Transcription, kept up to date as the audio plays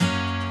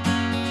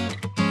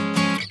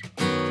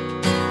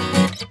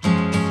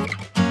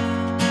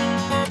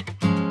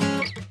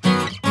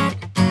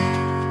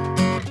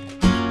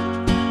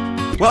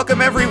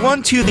Welcome,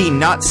 everyone, to the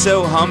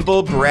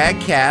Not-So-Humble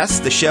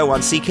BragCast, the show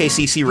on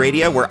CKCC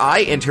Radio where I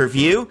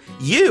interview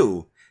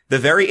you, the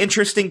very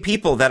interesting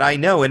people that I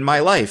know in my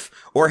life.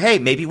 Or, hey,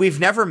 maybe we've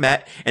never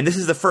met, and this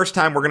is the first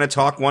time we're going to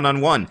talk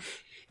one-on-one.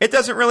 It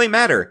doesn't really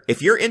matter.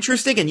 If you're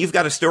interesting and you've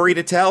got a story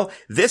to tell,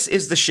 this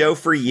is the show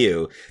for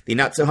you. The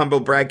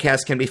Not-So-Humble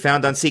BragCast can be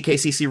found on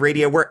CKCC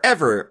Radio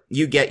wherever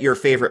you get your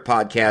favorite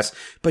podcasts.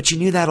 But you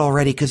knew that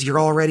already because you're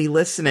already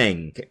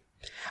listening.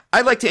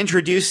 I'd like to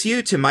introduce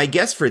you to my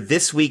guest for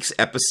this week's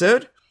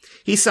episode.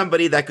 He's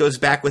somebody that goes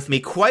back with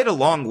me quite a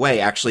long way,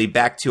 actually,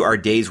 back to our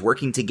days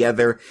working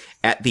together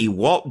at the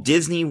Walt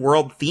Disney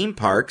World theme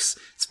parks,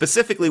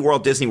 specifically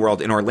Walt Disney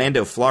World in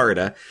Orlando,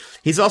 Florida.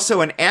 He's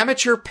also an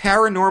amateur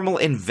paranormal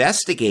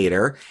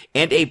investigator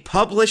and a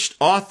published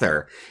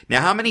author.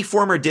 Now, how many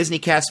former Disney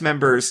cast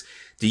members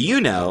do you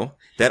know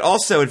that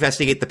also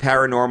investigate the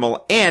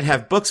paranormal and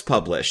have books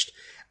published?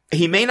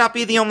 He may not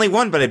be the only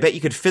one, but I bet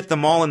you could fit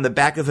them all in the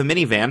back of a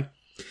minivan.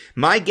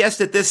 My guest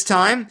at this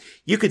time,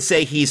 you could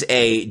say he's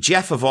a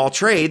Jeff of all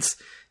trades,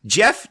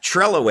 Jeff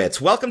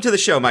Trelewicz. Welcome to the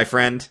show, my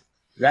friend.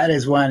 That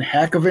is one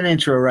heck of an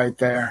intro right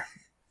there.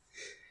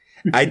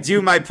 I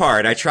do my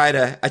part. I try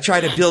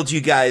to build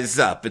you guys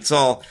up. It's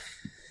all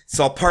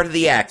part of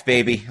the act,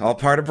 baby. All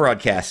part of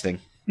broadcasting.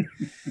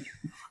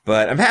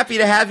 But I'm happy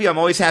to have you. I'm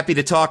always happy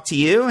to talk to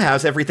you.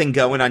 How's everything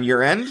going on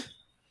your end?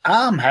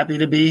 I'm happy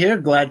to be here.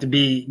 Glad to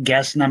be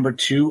guest number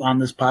 2 on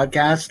this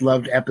podcast.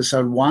 Loved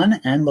episode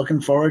 1 and looking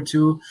forward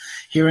to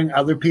hearing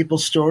other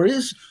people's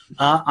stories.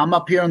 I'm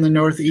up here in the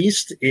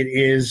Northeast. It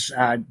is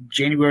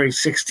January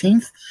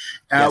 16th.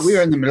 Yes. We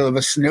are in the middle of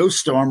a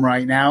snowstorm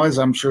right now, as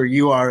I'm sure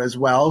you are as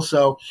well.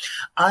 So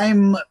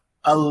I'm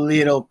a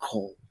little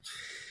cold.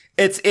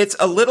 It's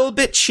a little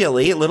bit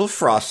chilly, a little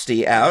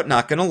frosty out,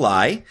 not gonna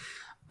lie.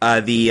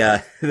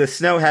 The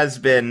snow has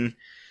been...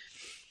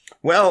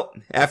 Well,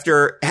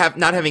 after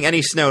not having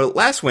any snow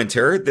last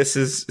winter, this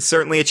is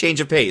certainly a change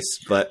of pace,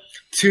 but...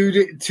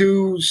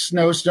 Two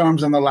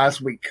snowstorms in the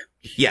last week.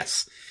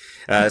 Yes.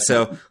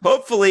 So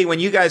hopefully when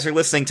you guys are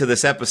listening to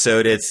this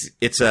episode, it's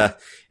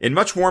in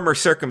much warmer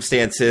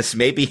circumstances,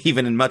 maybe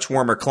even in much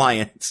warmer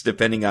climates,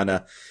 depending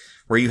on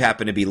where you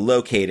happen to be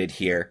located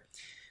here.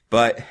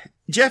 But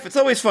Jeff, it's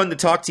always fun to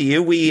talk to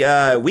you. We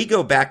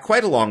go back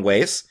quite a long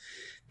ways,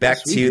 back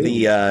yes,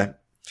 to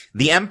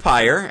the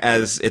Empire,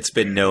 as it's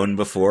been known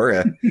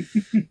before.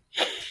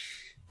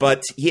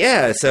 But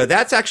yeah, so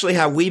that's actually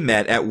how we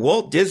met at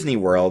Walt Disney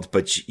World.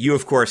 But you,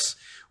 of course,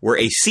 were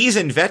a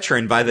seasoned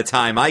veteran by the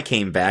time I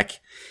came back.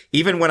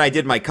 Even when I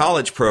did my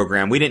college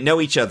program, we didn't know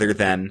each other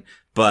then,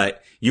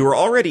 but you were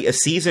already a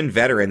seasoned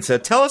veteran. So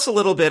tell us a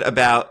little bit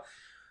about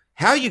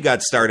how you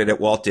got started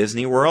at Walt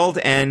Disney World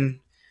and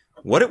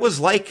what it was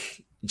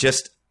like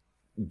just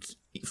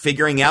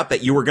figuring out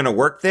that you were going to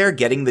work there,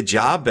 getting the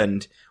job,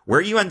 and where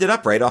you ended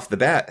up right off the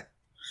bat.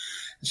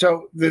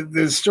 So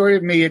the story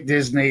of me at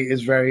Disney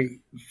is very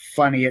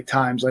funny at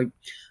times. Like,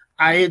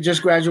 I had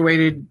just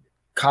graduated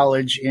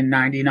college in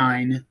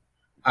 99.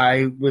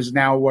 I was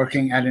now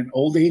working at an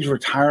old age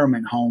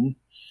retirement home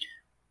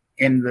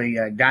in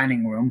the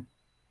dining room.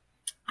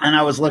 And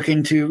I was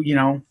looking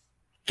to,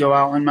 go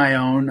out on my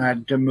own. I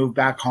had to move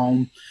back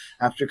home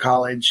after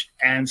college.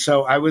 And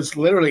so I was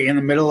literally in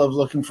the middle of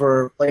looking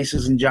for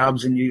places and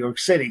jobs in New York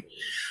City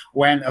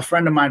when a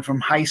friend of mine from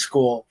high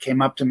school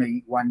came up to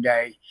me one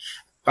day.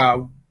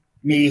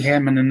 Me,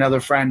 him, and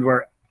another friend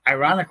were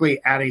ironically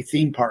at a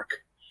theme park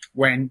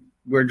when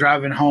we're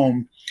driving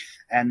home.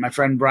 And my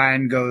friend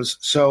Brian goes,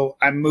 "So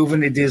I'm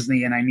moving to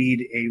Disney and I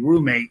need a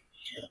roommate.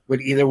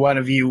 Would either one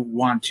of you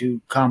want to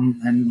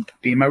come and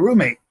be my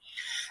roommate?"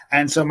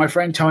 And so my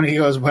friend Tony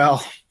goes,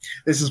 "Well,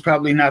 this is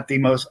probably not the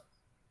most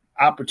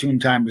opportune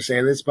time to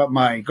say this, but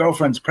my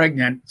girlfriend's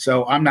pregnant,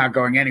 so I'm not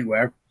going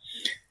anywhere."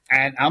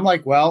 And I'm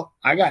like, well,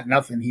 I got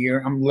nothing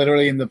here. I'm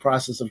literally in the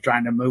process of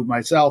trying to move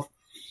myself.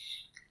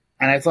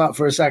 And I thought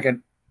for a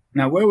second,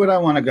 now where would I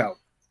want to go?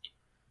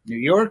 New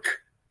York,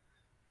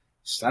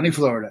 sunny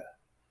Florida.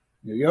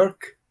 New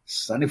York,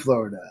 sunny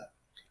Florida.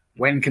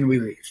 When can we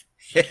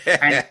leave?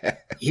 And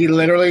he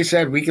literally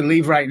said, "We can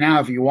leave right now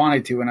if you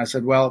wanted to." And I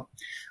said, well,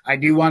 I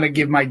do want to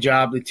give my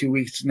job the 2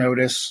 weeks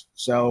notice.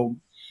 So,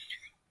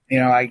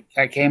 I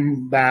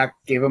came back,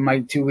 gave him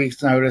my 2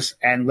 weeks notice,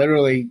 and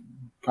literally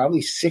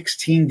probably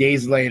 16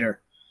 days later,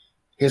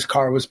 his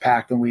car was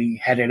packed and we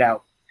headed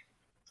out.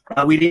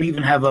 We didn't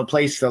even have a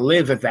place to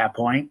live at that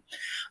point.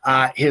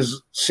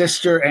 His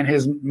sister and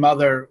his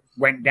mother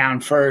went down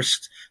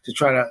first to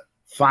try to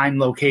find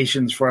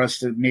locations for us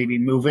to maybe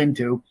move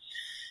into.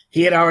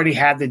 He had already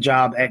had the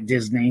job at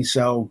Disney,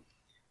 so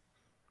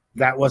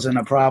that wasn't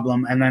a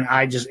problem. And then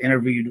I just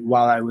interviewed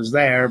while I was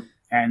there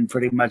and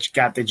pretty much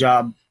got the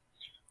job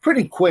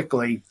pretty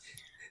quickly.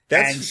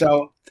 That's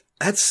so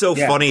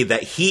funny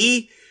that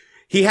he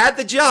had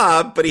the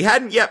job, but he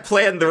hadn't yet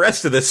planned the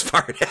rest of this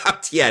part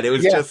out yet. It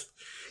was just,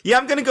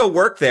 I'm going to go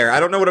work there. I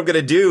don't know what I'm going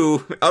to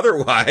do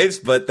otherwise,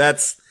 but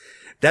that's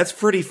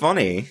pretty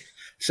funny.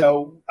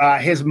 So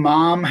his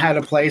mom had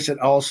a place at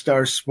All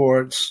Star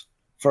Sports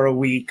for a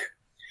week.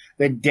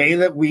 The day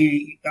that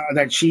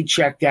that she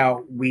checked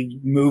out, we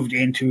moved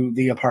into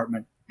the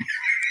apartment.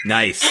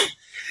 Nice.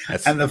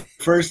 And the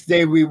first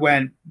day we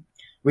went,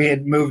 we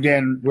had moved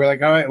in. We're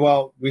like, all right,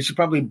 well, we should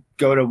probably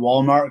go to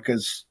Walmart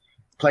because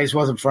the place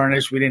wasn't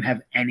furnished. We didn't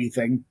have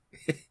anything.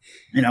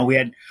 We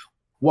had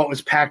what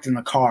was packed in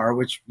the car,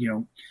 which,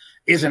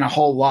 isn't a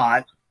whole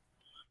lot.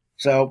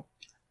 So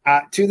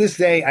to this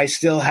day, I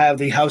still have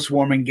the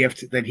housewarming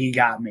gift that he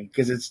got me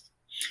because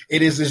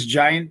it is this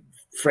giant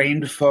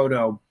framed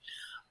photo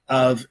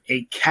of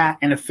a cat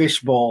in a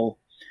fishbowl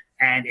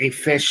and a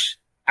fish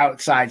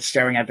outside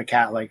staring at the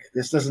cat like,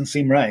 this doesn't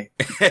seem right.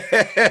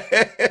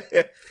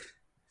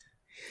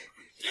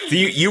 So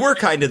you were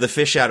kind of the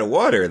fish out of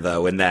water,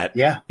 though, in that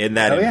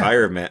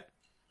environment.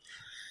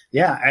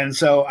 Yeah, and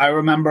so I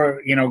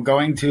remember,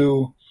 going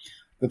to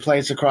the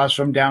place across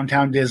from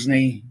downtown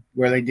Disney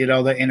where they did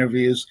all the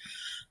interviews,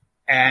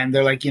 and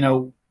they're like,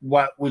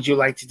 what would you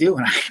like to do?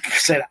 And I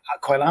said,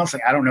 quite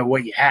honestly, I don't know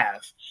what you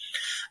have.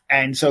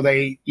 And so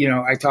they,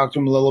 I talked to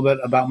them a little bit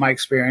about my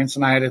experience,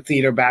 and I had a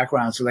theater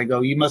background. So they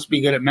go, you must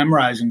be good at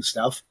memorizing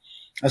stuff.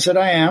 I said,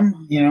 I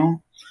am,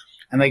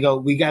 And they go,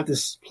 we got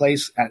this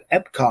place at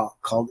Epcot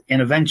called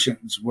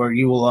Interventions where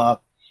you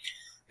will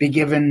be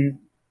given,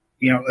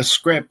 a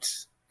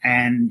script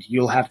and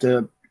you'll have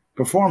to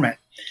perform it.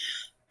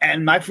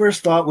 And my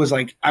first thought was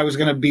like, I was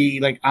going to be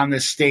like on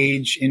this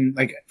stage in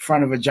like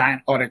front of a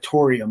giant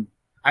auditorium.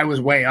 I was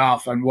way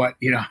off on what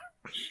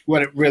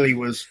it really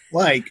was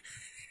like.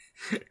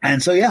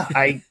 And so, yeah,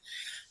 I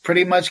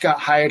pretty much got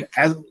hired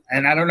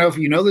and I don't know if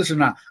you know this or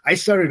not, I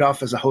started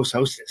off as a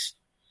hostess.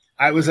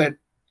 I was a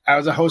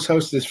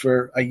hostess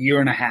for a year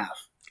and a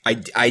half.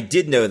 I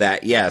did know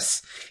that,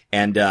 yes.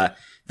 And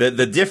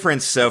the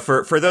difference, so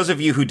for those of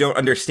you who don't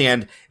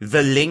understand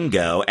the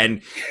lingo,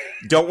 and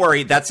don't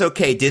worry, that's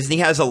okay. Disney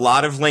has a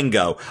lot of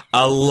lingo.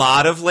 A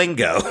lot of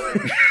lingo.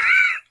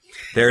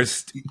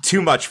 There's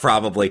too much,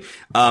 probably.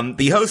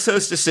 The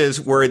hostesses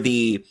were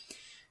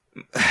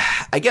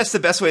I guess the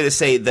best way to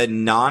say the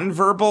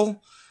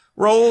nonverbal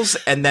roles,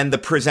 and then the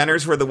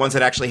presenters were the ones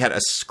that actually had a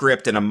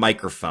script and a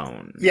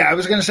microphone. Yeah, I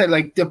was going to say,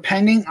 like,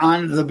 depending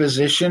on the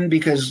position,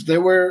 because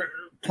there were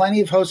plenty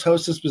of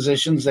hostess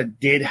positions that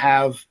did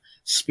have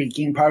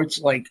speaking parts.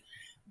 Like,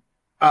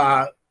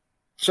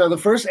 so the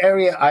first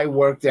area I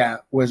worked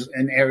at was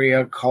an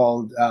area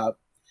called, it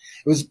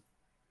was,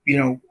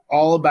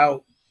 all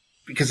about,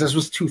 because this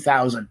was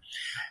 2000,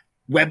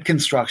 web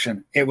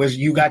construction. It was,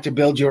 you got to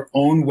build your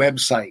own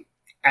website.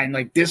 And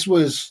like, this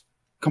was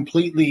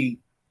completely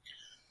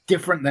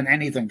different than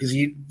anything because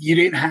you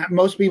didn't have,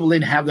 most people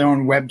didn't have their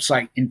own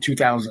website in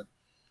 2000.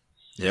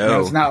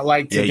 It's not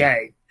like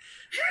today.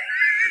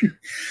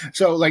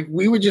 So like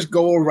we would just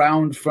go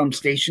around from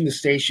station to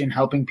station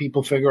helping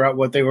people figure out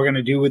what they were going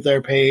to do with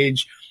their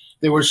page.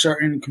 There were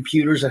certain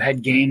computers that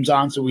had games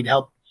on, so we'd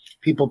help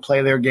people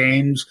play their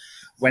games.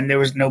 When there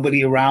was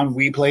nobody around,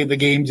 we played the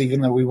games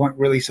even though we weren't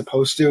really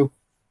supposed to.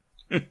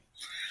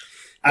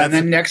 And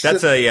then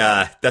that's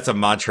a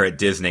mantra at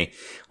Disney.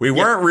 We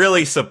weren't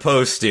really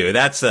supposed to.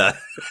 That's a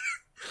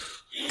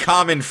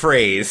common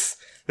phrase.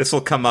 This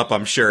will come up,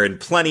 I'm sure, in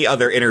plenty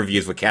other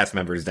interviews with cast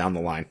members down the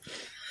line.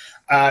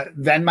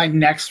 Then my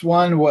next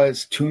one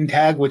was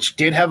Toontag, which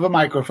did have a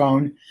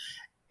microphone.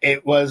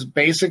 It was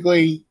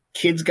basically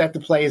kids got to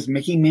play as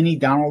Mickey, Minnie,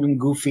 Donald, and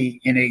Goofy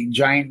in a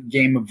giant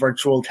game of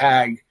virtual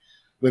tag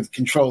with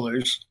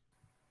controllers.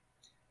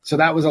 So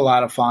that was a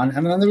lot of fun.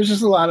 And then there was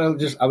just a lot of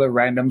just other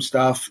random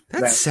stuff.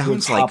 That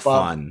sounds like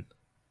fun.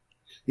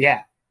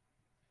 Yeah.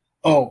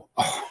 Oh.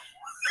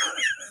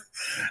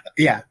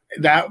 Yeah.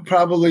 That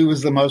probably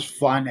was the most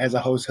fun as a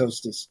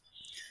hostess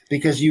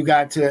because you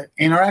got to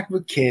interact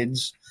with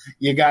kids.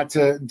 You got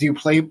to do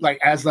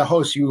as the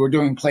host, you were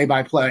doing play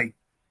by play.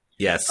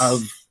 Yes.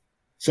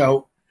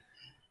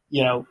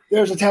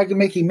 There's a tag to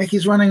Mickey.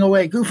 Mickey's running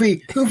away.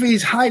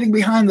 Goofy's hiding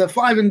behind the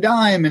 5 and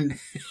dime. And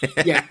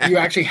yeah, you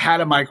actually had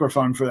a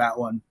microphone for that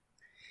one.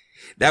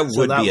 That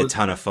would be a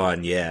ton of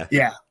fun. Yeah.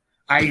 Yeah.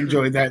 I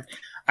enjoyed that.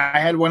 I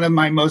had one of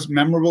my most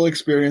memorable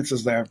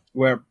experiences there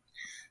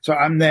so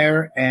I'm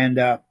there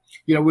and,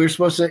 we were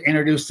supposed to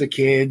introduce the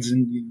kids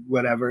and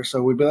whatever.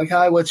 So we'd be like,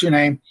 hi, what's your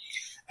name?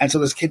 And so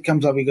this kid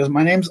comes up. He goes,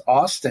 my name's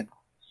Austin.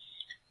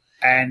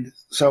 And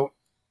so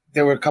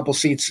there were a couple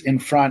seats in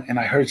front and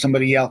I heard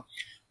somebody yell,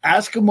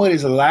 ask him what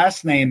his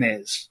last name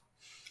is.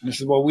 And I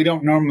said, well, we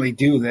don't normally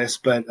do this,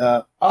 but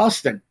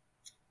Austin,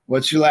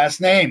 what's your last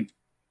name?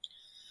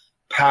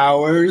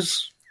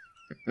 Powers.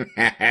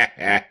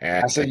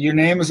 I said, your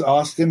name is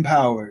Austin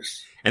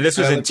Powers. And this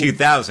was in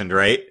 2000,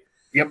 right?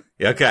 Yep.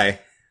 Okay.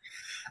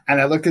 And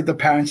I looked at the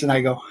parents and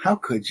I go, how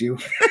could you?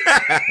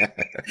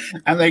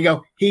 And they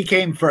go, he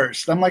came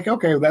first. I'm like,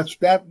 okay,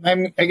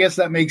 I guess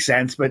that makes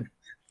sense, but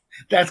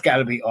that's got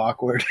to be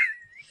awkward.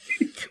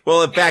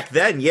 Well, back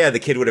then, the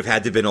kid would have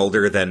had to have been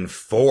older than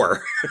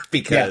 4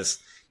 because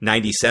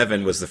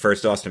 97 was the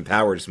first Austin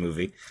Powers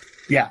movie.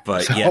 Yeah.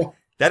 But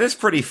that is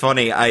pretty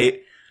funny.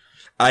 I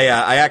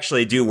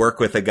actually do work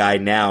with a guy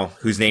now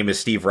whose name is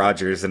Steve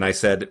Rogers. And I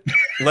said,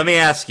 let me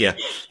ask you.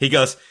 He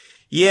goes,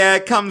 Yeah,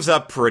 it comes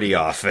up pretty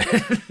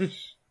often.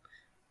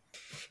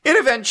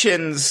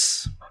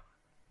 Interventions.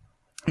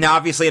 Now,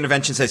 obviously,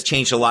 Interventions has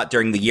changed a lot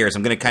during the years.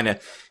 I'm going to kind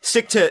of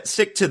stick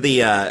to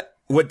the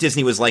what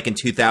Disney was like in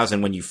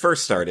 2000 when you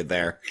first started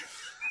there.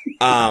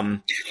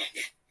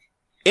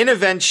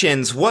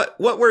 Interventions. What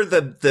were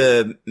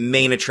the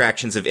main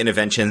attractions of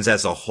Interventions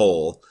as a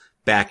whole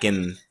back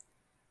then?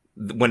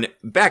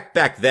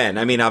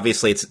 I mean,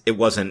 obviously, it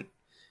wasn't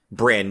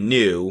brand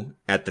new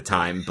at the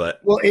time, but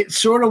well, it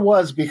sort of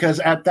was, because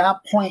at that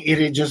point it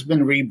had just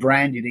been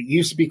rebranded. It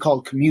used to be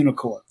called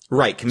Communicore.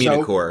 Right,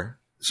 Communicore.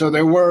 So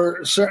there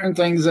were certain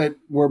things that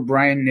were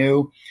brand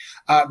new.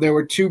 There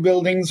were two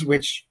buildings,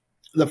 which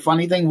the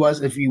funny thing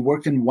was, if you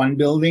worked in one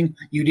building,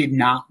 you did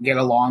not get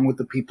along with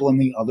the people in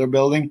the other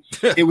building.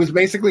 It was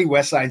basically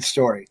West Side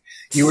Story.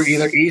 You were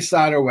either East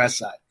Side or West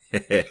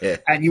Side.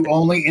 And you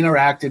only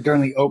interacted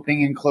during the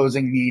opening and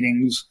closing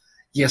meetings.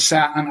 You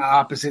sat on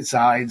opposite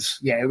sides.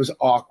 Yeah, it was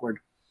awkward.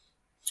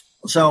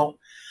 So,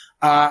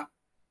 all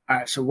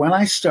right, so when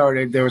I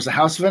started, there was the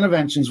House of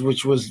Interventions,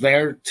 which was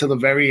there till the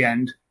very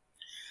end.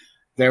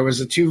 There was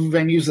the two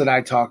venues that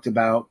I talked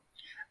about.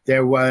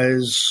 There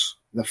was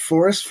the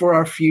Forest for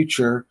Our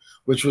Future,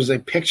 which was a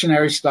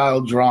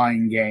Pictionary-style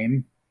drawing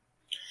game.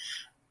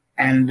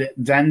 And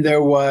then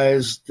there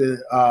was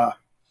the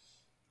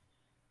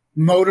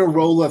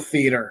Motorola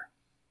Theater,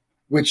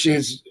 which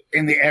is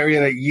in the area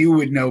that you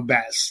would know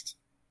best.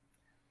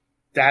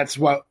 That's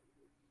what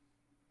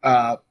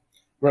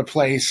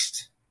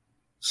replaced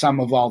Some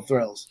of All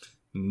Thrills.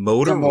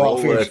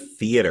 Motorola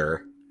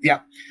Theater.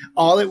 Yeah.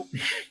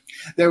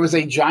 There was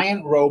a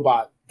giant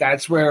robot.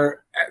 That's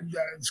where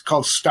it's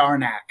called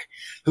Starnack,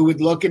 who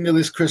would look into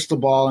this crystal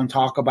ball and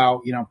talk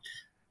about,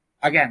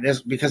 again,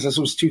 because this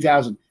was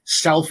 2000,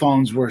 cell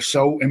phones were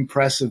so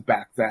impressive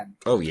back then.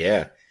 Oh,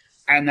 yeah.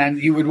 And then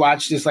you would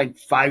watch this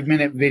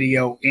 5-minute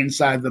video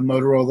inside the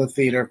Motorola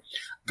Theater,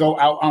 go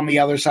out on the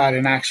other side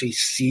and actually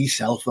see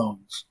cell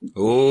phones.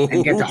 Ooh.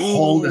 And get to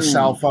hold a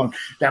cell phone.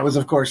 That was,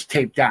 of course,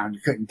 taped down. You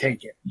couldn't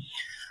take it.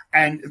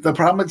 And the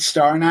problem with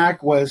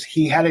Starnack was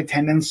he had a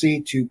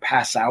tendency to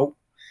pass out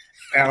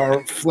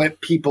or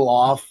flip people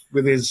off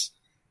with his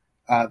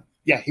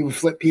he would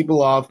flip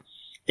people off.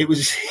 It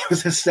was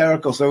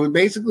hysterical. So it would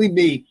basically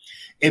be,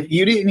 if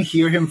you didn't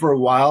hear him for a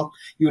while,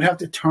 you would have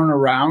to turn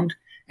around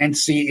and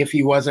see if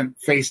he wasn't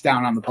face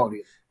down on the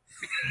podium.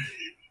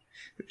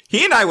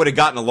 He and I would have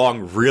gotten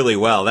along really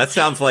well. That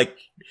sounds like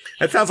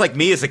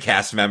me as a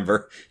cast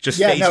member, just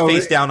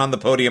face down on the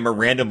podium or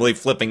randomly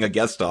flipping a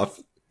guest off.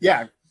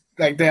 Yeah,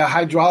 like the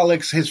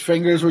hydraulics, his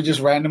fingers were just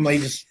randomly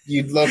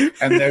you'd look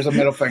and there's a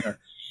middle finger.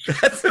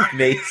 That's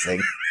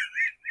amazing.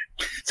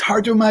 It's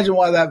hard to imagine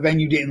why that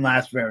venue didn't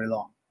last very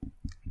long.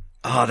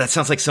 Oh, that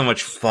sounds like so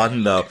much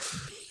fun, though.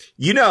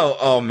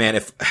 Oh man,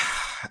 if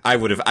I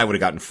would have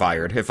gotten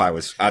fired if I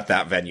was at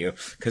that venue,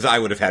 because I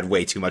would have had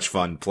way too much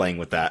fun playing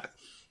with that.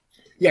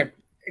 Yeah,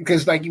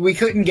 because we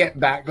couldn't get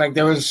back.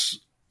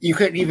 You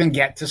couldn't even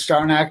get to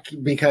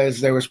Starnack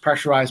because there was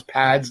pressurized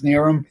pads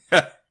near him.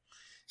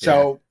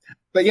 So, yeah.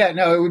 But yeah,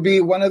 no, it would be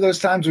one of those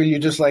times where you're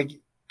just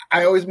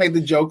I always made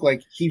the joke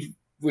he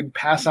would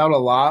pass out a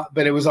lot,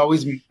 but it was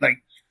always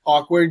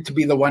awkward to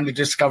be the one to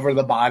discover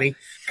the body,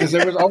 because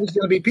there was always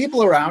going to be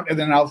people around, and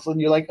then all of a sudden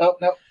you're like, oh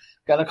no,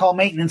 gotta call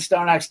maintenance.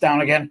 Starnack's down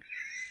again.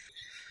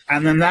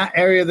 And then that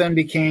area then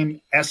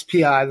became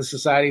SPI, the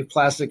Society of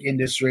Plastic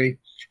Industry,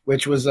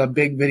 which was a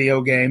big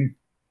video game.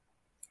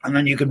 And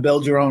then you could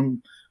build your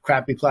own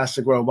crappy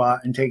plastic robot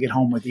and take it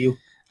home with you.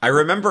 I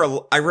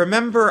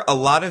remember a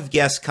lot of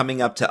guests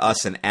coming up to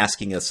us and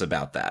asking us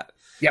about that.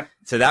 Yep.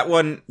 So that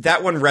one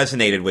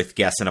resonated with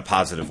guests in a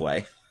positive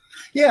way.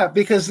 Yeah,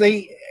 because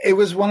it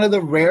was one of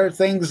the rare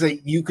things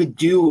that you could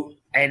do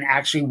and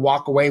actually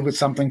walk away with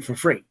something for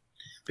free.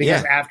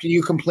 Because after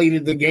you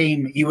completed the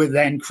game, you would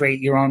then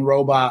create your own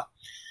robot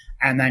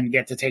and then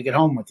get to take it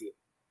home with you.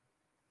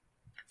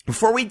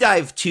 Before we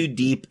dive too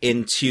deep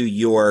into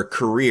your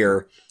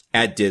career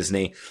at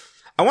Disney,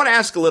 I want to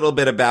ask a little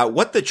bit about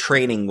what the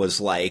training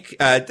was like.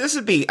 I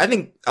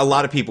think a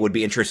lot of people would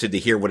be interested to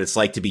hear what it's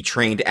like to be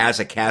trained as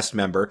a cast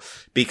member,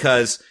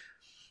 because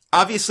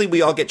obviously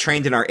we all get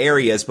trained in our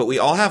areas, but we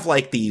all have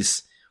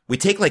we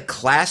take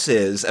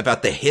classes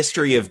about the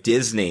history of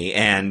Disney,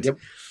 and yep.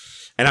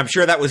 And I'm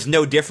sure that was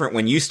no different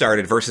when you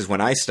started versus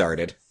when I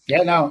started.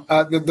 Yeah, no.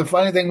 The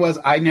funny thing was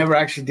I never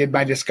actually did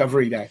my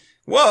Discovery Day.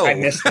 Whoa. I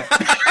missed it.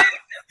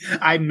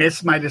 I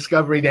missed my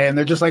Discovery Day, and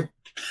they're just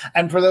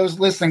and for those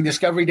listening,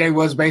 Discovery Day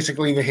was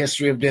basically the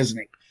history of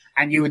Disney.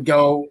 And you would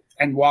go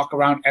and walk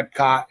around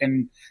Epcot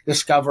and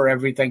discover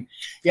everything.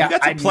 Yeah, you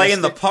got to play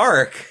in the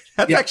park.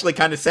 That's actually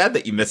kind of sad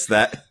that you missed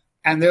that.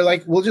 And they're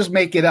like, we'll just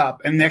make it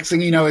up. And next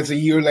thing you know, it's a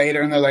year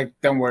later, and they're like,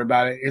 don't worry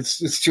about it.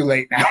 It's too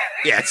late now.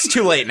 Yeah, it's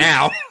too late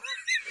now.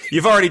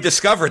 You've already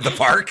discovered the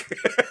park.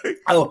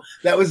 Oh,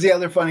 that was the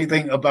other funny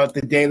thing about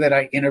the day that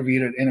I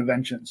interviewed at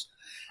Interventions.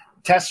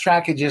 Test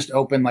Track had just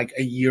opened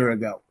a year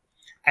ago.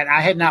 And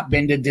I had not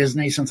been to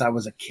Disney since I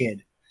was a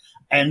kid.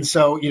 And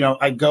so,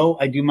 I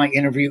do my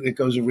interview. It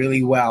goes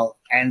really well.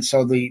 And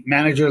so the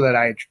manager that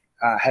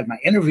had my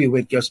interview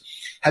with goes,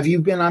 "Have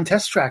you been on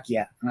test track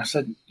yet?" And I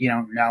said,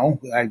 "No,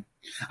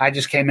 I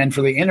just came in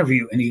for the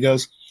interview." And he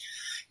goes,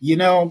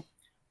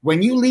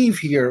 "When you leave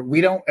here,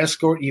 we don't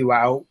escort you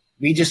out.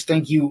 We just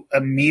think you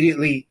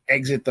immediately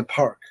exit the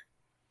park.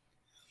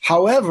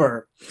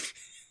 However,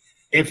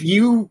 if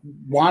you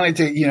wanted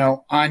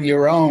to, on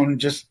your own,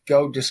 just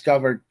go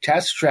discover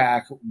test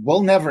track,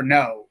 we'll never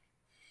know."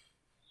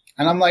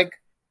 And I'm like,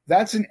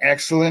 that's an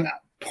excellent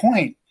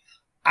point.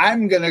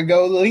 I'm going to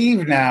go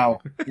leave now.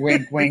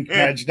 Wink, wink,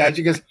 nudge, nudge.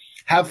 He goes,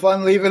 "Have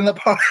fun leaving the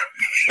park."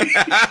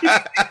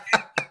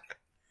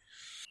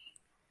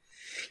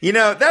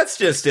 That's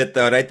just it,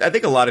 though. And I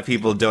think a lot of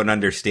people don't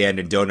understand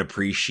and don't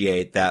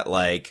appreciate that,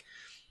 like,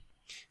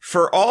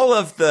 for all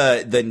of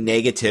the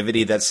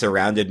negativity that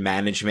surrounded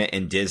management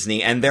in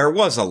Disney, and there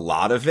was a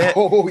lot of it.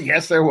 Oh,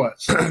 yes, there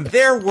was.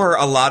 There were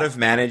a lot of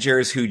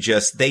managers who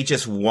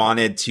just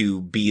wanted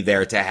to be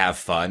there to have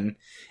fun.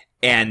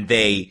 And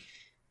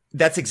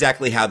that's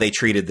exactly how they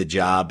treated the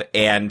job.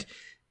 And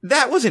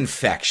that was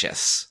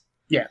infectious.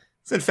 Yeah.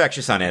 It's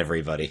infectious on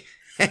everybody.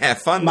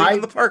 Have fun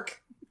leaving the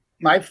park.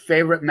 My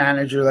favorite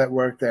manager that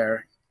worked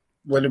there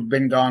would have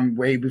been gone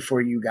way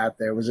before you got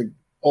there. Was an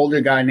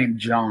older guy named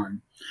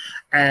John.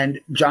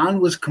 And John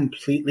was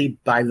completely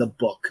by the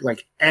book.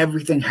 Like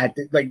everything had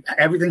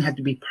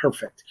to be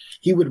perfect.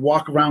 He would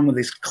walk around with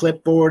his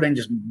clipboard and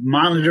just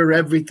monitor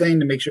everything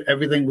to make sure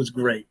everything was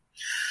great.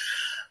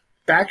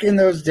 Back in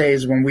those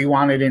days when we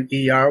wanted an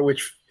ER,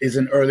 which is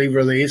an early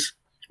release,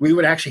 we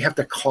would actually have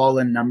to call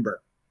a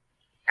number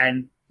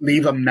and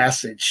leave a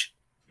message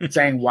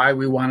saying why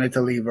we wanted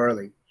to leave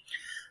early.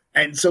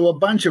 And so a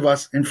bunch of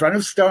us in front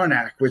of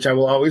Starnack, which I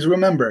will always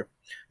remember,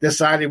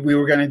 decided we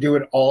were going to do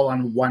it all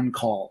on one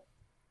call.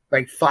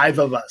 Like 5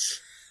 of us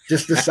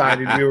just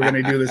decided we were going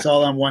to do this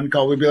all on one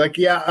call. We'd be like,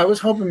 "Yeah, I was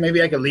hoping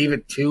maybe I could leave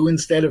at 2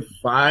 instead of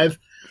 5.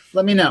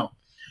 Let me know.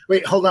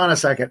 Wait, hold on a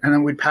second." And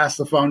then we'd pass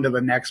the phone to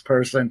the next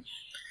person.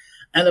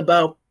 And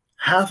about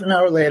half an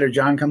hour later,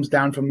 John comes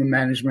down from the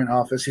management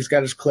office. He's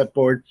got his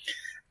clipboard.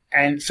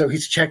 And so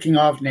he's checking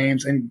off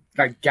names and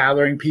like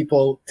gathering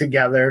people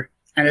together.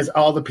 And it's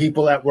all the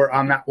people that were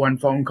on that one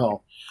phone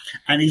call.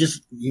 And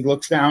he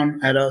looks down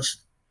at us,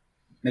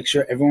 makes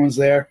sure everyone's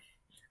there,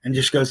 and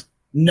just goes,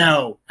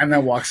 "No," and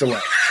then walks away.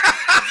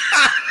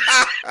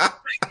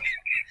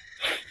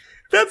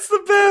 That's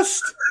the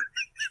best.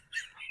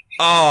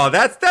 Oh,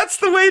 that's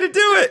the way to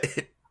do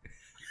it.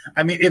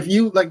 I mean, if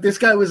you like, this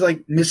guy was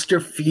like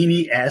Mr.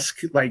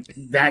 Feeney-esque, like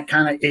that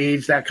kind of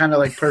age, that kind of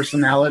like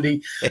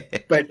personality.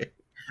 But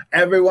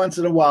every once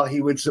in a while,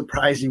 he would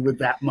surprise you with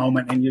that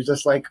moment, and you're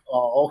just like,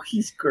 "Oh,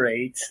 he's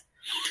great."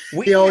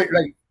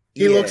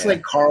 He looks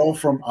like Carl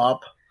from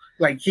Up.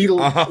 Like he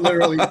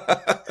literally,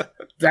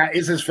 that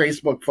is his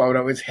Facebook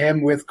photo. It's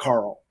him with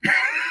Carl.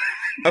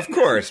 Of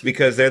course,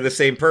 because they're the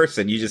same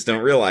person. You just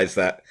don't realize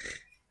that.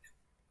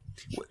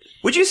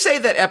 Would you say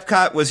that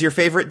Epcot was your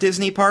favorite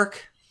Disney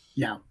park?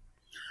 No.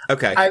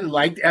 Okay. I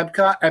liked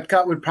Epcot.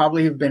 Epcot would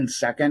probably have been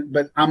second,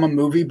 but I'm a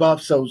movie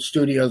buff, so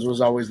Studios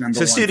was always number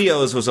one. So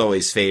Studios was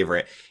always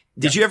favorite.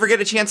 Did you ever get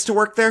a chance to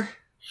work there?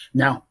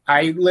 No.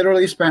 I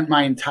literally spent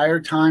my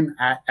entire time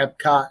at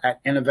Epcot at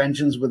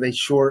Interventions with a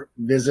short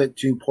visit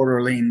to Port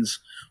Orleans,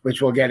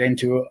 which we'll get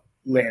into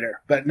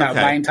later. But no,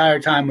 my entire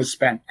time was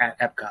spent at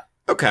Epcot.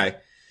 Okay.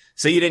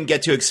 So you didn't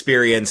get to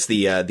experience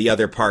the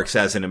other parks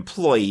as an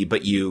employee,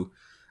 but you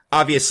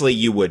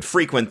would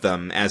frequent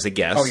them as a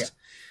guest. Oh, yeah.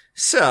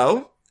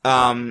 So,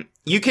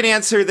 you can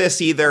answer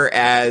this either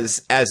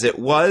as it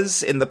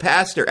was in the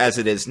past or as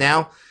it is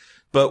now.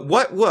 But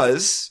what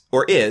was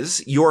or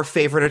is your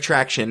favorite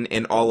attraction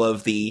in all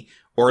of the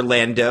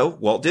Orlando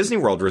Walt Disney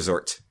World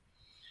Resort?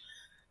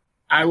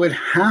 I would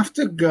have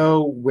to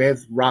go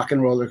with Rock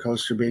and Roller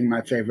Coaster being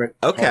my favorite.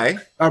 Okay.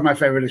 Park, or my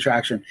favorite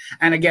attraction.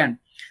 And again,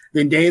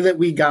 the day that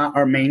we got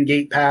our main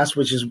gate pass,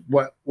 which is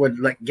what would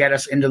like get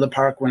us into the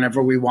park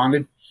whenever we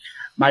wanted,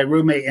 my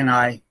roommate and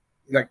I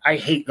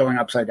hate going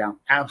upside down.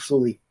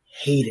 Absolutely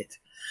hate it.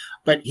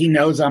 But he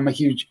knows I'm a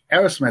huge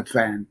Aerosmith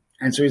fan.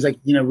 And so he's like,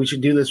 we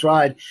should do this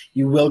ride.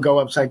 You will go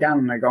upside down.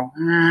 And I go,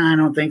 I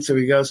don't think so.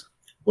 He goes,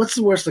 what's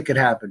the worst that could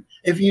happen?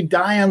 If you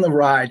die on the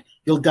ride,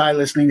 you'll and to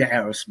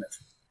Aerosmith.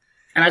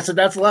 And I said,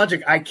 that's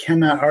logic. I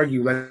cannot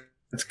argue.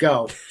 Let's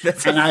go.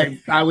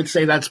 And I would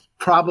say that's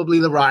probably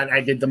the ride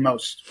I did the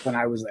most when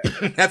I was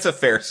there. That's a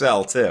fair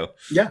sell, too.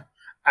 Yeah.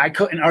 I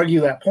couldn't argue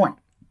that point.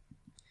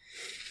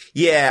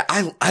 Yeah,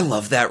 I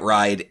love that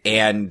ride.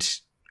 And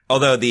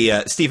although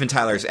the Steven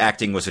Tyler's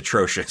acting was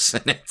atrocious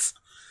in it.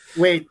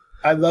 Wait,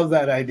 I love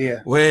that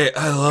idea.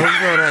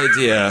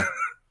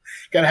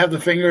 Got to have the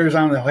fingers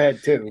on the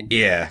head, too.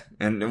 Yeah.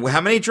 And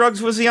how many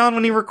drugs was he on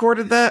when he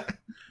recorded that?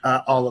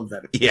 All of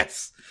them.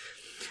 Yes.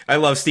 I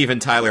love Steven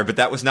Tyler, but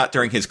that was not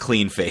during his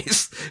clean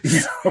phase.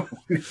 No,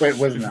 it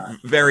was not.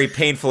 Very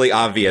painfully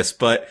obvious.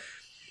 But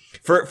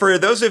for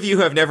those of you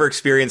who have never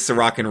experienced the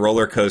Rock and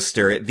Roller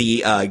Coaster,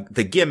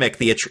 the gimmick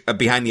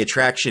behind the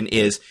attraction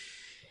is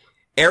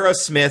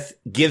Aerosmith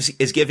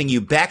is giving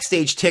you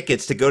backstage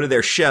tickets to go to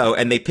their show,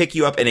 and they pick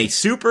you up in a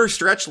super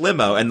stretch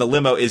limo, and the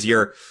limo is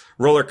your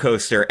roller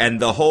coaster, and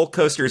the whole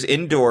coaster is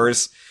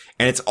indoors,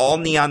 and it's all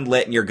neon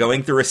lit, and you're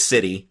going through a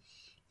city,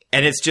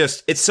 and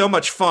it's so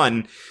much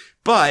fun.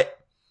 But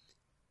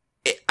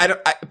it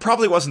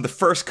probably wasn't the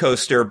first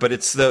coaster, but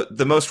it's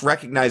the most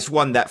recognized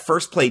one that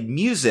first played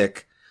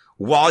music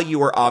while you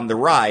were on the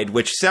ride,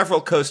 which several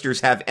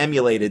coasters have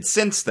emulated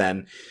since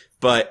then,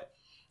 but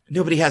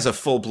nobody has a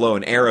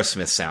full-blown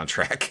Aerosmith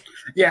soundtrack.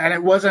 Yeah, and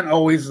it wasn't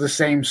always the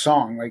same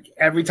song. Like,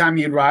 every time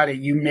you'd ride it,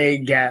 you may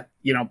get,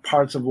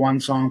 parts of one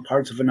song,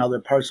 parts of another,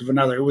 parts of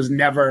another. It was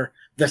never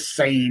the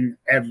same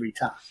every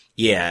time.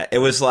 Yeah, it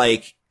was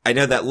like, I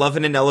know that Love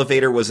in an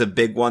Elevator was a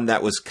big one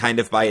that was kind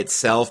of by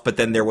itself, but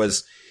then there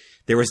was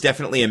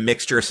definitely a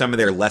mixture of some of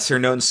their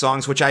lesser-known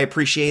songs, which I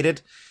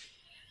appreciated.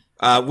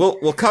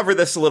 We'll cover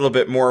this a little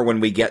bit more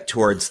when we get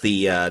towards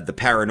the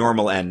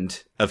paranormal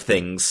end of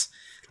things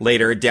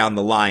later down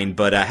the line,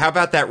 but how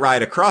about that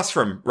ride across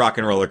from Rock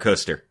and Roller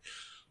Coaster?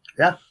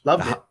 Yeah,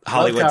 loved it.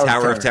 Hollywood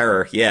Tower of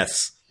Terror,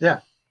 yes. Yeah.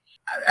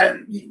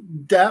 And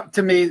that,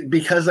 to me,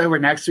 because they were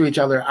next to each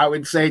other, I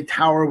would say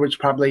Tower was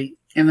probably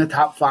in the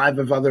top 5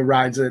 of other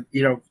rides that,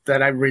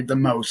 that I read the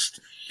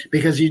most,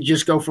 because you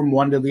just go from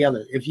one to the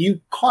other. If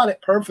you caught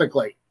it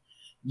perfectly,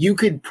 you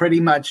could pretty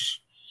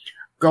much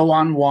go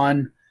on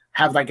one,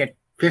 have like a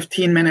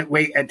 15-minute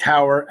wait at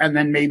Tower, and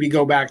then maybe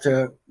go back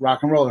to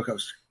Rock and Roller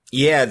Coaster.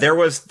 Yeah, there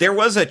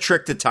was a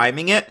trick to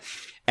timing it,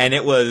 and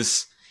it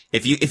was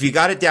if you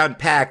got it down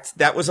packed,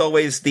 that was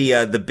always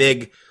the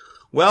big,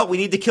 well, we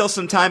need to kill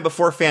some time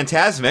before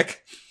Fantasmic.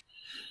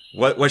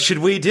 What should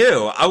we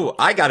do? Oh,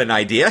 I got an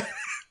idea.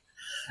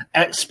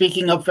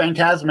 Speaking of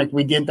Fantasmic,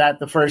 we did that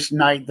the first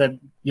night that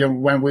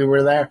when we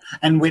were there,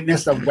 and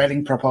witnessed a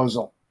wedding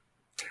proposal.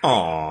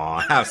 Aw,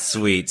 how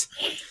sweet.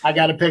 I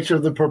got a picture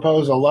of the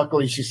proposal.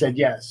 Luckily, she said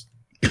yes.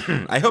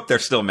 I hope they're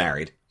still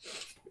married.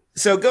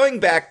 So going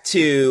back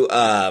to,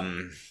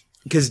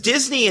 because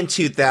Disney in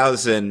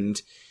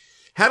 2000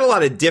 had a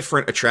lot of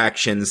different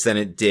attractions than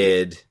it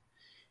did,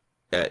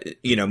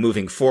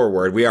 moving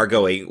forward. We are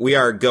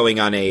going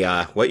on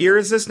a, what year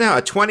is this now?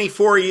 A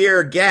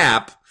 24-year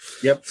gap.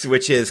 Yep.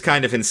 Which is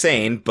kind of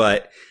insane,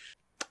 but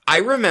I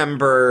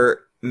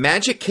remember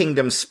Magic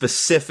Kingdom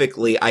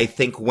specifically, I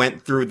think,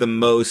 went through the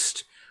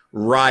most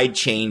ride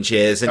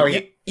changes.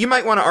 And you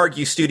might want to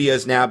argue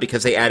Studios now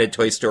because they added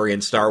Toy Story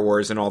and Star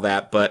Wars and all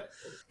that, but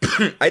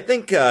I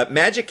think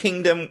Magic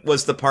Kingdom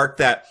was the park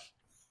that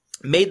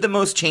made the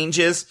most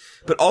changes,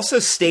 but also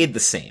stayed the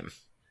same.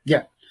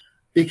 Yeah,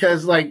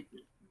 because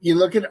you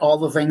look at all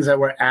the things that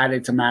were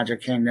added to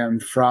Magic Kingdom,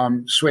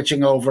 from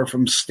switching over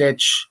from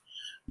Stitch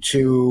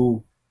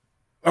from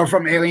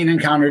Alien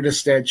Encounter to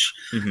Stitch,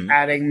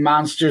 adding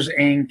Monsters,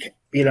 Inc.,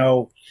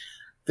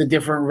 the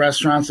different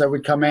restaurants that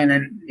would come in,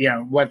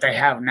 and, what they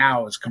have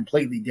now is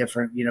completely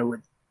different,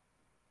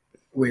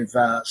 with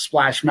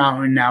Splash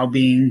Mountain now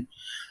being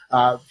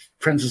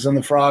Princess and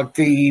the Frog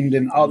themed,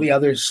 and all the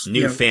others.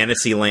 New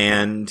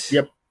Fantasyland.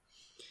 Yep.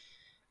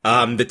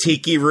 The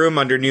Tiki Room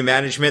under new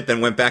management,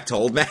 then went back to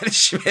old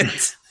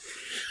management.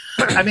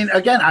 I mean,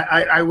 again,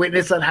 I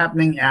witnessed that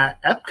happening at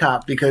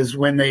Epcot, because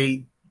when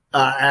they,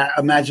 at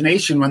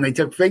Imagination, when they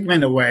took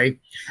Figment away,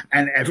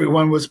 and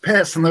everyone was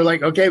pissed, and they're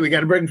like, okay, we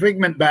got to bring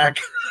Figment back.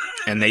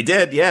 And they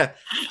did, yeah.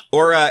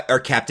 Or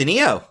Captain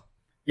EO.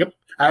 Yep.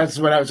 That's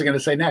what I was going to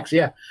say next,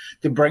 yeah.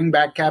 To bring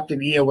back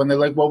Captain EO, when they're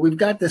like, well, we've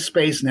got this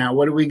space now.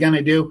 What are we going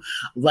to do?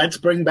 Let's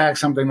bring back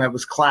something that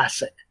was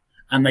classic.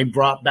 And they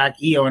brought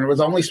back EO, and it was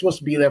only supposed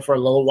to be there for a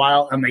little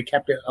while, and they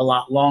kept it a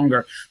lot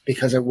longer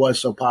because it was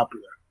so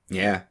popular.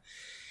 Yeah.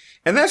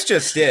 And that's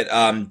just it.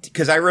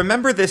 Because I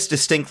remember this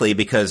distinctly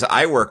because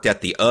I worked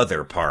at the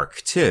other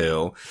park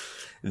too.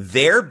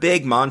 Their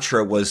big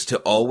mantra was to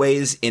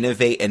always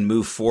innovate and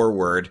move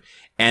forward.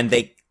 And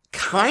they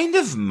kind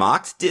of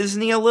mocked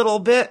Disney a little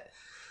bit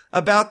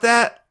about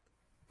that,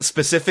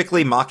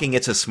 specifically mocking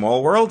It's a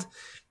Small World.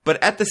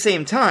 But at the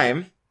same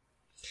time,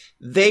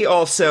 they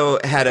also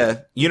had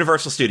a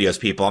Universal Studios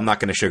people. I'm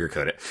not going to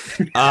sugarcoat it.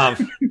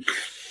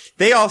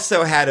 They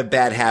also had a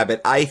bad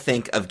habit, I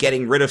think, of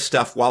getting rid of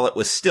stuff while it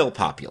was still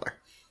popular.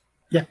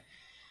 Yeah.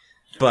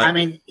 But I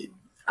mean,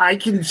 I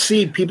can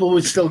see people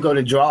would still go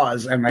to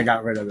Jaws, and they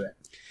got rid of it.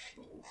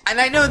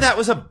 And I know that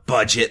was a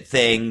budget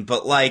thing,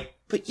 but it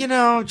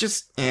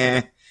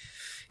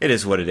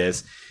is what it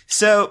is.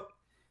 So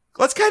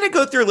let's kind of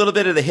go through a little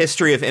bit of the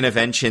history of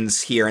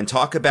Innoventions here and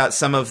talk about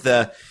some of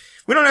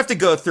we don't have to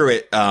go through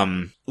it,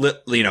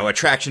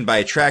 attraction by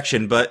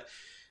attraction, but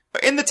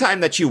in the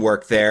time that you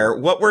worked there,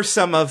 what were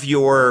some of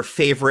your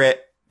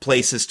favorite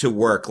places to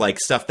work, like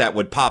stuff that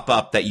would pop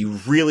up that you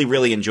really,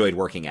 really enjoyed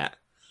working at?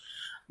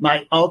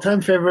 My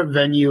all-time favorite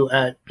venue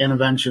at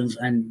Innoventions,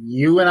 and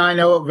you and I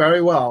know it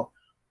very well,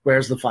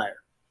 Where's the Fire?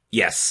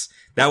 Yes,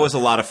 that was a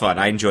lot of fun.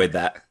 I enjoyed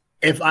that.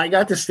 If I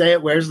got to stay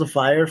at Where's the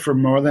Fire for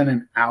more than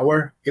an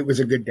hour, it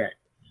was a good day.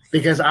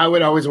 Because I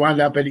would always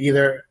wind up at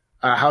either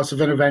House of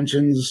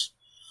Innoventions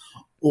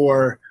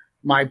or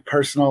my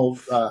personal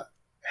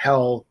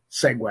hell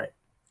Segway.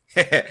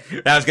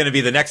 That was going to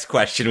be the next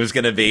question, was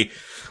going to be,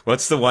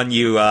 what's the one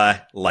you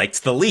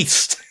liked the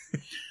least?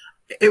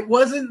 It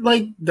wasn't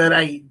like that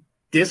I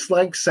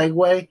disliked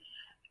Segway.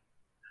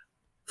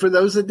 For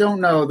those that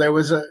don't know, there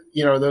was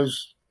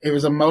it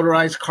was a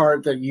motorized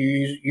cart that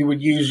you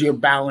would use your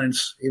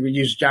balance. It would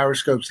use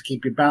gyroscopes to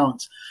keep your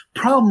balance.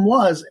 Problem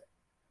was,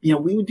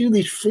 we would do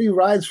these free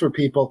rides for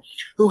people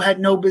who had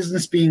no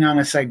business being on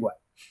a Segway.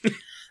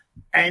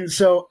 And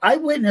so I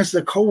witnessed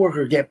a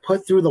coworker get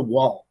put through the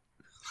wall.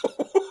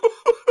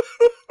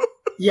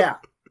 Yeah.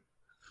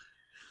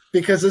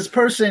 Because this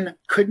person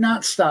could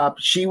not stop.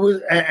 She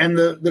was, and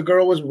the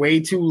girl was way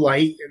too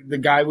light. The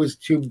guy was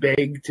too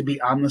big to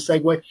be on the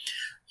Segway.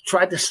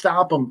 Tried to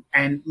stop him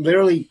and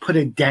literally put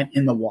a dent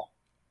in the wall.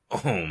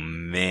 Oh,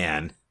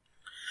 man.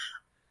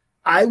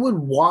 I would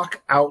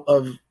walk out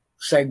of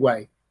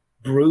Segway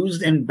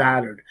bruised and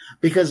battered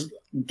because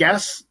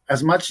guests,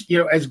 as much,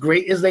 as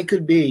great as they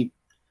could be,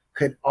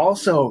 could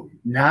also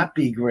not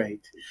be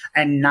great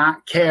and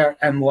not care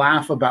and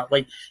laugh about,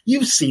 like,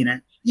 you've seen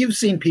it. You've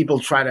seen people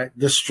try to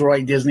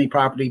destroy Disney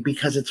property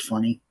because it's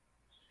funny.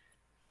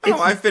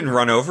 I've been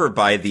run over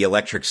by the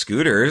electric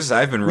scooters.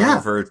 I've been run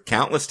over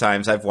countless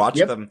times. I've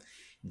watched them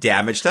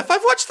damage stuff.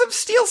 I've watched them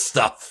steal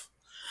stuff.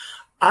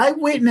 I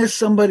witnessed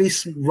somebody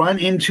run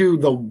into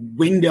the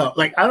window.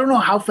 Like, I don't know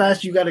how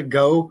fast you got to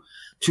go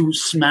to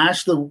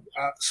smash the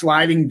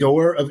sliding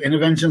door of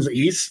Interventions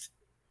East.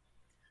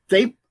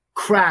 They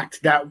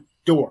cracked that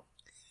door.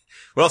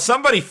 Well,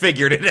 somebody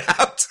figured it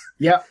out.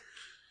 Yeah.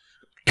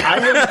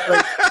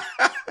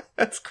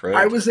 That's crazy.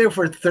 I was there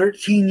for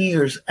 13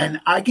 years, and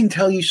I can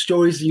tell you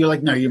stories that you're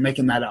like, no, you're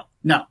making that up.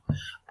 No.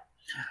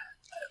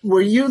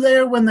 Were you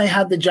there when they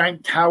had the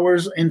giant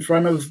towers in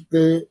front of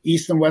the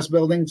east and west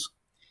buildings?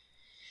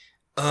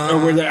 Or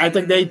were they? I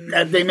think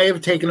they may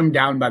have taken them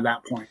down by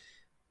that point.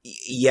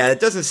 Yeah, it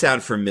doesn't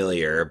sound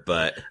familiar,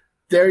 but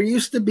there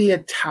used to be a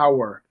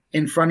tower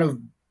in front of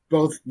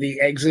both the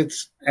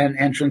exits and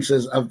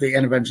entrances of the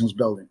Interventions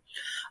building.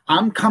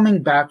 I'm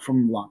coming back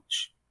from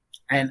lunch,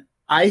 and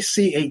I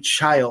see a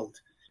child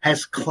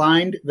has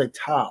climbed the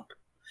top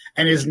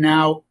and is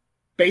now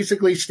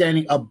basically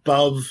standing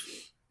above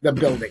the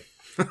building.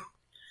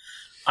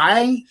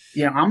 I'm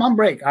on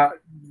break.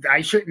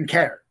 I shouldn't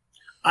care.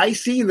 I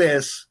see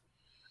this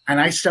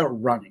and I start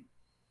running.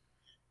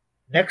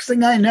 Next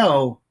thing I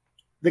know,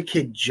 the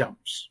kid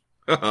jumps.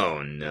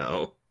 Oh,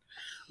 no.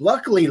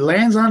 Luckily,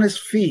 lands on his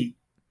feet.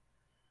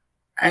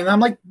 And I'm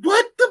like,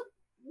 what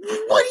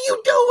are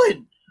you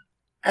doing?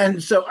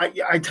 And so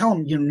I tell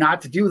him,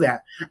 not to do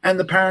that. And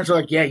the parents are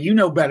like, yeah, you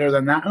know better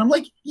than that. And I'm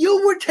like,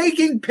 you were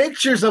taking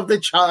pictures of the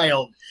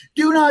child.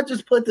 Do not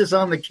just put this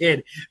on the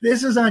kid.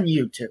 This is on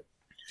YouTube.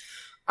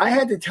 I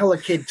had to tell a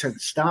kid to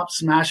stop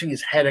smashing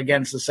his head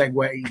against the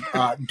Segway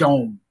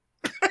dome.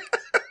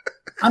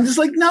 I'm just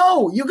like,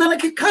 no, you're going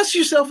to concuss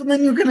yourself and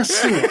then you're going to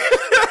sue.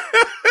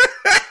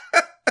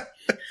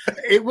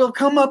 It will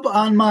come up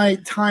on my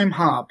time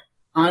hop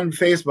on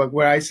Facebook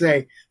where I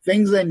say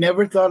things I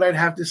never thought I'd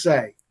have to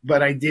say,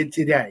 but I did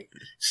today.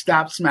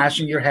 Stop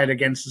smashing your head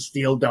against the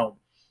steel dome.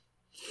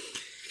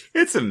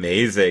 It's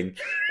amazing.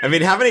 I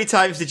mean, how many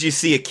times did you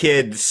see a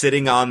kid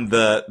sitting on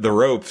the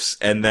ropes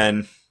and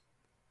then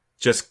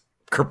just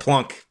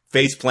kerplunk,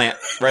 face plant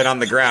right on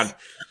the ground?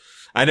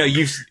 I know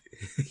you've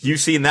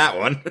seen that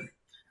one.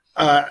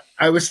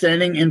 I was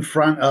standing in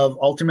front of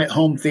Ultimate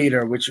Home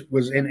Theater, which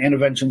was in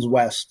Interventions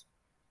West.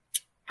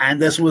 And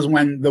this was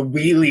when the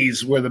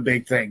wheelies were the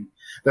big thing.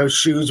 Those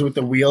shoes with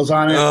the wheels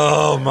on it.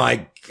 Oh,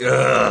 my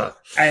God.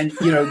 And,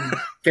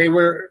 they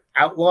were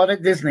outlawed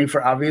at Disney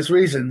for obvious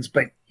reasons,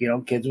 but,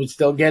 kids would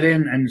still get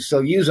in and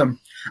still use them.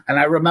 And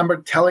I remember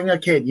telling a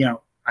kid,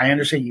 I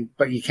understand you,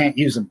 but you can't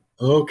use them.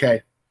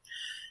 Okay.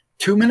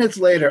 2 minutes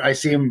later, I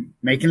see him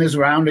making his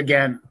round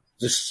again.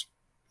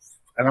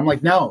 And I'm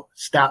like, no,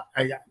 stop.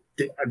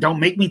 Don't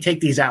make me take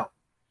these out.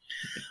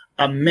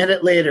 A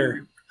minute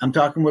later, I'm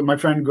talking with my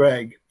friend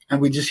Greg,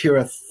 and we just hear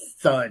a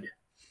thud.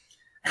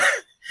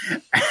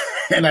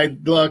 And I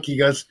look, he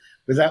goes,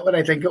 was that what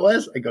I think it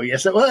was? I go,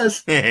 yes, it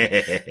was.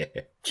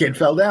 Kid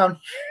fell down.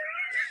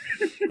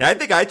 I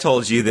think I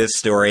told you this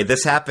story.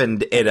 This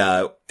happened in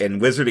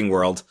Wizarding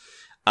World.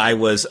 I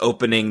was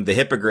opening the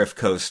Hippogriff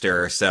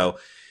coaster, so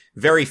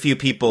very few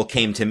people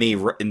came to me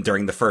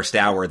during the first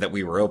hour that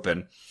we were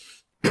open.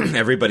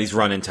 Everybody's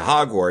run into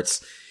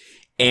Hogwarts.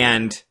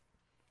 And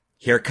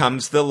here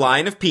comes the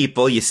line of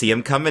people. You see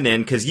them coming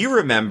in because you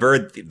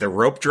remember the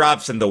rope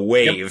drops and the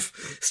wave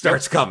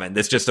starts coming.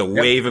 There's just a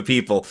wave of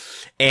people.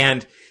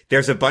 And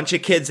there's a bunch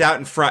of kids out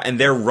in front and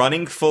they're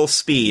running full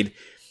speed.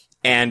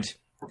 And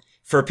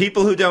for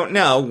people who don't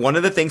know, one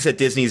of the things that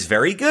Disney's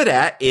very good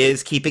at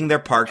is keeping their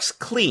parks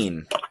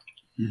clean.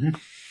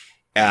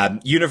 Mm-hmm.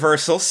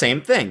 Universal,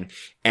 same thing.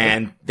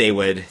 And they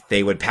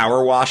would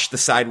power wash the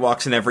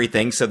sidewalks and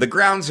everything. So the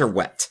grounds are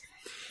wet.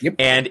 Yep.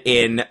 And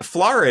in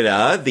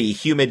Florida, the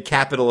humid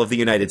capital of the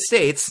United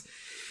States,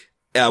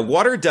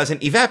 water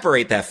doesn't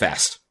evaporate that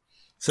fast.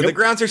 So the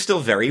grounds are still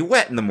very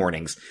wet in the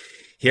mornings.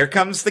 Here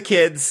comes the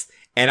kids,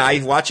 and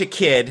I watch a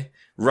kid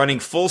running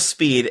full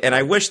speed. And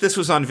I wish this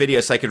was on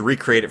video so I could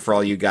recreate it for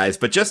all you guys.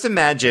 But just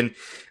imagine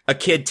a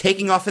kid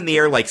taking off in the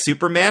air like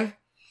Superman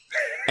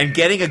and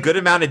getting a good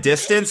amount of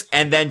distance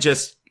and then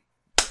just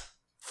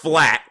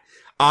flat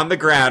on the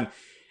ground.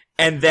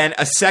 And then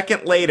a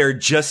second later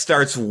just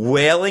starts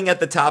wailing at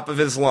the top of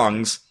his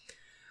lungs.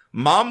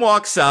 Mom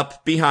walks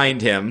up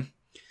behind him,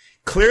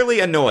 clearly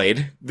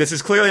annoyed. This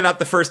is clearly not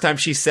the first time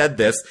she said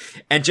this,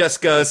 and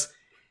just goes,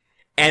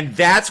 "And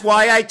that's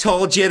why I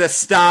told you to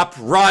stop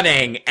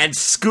running," and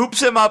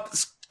scoops him up,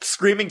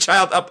 screaming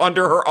child up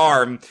under her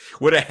arm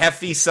with a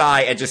hefty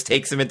sigh and just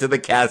takes him into the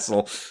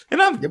castle.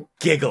 And I'm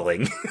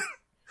giggling.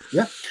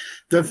 Yeah.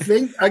 The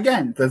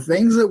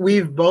things that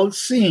we've both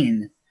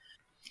seen,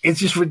 it's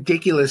just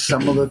ridiculous.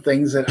 Some of the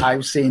things that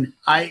I've seen.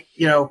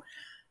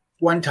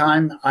 One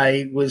time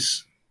I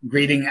was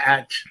greeting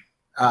at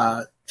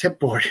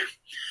Tipboard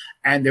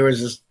and there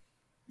was this,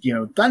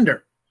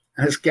 thunder.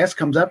 And this guest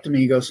comes up to me.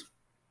 He goes,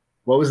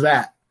 "What was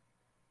that?"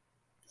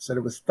 I said,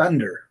 "It was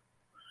thunder."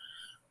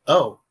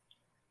 "Oh,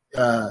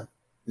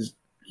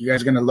 you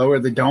guys going to lower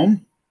the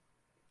dome?"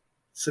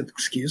 I said,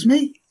 "Excuse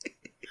me?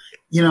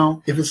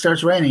 If it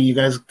starts raining, you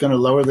guys going to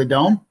lower the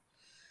dome?"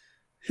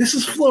 "This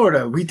is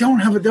Florida. We don't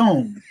have a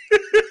dome."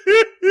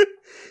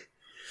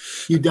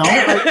 "You don't?"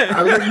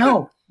 I was like,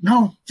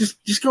 no,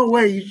 just go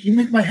away. You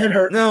make my head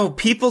hurt. No,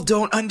 people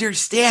don't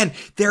understand.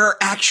 There are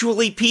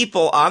actually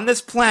people on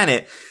this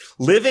planet,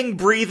 living,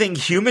 breathing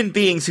human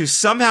beings who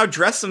somehow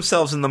dress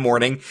themselves in the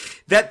morning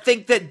that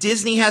think that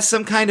Disney has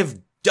some kind of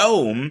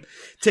dome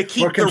to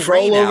keep or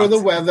control the rain over out. the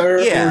weather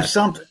or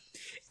something.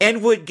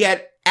 And would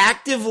get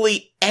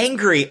actively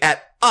angry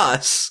at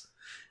us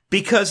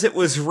because it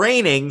was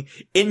raining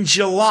in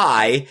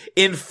July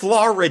in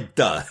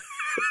Florida.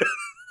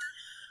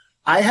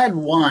 I had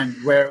one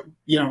where,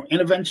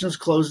 interventions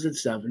closed at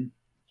 7.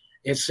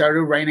 It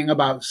started raining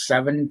about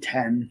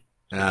 7:10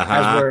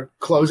 as we're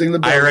closing the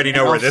building. I already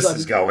know where this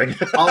is going.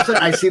 All of a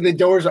sudden, I see the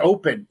doors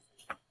open.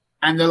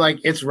 And they're like,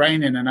 "It's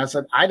raining." And I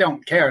said, "I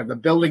don't care. The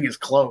building is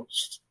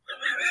closed."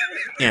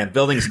 Yeah,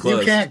 building's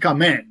closed. You can't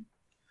come in.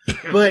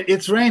 But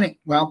it's raining.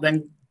 Well,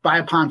 then buy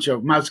a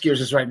poncho. Mouse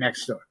Gears is right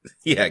next door.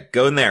 Yeah,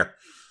 go in there.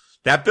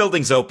 That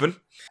building's open.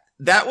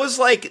 That was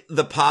like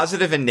the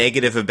positive and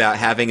negative about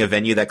having a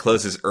venue that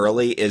closes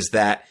early is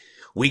that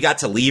we got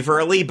to leave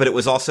early, but it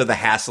was also the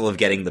hassle of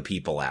getting the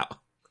people out.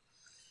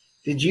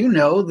 Did you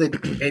know that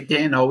it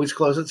didn't always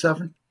close at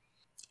 7?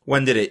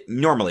 When did it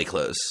normally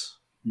close?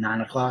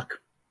 9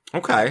 o'clock.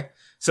 Okay.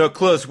 So it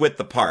closed with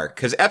the park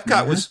because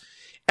Epcot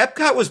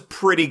was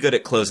pretty good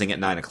at closing at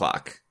 9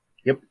 o'clock.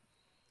 Yep.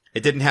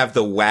 It didn't have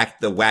the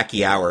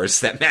wacky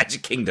hours that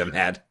Magic Kingdom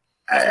had.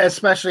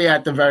 Especially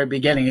at the very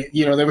beginning,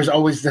 there was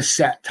always the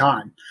set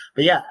time.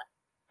 But yeah,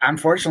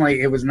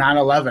 unfortunately, it was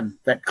 9/11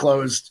 that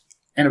closed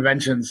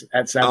interventions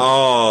at 7.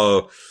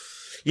 Oh,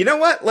 you know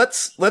what?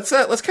 Let's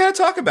kind of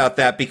talk about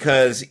that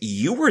because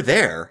you were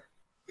there.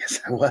 Yes,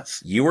 I was.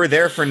 You were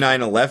there for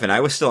 9/11. I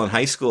was still in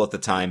high school at the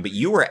time, but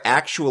you were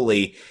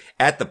actually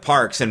at the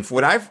parks. And for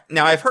what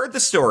I've heard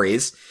the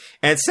stories,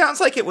 and it sounds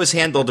like it was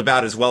handled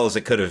about as well as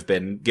it could have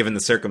been given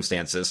the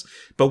circumstances.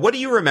 But what do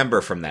you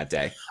remember from that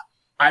day?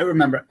 I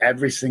remember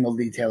every single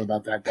detail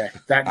about that day.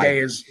 That day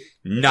is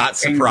not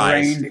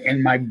surprised ingrained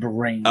in my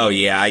brain. Oh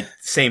yeah,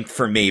 same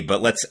for me.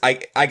 But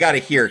I got to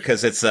hear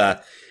because it's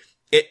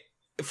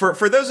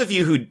for those of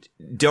you who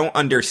don't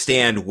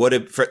understand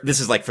this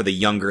is like for the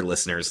younger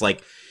listeners.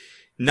 Like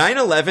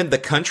 9/11, the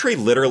country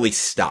literally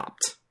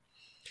stopped.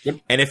 Yep.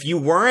 And if you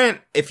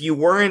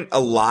weren't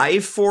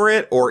alive for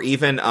it, or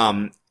even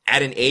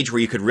at an age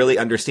where you could really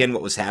understand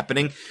what was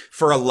happening,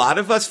 for a lot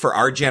of us, for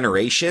our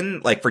generation,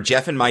 like for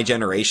Jeff and my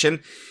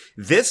generation,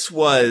 this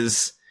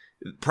was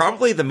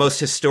probably the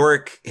most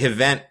historic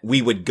event we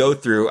would go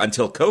through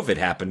until COVID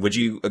happened. Would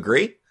you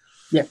agree?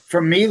 Yeah.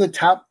 For me, the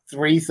top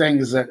 3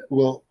 things that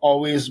will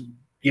always,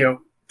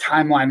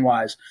 timeline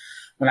wise,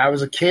 when I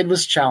was a kid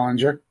was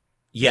Challenger.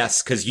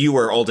 Yes, because you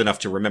were old enough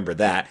to remember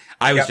that.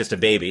 I was just a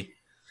baby.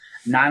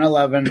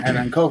 9/11 and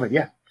then COVID.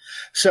 Yeah.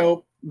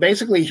 So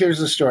basically, here's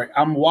the story.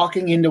 I'm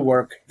walking into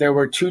work. There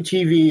were 2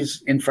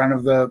 TVs in front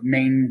of the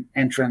main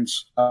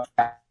entrance of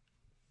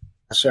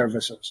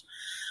services.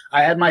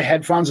 I had my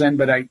headphones in,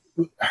 but I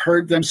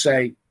heard them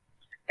say,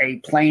 "A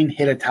plane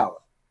hit a tower."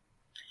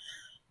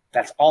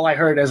 That's all I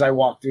heard as I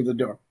walked through the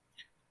door.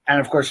 And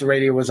of course, the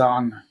radio was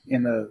on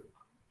in the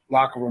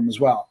locker room as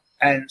well.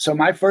 And so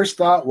my first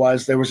thought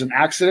was there was an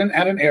accident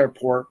at an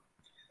airport.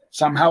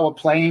 Somehow a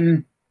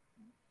plane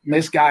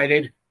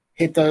misguided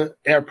hit the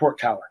airport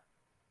tower.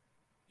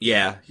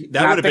 Yeah,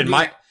 that would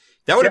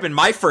have been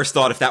my first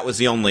thought if that was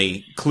the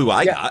only clue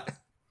I got.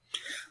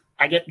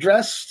 I get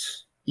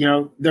dressed,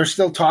 they're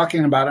still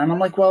talking about it. And I'm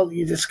like, well,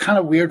 it's kind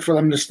of weird for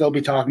them to still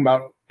be talking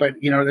about it, but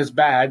that's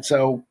bad.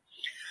 So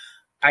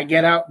I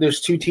get out,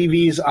 there's 2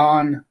 TVs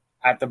on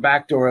at the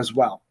back door as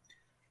well.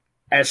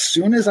 As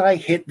soon as I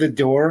hit the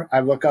door, I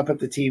look up at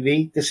the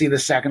TV to see the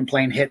second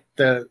plane hit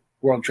the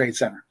World Trade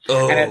Center.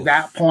 Oh. And at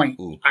that point,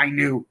 I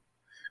knew,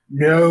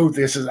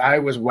 I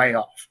was way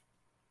off.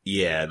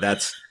 Yeah,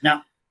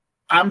 Now,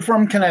 I'm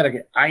from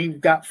Connecticut. I've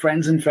got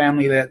friends and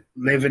family that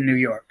live in New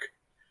York.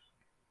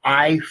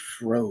 I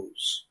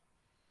froze.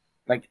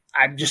 Like,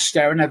 I'm just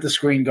staring at the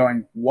screen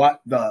going,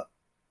 what the?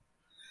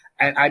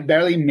 And I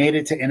barely made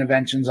it to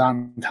interventions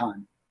on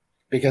time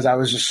because I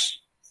was just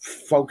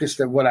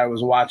focused at what I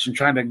was watching,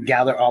 trying to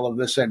gather all of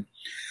this in.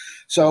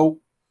 So,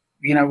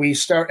 we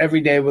start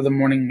every day with a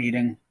morning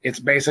meeting. It's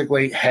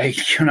basically, hey,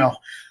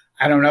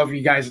 I don't know if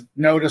you guys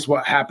noticed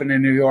what happened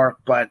in New York,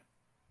 but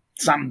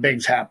something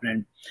big's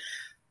happening.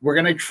 We're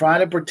going to try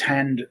to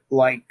pretend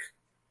like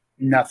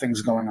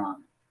nothing's going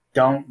on.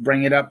 Don't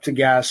bring it up to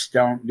guests.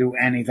 Don't do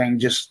anything.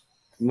 Just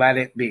let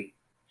it be.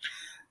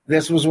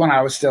 This was when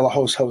I was still a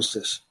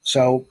hostess.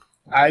 So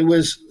I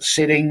was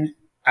sitting,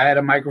 I had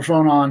a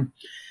microphone on,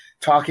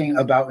 talking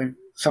about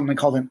something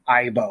called an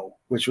Aibo,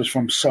 which was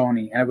from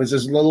Sony. And it was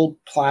this little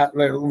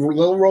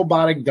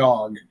robotic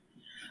dog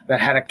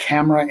that had a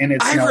camera in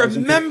its nose. I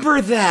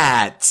remember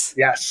that.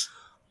 Yes.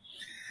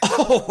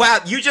 Oh, wow.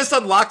 You just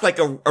unlocked like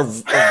a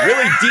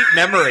really deep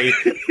memory.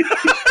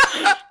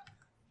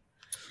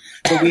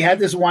 So we had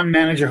this one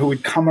manager who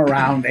would come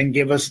around and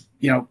give us,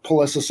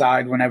 pull us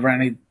aside whenever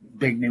any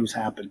big news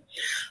happened.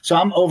 So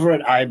I'm over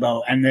at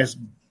Aibo, and this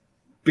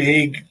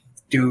big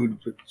dude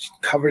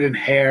covered in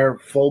hair,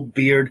 full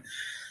beard,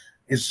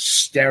 is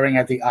staring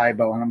at the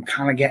Aibo, and I'm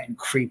kind of getting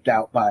creeped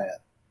out by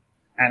it.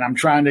 And I'm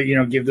trying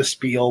to, give the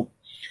spiel.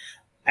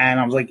 And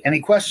I was like, any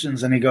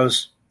questions? And he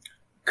goes,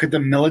 could the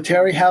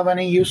military have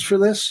any use for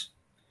this?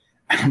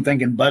 And I'm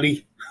thinking,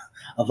 buddy,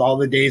 of all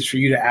the days for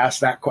you to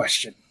ask that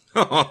question.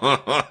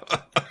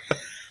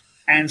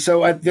 And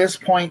so at this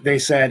point, they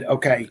said,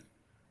 okay,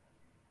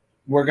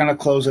 we're going to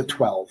close at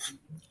 12.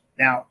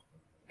 Now,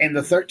 in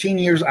the 13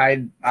 years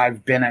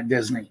I've been at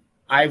Disney,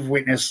 I've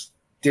witnessed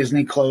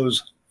Disney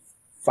close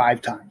 4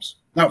 times.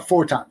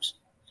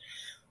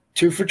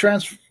 2 for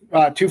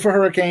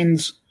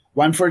hurricanes,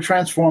 1 for a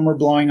transformer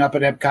blowing up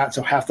at Epcot,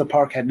 so half the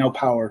park had no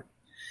power,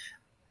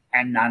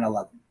 and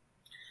 9/11.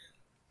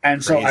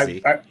 And so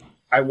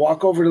I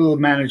walk over to the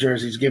manager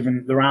as he's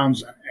giving the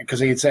rounds, because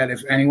he had said,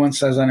 if anyone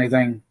says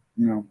anything,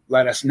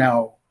 let us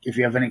know if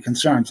you have any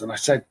concerns. And I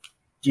said,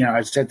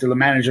 I said to the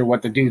manager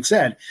what the dude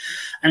said.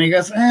 And he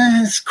goes,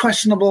 it's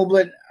questionable,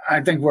 but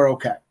I think we're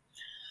okay.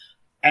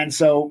 And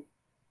so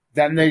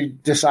then they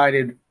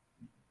decided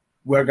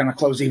we're going to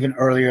close even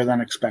earlier than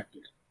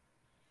expected.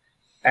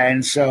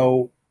 And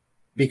so,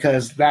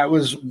 because that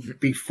was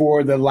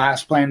before the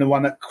last plane, the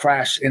one that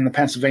crashed in the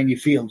Pennsylvania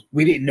field,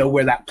 we didn't know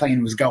where that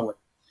plane was going.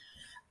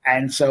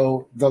 And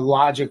so the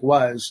logic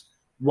was,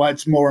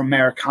 what's more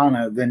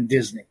Americana than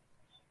Disney?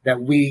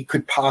 That we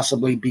could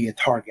possibly be a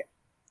target.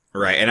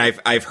 Right. And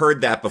I've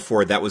heard that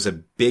before. That was a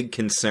big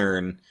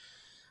concern,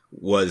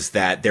 was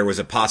that there was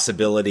a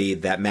possibility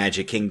that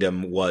Magic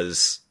Kingdom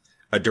was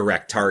a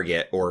direct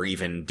target, or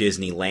even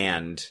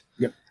Disneyland.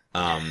 Yep.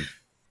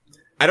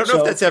 I don't know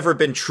if that's ever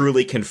been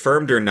truly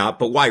confirmed or not,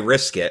 but why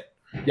risk it?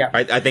 Yeah.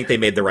 I think they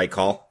made the right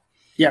call.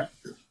 Yeah.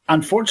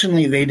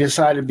 Unfortunately, they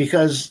decided,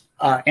 because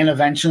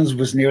Interventions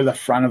was near the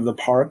front of the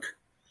park,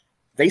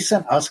 they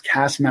sent us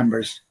cast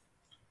members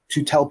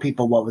to tell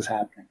people what was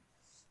happening.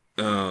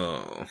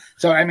 Oh.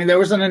 So, there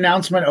was an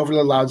announcement over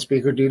the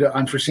loudspeaker: due to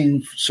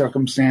unforeseen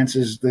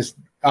circumstances, this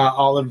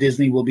all of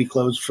Disney will be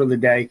closed for the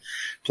day.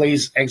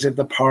 Please exit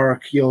the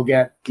park. You'll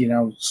get,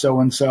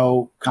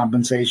 so-and-so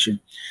compensation.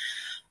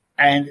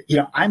 And,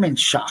 I'm in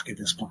shock at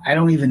this point. I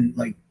don't even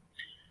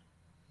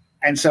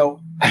and so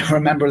I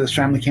remember this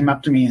family came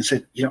up to me and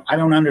said, I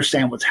don't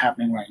understand what's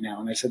happening right now.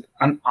 And I said,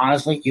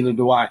 honestly, either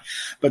do I.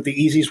 But the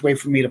easiest way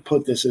for me to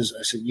put this is,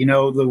 I said,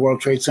 the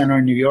World Trade Center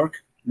in New York?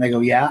 And they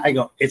go, yeah. I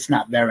go, it's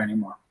not there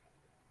anymore.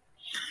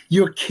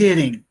 You're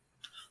kidding.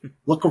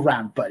 Look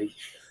around, buddy.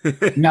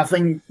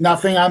 Nothing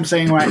I'm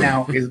saying right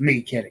now is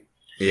me kidding.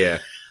 Yeah.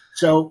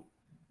 So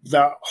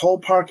the whole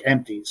park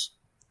empties.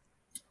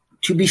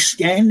 To be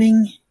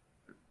standing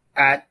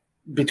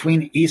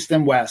between East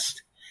and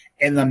West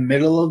in the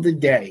middle of the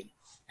day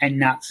and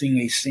not seeing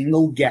a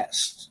single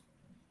guest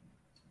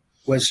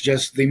was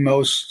just the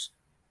most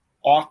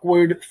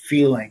awkward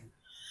feeling.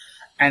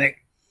 And it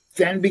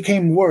then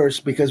became worse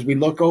because we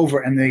look over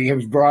and they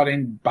have brought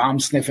in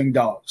bomb-sniffing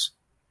dogs.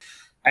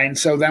 And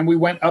so then we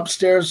went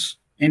upstairs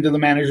into the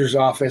manager's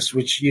office,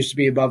 which used to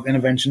be above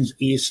Interventions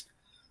East,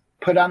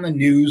 put on the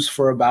news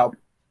for about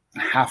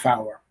a half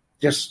hour,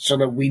 just so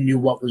that we knew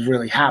what was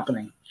really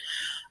happening.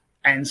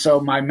 And so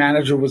my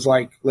manager was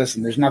like,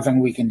 listen, there's nothing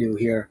we can do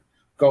here.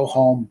 Go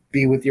home,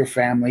 be with your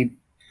family.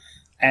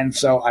 And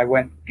so I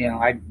went,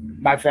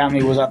 my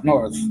family was up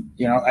north.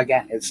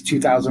 Again, it's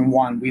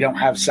 2001. We don't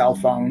have cell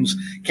phones.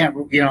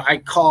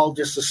 I called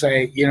just to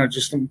say,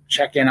 just to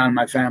check in on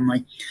my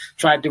family.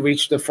 Tried to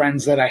reach the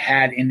friends that I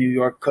had in New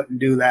York. Couldn't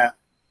do that.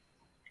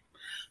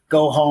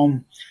 Go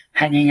home,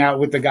 hanging out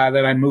with the guy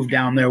that I moved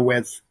down there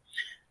with.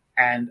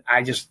 And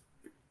I just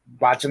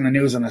watching the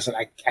news, and I said,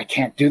 I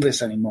can't do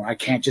this anymore. I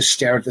can't just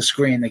stare at the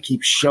screen. They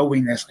keep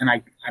showing this. And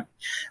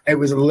it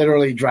was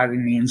literally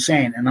driving me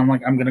insane. And I'm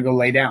like, I'm going to go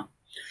lay down.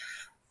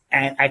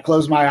 And I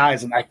closed my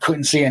eyes and I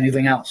couldn't see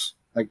anything else.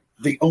 Like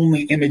the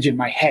only image in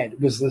my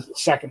head was the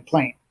second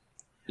plane.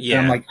 Yeah.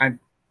 And I'm like,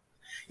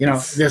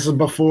 this is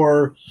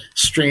before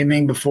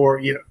streaming,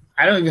 before,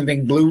 I don't even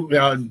think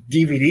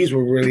DVDs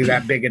were really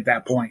that big at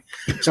that point.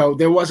 So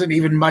there wasn't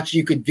even much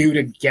you could do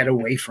to get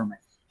away from it.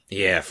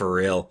 Yeah, for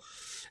real.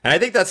 And I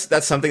think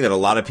that's something that a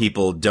lot of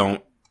people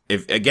don't,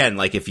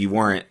 if you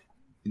weren't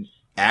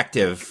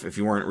active, if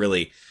you weren't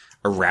really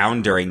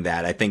around during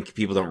that, I think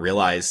people don't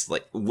realize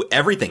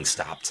everything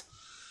stopped.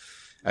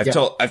 I've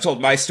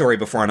told my story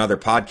before on other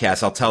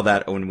podcasts. I'll tell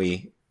that when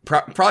we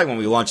probably when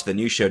we launch the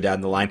new show down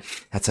the line.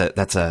 That's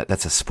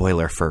a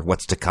spoiler for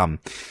what's to come.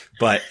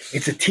 But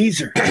it's a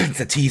teaser.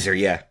 It's a teaser,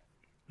 yeah.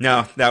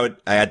 No,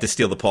 I had to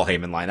steal the Paul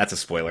Heyman line. That's a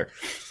spoiler.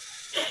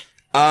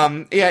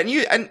 And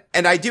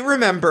I do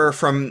remember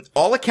from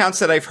all accounts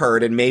that I've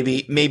heard, and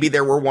maybe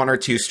there were one or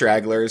two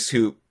stragglers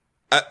who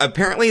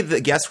apparently the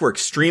guests were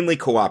extremely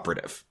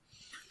cooperative.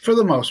 For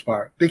the most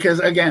part, because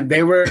again,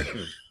 they were,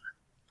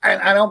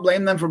 I don't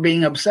blame them for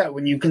being upset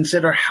when you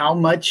consider how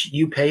much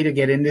you pay to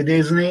get into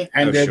Disney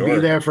and they'd be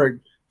there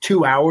for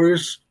 2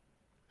 hours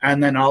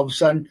and then all of a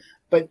sudden,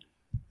 but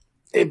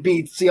it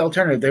beats the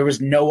alternative. There was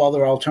no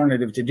other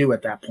alternative to do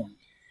at that point.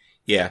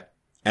 Yeah.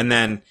 And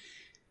then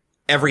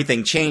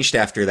everything changed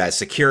after that.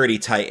 Security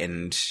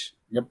tightened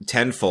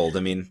tenfold.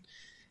 I mean,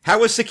 how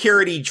was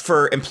security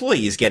for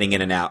employees getting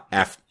in and out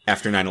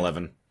after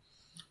 9/11?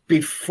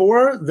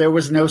 Before, there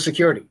was no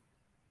security.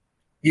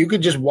 You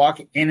could just walk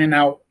in and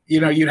out.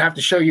 You'd have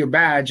to show your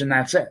badge, and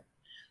that's it.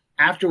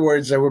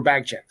 Afterwards, there were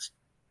bag checks.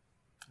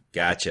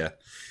 Gotcha.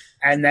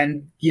 And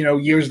then,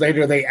 years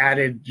later, they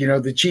added,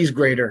 the cheese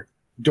grater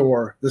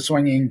door, the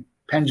swinging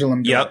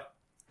pendulum door.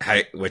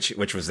 Yep.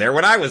 Which was there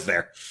when I was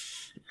there.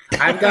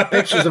 I've got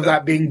pictures of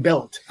that being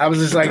built. I was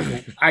just like,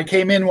 I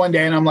came in one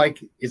day and I'm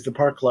like, is the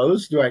park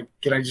closed?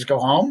 Can I just go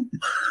home?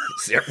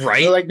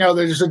 Right. They're like, no,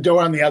 there's just a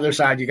door on the other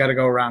side. You got to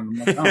go around.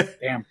 I'm like, oh,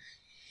 damn.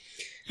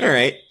 All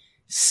right.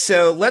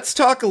 So let's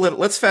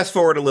fast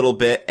forward a little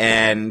bit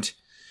and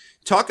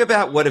talk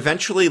about what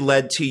eventually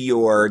led to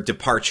your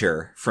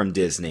departure from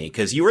Disney.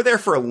 Cause you were there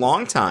for a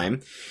long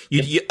time.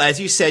 You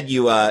as you said,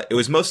 it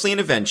was mostly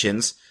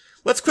interventions.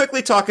 Let's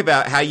quickly talk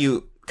about how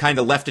you kind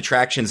of left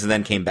attractions and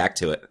then came back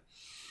to it.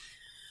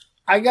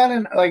 I'd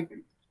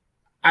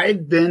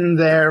been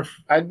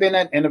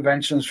at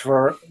Interventions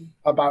for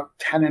about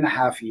 10 and a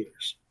half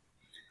years.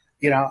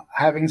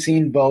 Having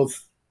seen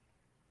both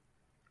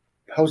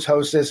host,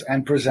 hostess,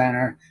 and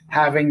presenter,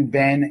 having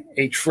been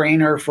a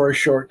trainer for a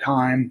short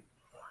time.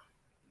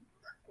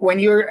 When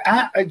you're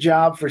at a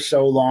job for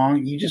so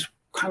long, you just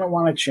kind of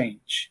want to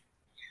change.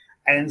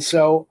 And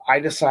so I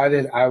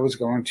decided I was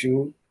going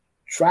to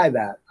try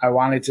that. I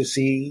wanted to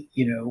see,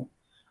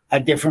 a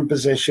different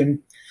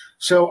position.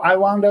 So I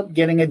wound up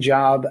getting a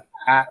job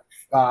at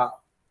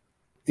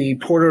the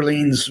Port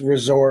Orleans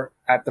Resort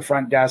at the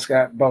front desk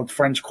at both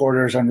French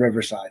Quarters and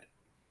Riverside.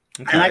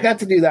 Okay. And I got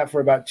to do that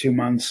for about 2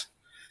 months.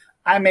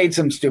 I made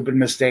some stupid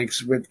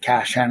mistakes with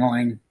cash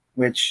handling,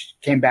 which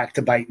came back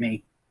to bite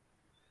me.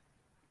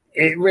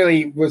 It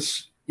really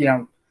was,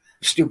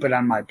 stupid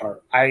on my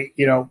part.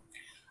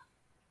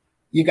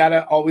 You got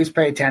to always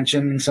pay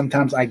attention, and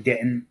sometimes I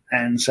didn't.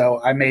 And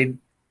so I made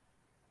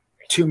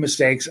 2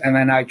 mistakes, and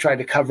then I tried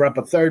to cover up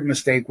a third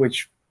mistake,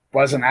 which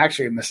wasn't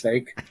actually a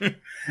mistake.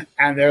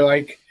 And they're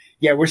like,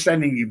 yeah, we're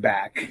sending you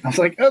back. I was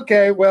like,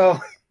 okay,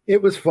 well,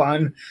 it was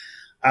fun.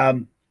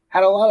 Had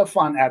a lot of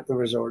fun at the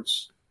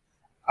resorts.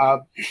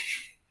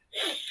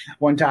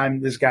 One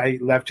time, this guy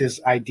left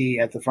his ID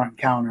at the front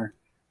counter,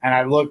 and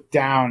I looked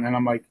down, and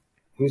I'm like,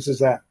 whose is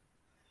that?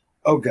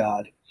 Oh,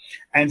 God.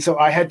 And so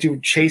I had to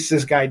chase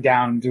this guy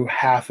down through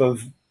half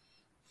of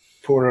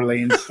Port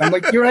Orleans. I'm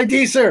like, your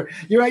ID, sir,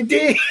 your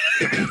ID.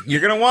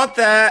 You're going to want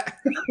that.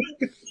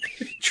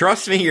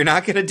 Trust me, you're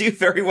not going to do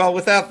very well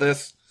without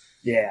this.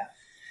 Yeah.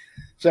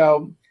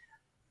 So,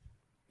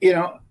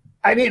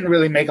 I didn't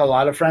really make a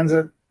lot of friends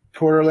at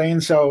Port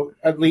Orleans. So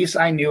at least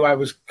I knew I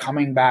was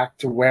coming back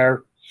to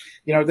where,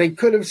 they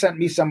could have sent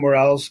me somewhere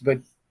else, but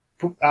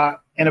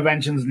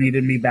Interventions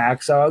needed me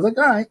back. So I was like,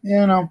 all right,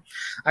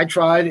 I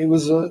tried. It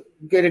was a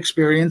good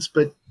experience,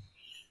 but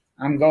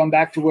I'm going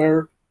back to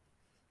where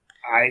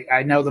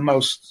I know the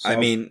most. So. I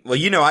mean,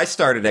 well, I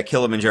started at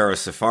Kilimanjaro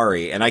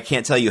Safari, and I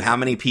can't tell you how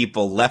many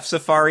people left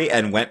Safari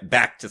and went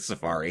back to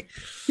Safari.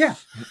 Yeah,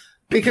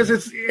 because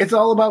it's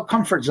all about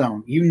comfort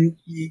zone.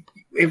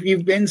 If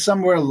you've been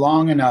somewhere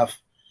long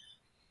enough,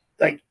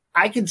 like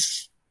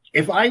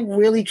if I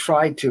really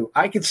tried to,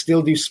 I could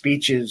still do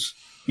speeches,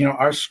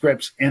 our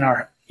scripts in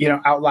our,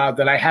 out loud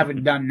that I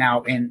haven't done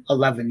now in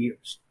 11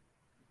 years.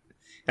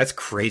 That's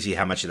crazy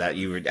how much of that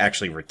you would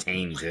actually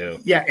retain too.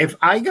 Yeah, if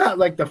I got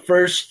like the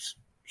first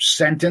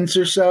sentence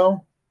or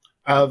so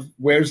of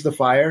 "Where's the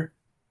fire?"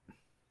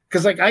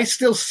 because I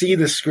still see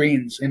the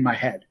screens in my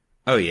head.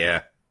 Oh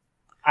yeah,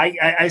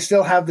 I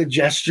still have the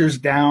gestures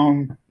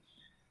down.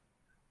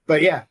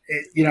 But yeah,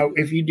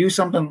 if you do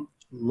something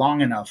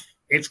long enough,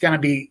 it's gonna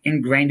be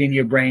ingrained in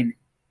your brain.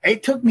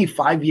 It took me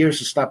 5 years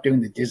to stop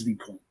doing the Disney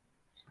point.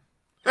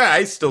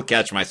 I still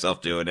catch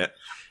myself doing it.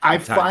 I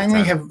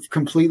finally have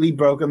completely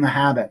broken the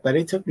habit, but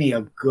it took me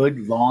a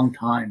good long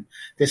time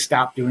to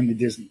stop doing the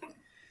Disney Point.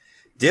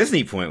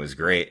 Disney Point was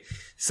great.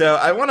 So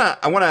I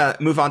wanna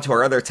move on to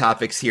our other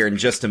topics here in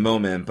just a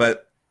moment,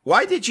 but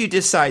why did you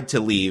decide to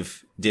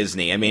leave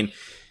Disney? I mean,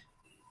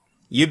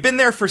 you've been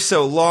there for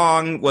so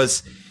long.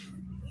 Was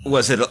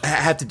it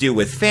had to do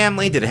with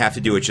family? Did it have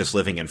to do with just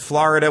living in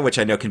Florida, which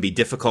I know can be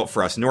difficult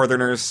for us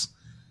Northerners?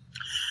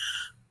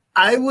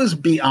 I was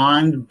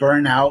beyond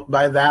burnout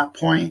by that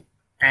point,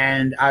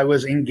 and I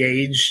was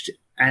engaged,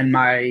 and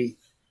my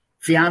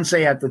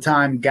fiance at the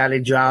time got a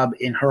job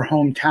in her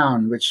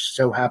hometown, which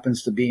so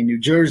happens to be in New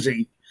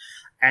Jersey.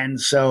 And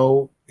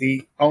so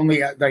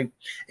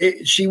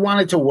she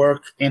wanted to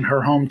work in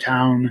her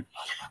hometown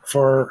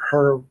for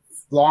her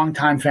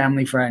longtime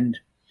family friend.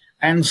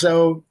 And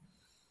so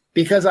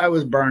because I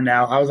was burned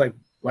out, I was like,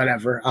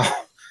 whatever.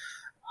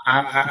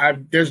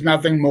 There's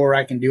nothing more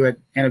I can do at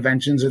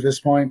Interventions at this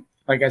point.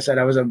 Like I said,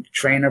 I was a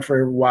trainer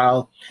for a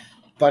while,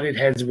 butted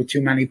heads with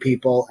too many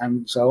people.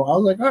 And so I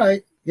was like, all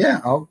right,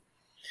 yeah,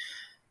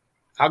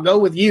 I'll go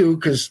with you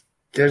because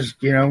there's,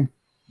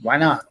 why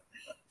not?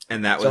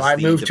 And that was so I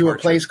moved to a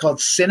place called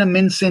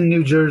Cinnaminson,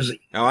 New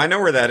Jersey. Oh, I know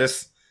where that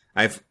is.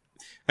 I've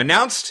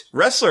announced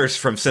wrestlers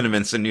from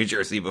Cinnaminson, New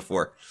Jersey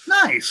before.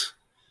 Nice.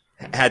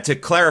 Had to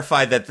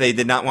clarify that they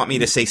did not want me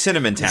to say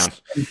Cinnamon Town.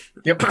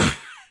 Yep.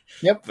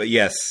 Yep. But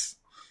yes.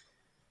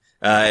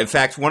 In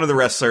fact, one of the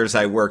wrestlers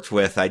I worked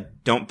with, I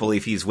don't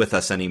believe he's with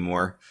us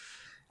anymore.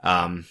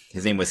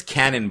 His name was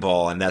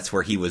Cannonball, and that's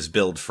where he was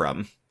billed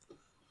from.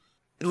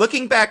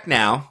 Looking back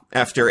now,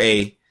 after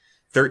a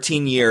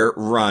 13-year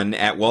run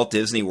at Walt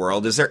Disney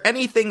World, is there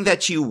anything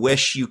that you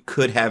wish you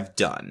could have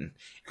done?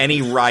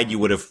 Any ride you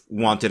would have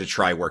wanted to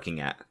try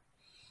working at?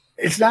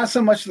 It's not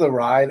so much the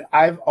ride.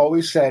 I've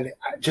always said,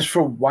 just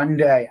for one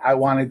day, I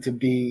wanted to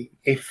be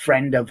a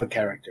friend of a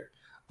character.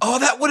 Oh,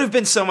 that would have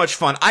been so much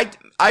fun.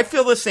 I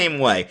feel the same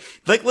way.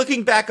 Like,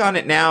 looking back on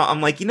it now,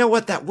 I'm like, you know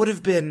what? That would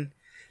have been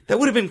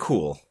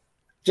cool.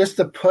 Just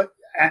to put,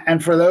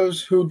 and for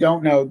those who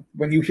don't know,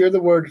 when you hear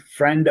the word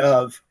friend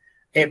of,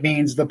 it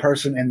means the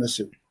person in the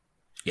suit.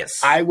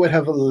 Yes. I would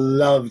have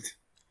loved,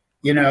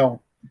 and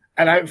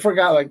I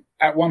forgot, like,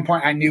 at one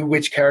point I knew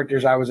which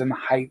characters I was in the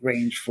height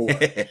range for.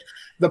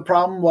 The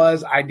problem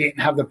was I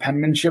didn't have the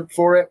penmanship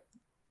for it.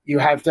 You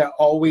have to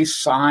always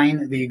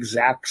sign the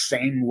exact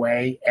same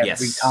way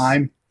every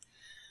time.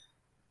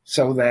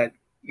 So that,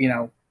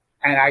 and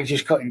I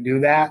just couldn't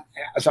do that.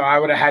 So I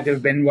would have had to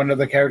have been one of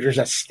the characters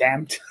that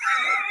stamped.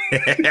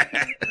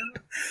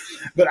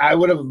 But I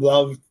would have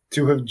loved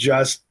to have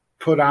just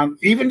put on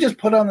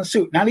the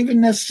suit, not even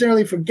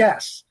necessarily for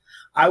guests.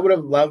 I would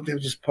have loved to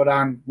have just put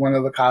on one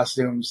of the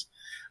costumes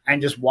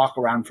and just walk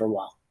around for a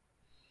while.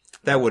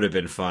 That would have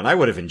been fun. I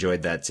would have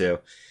enjoyed that too.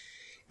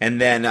 And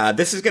then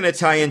this is going to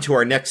tie into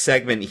our next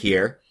segment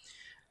here.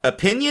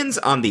 Opinions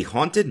on the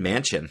Haunted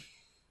Mansion.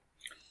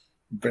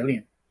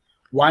 Brilliant.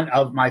 One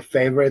of my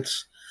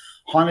favorites.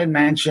 Haunted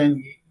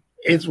Mansion,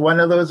 it's one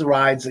of those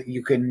rides that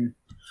you can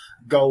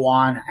go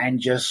on and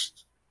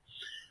just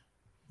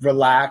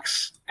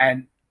relax.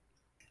 And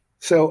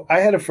so I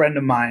had a friend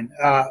of mine.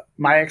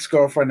 My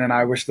ex-girlfriend and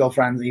I were still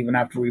friends even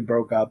after we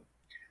broke up.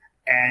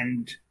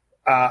 And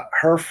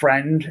her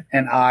friend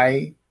and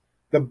I,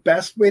 the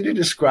best way to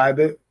describe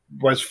it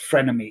was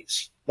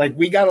frenemies. Like,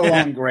 we got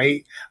along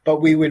great,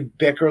 but we would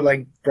bicker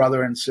like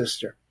brother and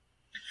sister.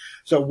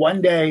 So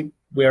one day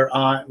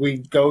we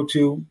go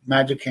to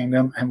Magic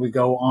Kingdom and we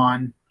go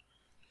on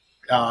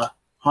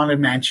Haunted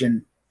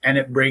Mansion, and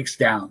it breaks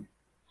down.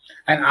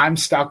 And I'm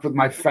stuck with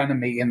my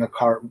frenemy in the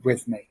cart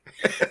with me.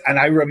 And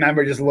I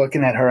remember just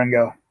looking at her and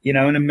go, in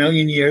a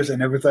million years, I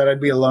never thought I'd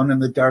be alone in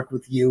the dark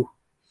with you.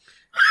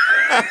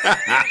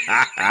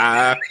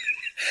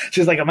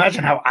 She's like,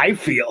 imagine how I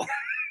feel.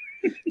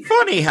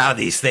 Funny how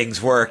these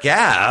things work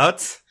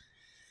out.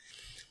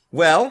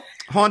 Well,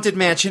 Haunted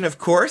Mansion, of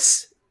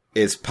course,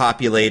 is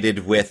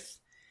populated with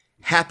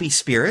happy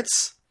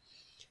spirits.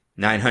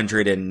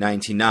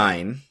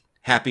 999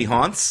 happy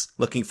haunts,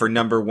 looking for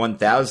number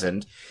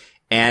 1000.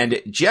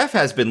 And Jeff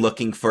has been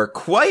looking for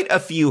quite a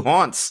few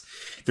haunts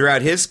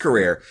throughout his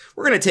career.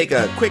 We're going to take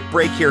a quick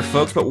break here,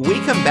 folks, but when we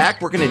come back,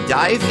 we're going to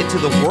dive into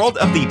the world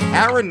of the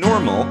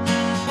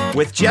paranormal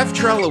with Jeff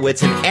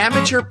Trelewicz, an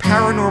amateur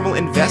paranormal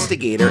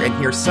investigator, and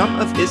hear some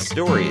of his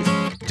stories.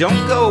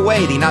 Don't go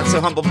away. The Not So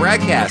Humble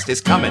BragCast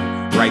is coming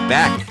right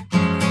back.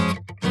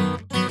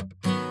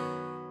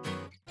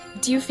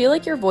 Do you feel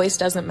like your voice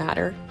doesn't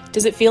matter?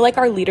 Does it feel like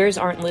our leaders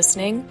aren't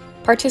listening?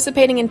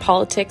 Participating in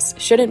politics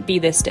shouldn't be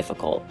this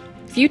difficult.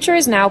 Future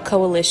Is Now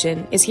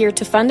Coalition is here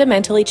to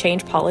fundamentally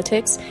change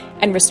politics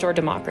and restore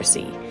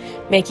democracy,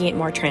 making it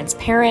more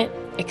transparent,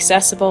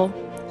 accessible,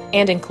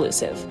 and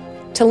inclusive.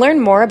 To learn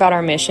more about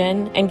our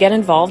mission and get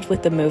involved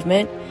with the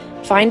movement,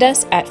 find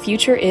us at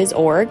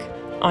futureis.org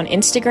on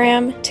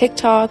Instagram,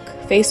 TikTok,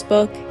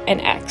 Facebook,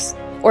 and X,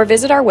 or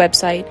visit our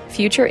website,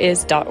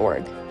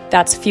 futureis.org.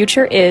 That's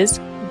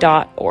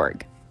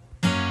futureis.org.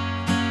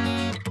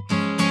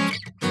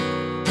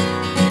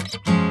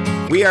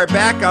 We are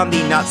back on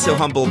the Not So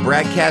Humble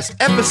BragCast,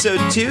 episode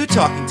 2,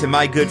 talking to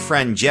my good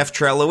friend Jeff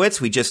Trelewicz.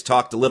 We just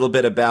talked a little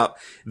bit about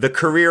the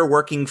career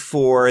working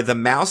for the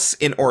Mouse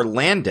in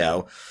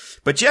Orlando.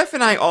 But Jeff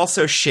and I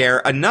also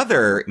share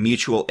another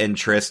mutual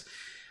interest,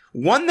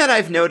 one that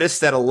I've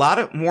noticed that a lot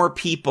of more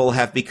people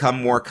have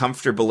become more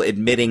comfortable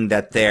admitting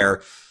that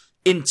they're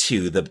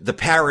into the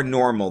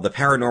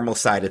paranormal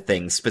side of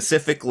things,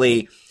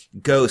 specifically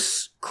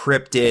ghosts,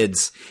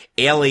 cryptids,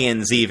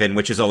 aliens even,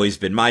 which has always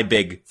been my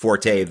big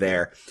forte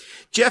there.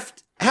 Jeff,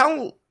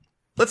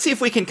 let's see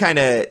if we can kind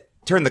of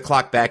turn the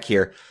clock back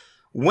here.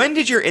 When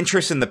did your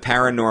interest in the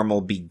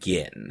paranormal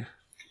begin?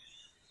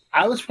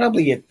 I was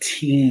probably a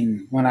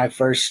teen when I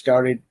first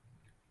started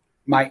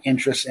my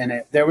interest in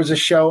it. There was a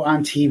show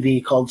on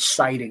TV called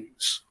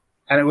Sightings,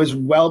 and it was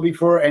well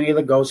before any of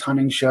the ghost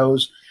hunting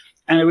shows.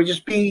 And it would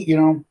just be,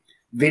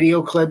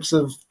 video clips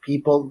of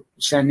people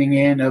sending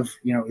in of,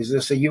 is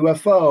this a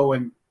UFO?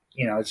 And,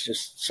 it's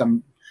just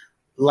some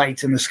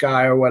lights in the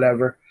sky or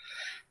whatever.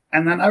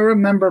 And then I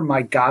remember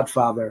my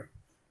godfather,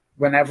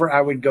 whenever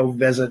I would go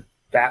visit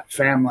that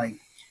family,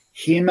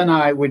 him and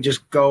I would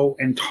just go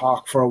and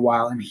talk for a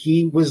while. And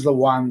he was the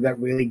one that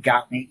really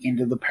got me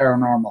into the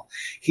paranormal.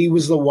 He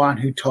was the one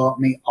who taught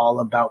me all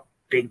about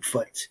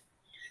Bigfoot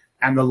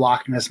and the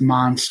Loch Ness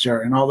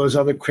Monster and all those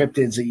other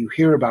cryptids that you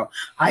hear about.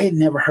 I had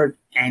never heard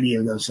any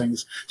of those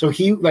things. So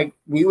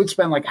we would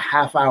spend like a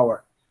half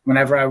hour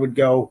whenever I would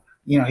go,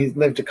 he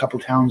lived a couple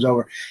towns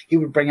over. He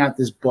would bring out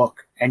this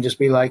book and just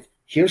be like,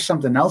 here's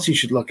something else you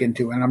should look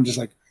into. And I'm just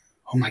like,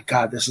 oh my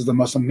God, this is the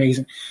most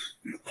amazing.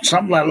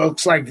 Something that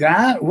looks like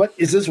that? What,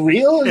 is this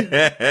real?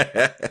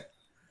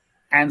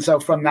 And so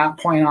from that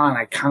point on,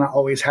 I kind of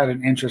always had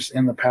an interest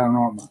in the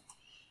paranormal.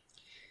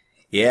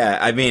 Yeah,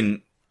 I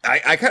mean,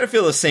 I kind of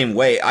feel the same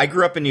way. I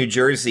grew up in New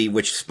Jersey,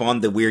 which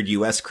spawned the Weird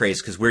US craze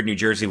because Weird New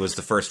Jersey was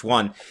the first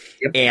one.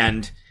 Yep.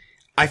 And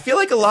I feel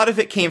like a lot of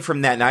it came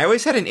from that. And I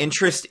always had an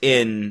interest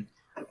in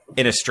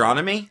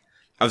astronomy.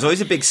 I was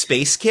always a big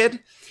space kid.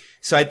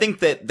 So I think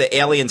that the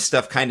alien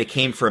stuff kind of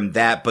came from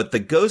that. But the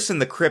ghosts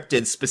and the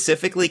cryptids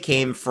specifically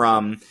came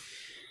from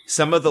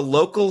some of the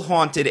local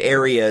haunted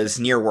areas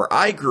near where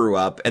I grew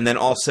up. And then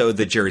also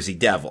the Jersey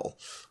Devil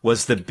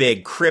was the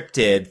big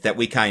cryptid that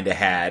we kind of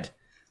had.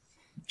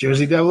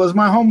 Jersey Devil is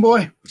my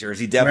homeboy.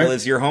 Jersey Devil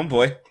is your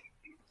homeboy.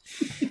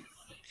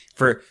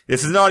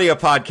 This is an audio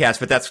podcast,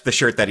 but that's the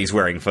shirt that he's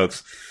wearing,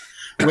 folks.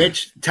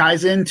 Which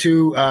ties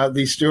into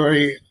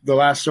the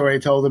last story I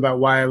told about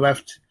why I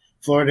left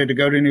Florida to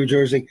go to New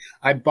Jersey.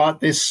 I bought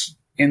this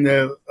in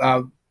the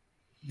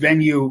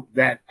venue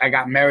that I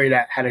got married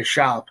at, had a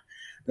shop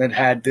that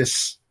had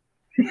this.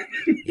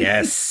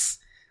 Yes.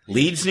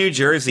 Leeds, New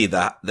Jersey,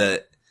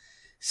 the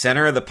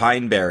center of the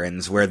Pine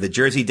Barrens, where the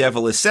Jersey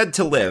Devil is said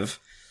to live.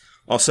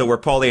 Also, where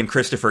Paulie and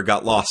Christopher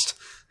got lost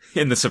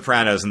in The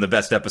Sopranos in the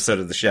best episode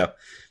of the show.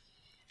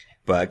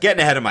 But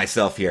getting ahead of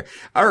myself here.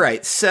 All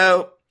right,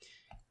 so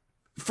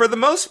for the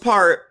most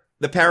part,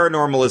 the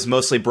paranormal is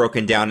mostly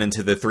broken down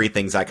into the three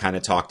things I kind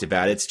of talked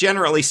about. It's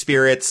generally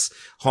spirits,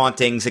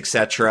 hauntings,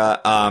 etc.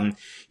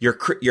 Your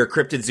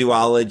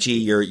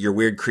cryptozoology, your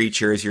weird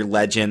creatures, your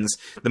legends.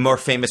 The more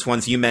famous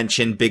ones you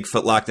mentioned,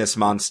 Bigfoot, Loch Ness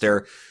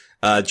Monster.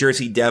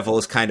 Jersey Devil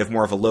is kind of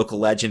more of a local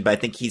legend, but I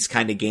think he's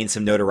kind of gained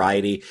some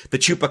notoriety. The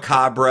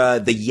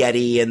Chupacabra, the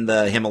Yeti in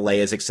the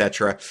Himalayas,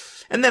 etc.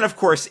 And then, of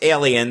course,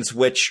 aliens,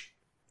 which,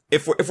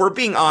 if we're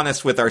being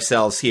honest with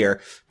ourselves here,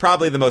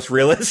 probably the most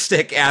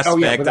realistic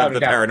aspect of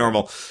the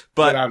paranormal.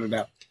 But, without a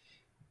doubt.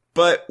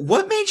 But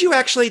what made you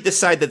actually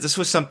decide that this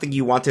was something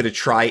you wanted to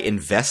try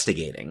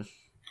investigating?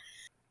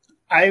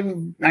 I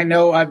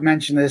know I've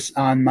mentioned this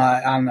on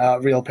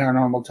Real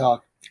Paranormal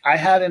Talk. I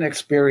had an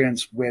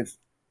experience with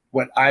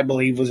what I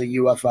believe was a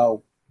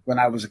UFO when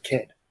I was a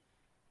kid.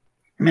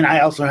 I mean, I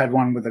also had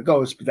one with a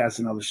ghost, but that's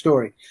another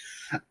story.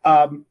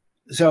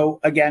 So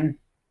again,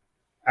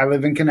 I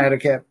live in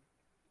Connecticut.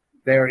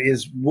 There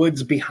is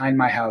woods behind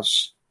my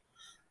house.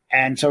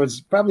 And so it's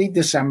probably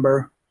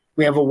December.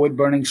 We have a wood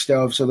burning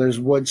stove. So there's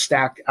wood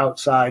stacked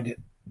outside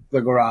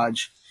the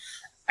garage.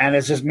 And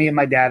it's just me and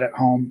my dad at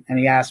home. And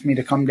he asked me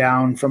to come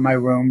down from my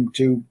room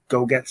to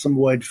go get some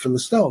wood for the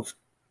stove.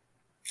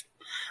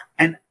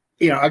 And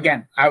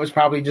again, I was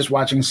probably just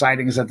watching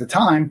Sightings at the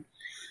time.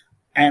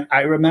 And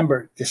I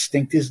remember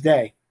distinct as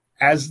day,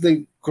 as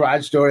the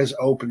garage door is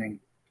opening,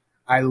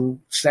 I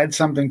said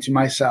something to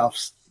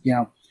myself,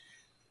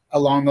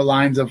 along the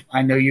lines of,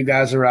 I know you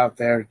guys are out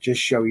there, just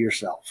show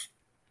yourself.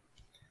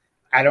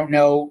 I don't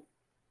know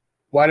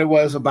what it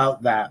was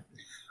about that.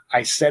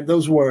 I said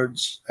those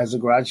words as the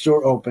garage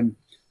door opened.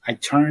 I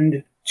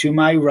turned to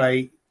my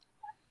right,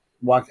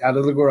 walked out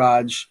of the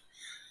garage,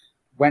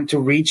 went to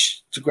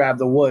reach to grab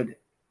the wood.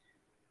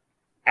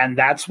 And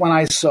that's when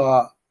I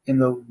saw in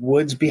the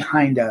woods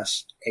behind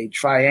us a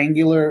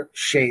triangular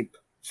shape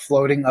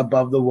floating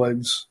above the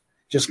woods,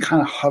 just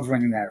kind of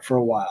hovering there for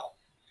a while.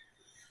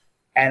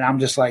 And I'm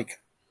just like,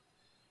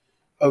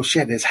 oh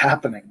shit, it's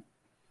happening.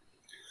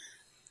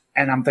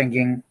 And I'm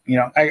thinking,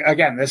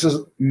 again, this is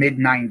mid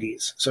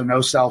 90s. So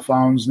no cell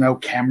phones, no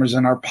cameras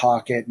in our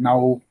pocket,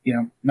 no,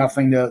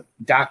 nothing to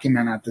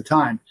document at the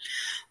time.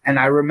 And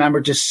I remember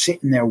just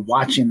sitting there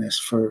watching this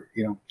for,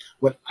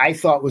 what I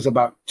thought was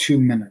about 2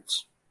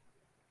 minutes.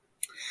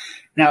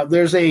 Now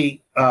there's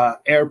a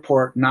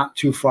airport not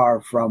too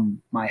far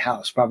from my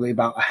house, probably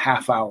about a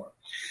half hour.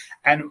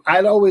 And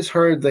I'd always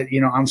heard that,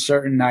 on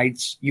certain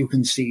nights you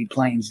can see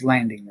planes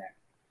landing there.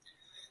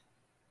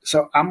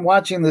 So I'm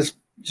watching this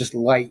just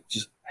light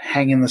just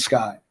hang in the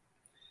sky.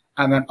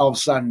 And then all of a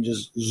sudden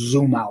just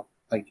zoom out,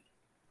 like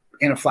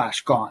in a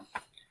flash, gone.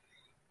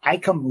 I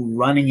come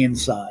running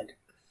inside.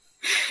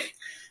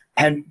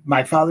 And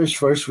my father's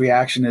first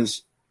reaction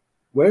is,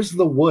 where's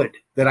the wood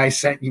that I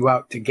sent you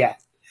out to get?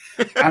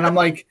 And I'm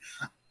like,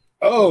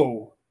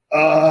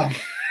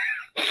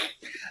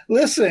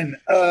 listen,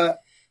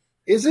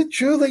 is it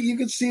true that you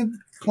could see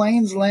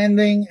planes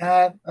landing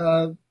at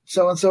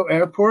so-and-so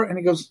airport? And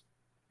he goes,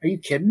 are you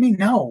kidding me?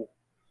 No.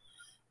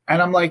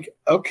 And I'm like,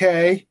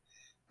 okay,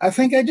 I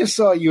think I just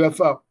saw a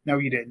UFO. No,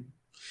 you didn't.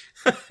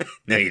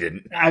 No, you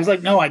didn't. I was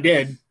like, no, I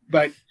did.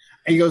 But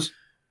he goes,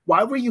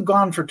 why were you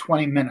gone for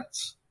 20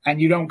 minutes and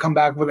you don't come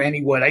back with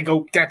any wood? I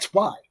go, that's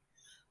why.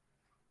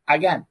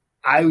 Again,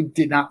 I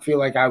did not feel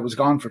like I was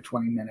gone for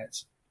 20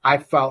 minutes. I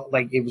felt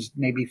like it was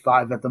maybe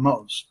 5 at the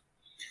most.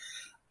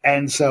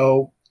 And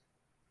the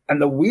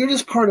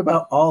weirdest part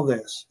about all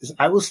this is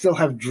I will still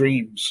have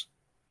dreams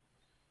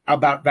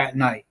about that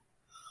night,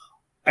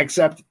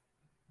 except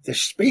the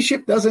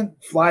spaceship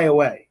doesn't fly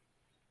away.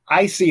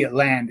 I see it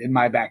land in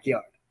my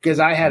backyard because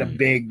I had a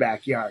big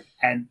backyard,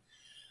 and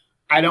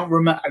I don't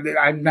remember.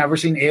 I've never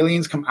seen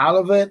aliens come out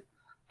of it.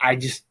 I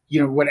just,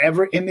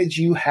 whatever image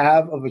you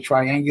have of a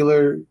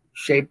triangular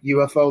shaped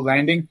UFO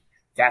landing,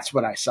 that's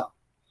what I saw.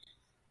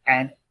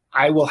 And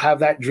I will have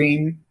that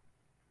dream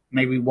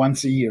maybe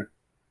once a year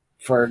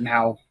for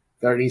now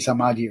 30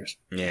 some odd years.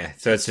 Yeah.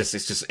 So it's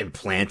just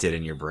implanted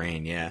in your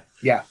brain. Yeah.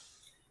 Yeah.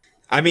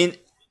 I mean,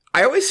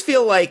 I always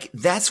feel like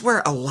that's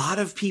where a lot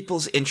of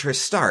people's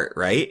interests start,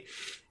 right?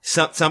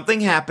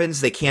 Something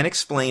happens, they can't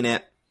explain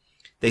it,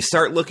 they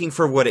start looking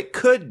for what it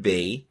could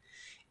be,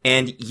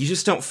 and you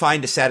just don't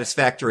find a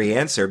satisfactory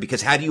answer,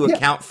 because how do you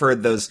account for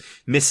those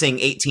missing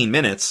 18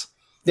 minutes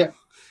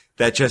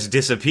that just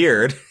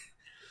disappeared?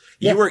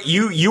 Yeah.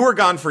 You were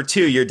gone for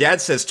 2, your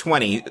dad says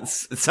 20,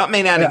 something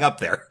ain't adding up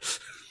there.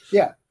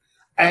 Yeah.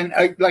 And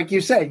like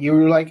you said, you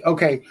were like,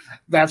 okay,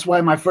 that's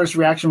why my first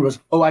reaction was,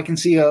 I can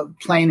see a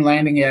plane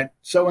landing at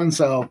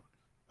so-and-so.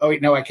 Oh,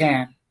 wait, no, I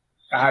can't.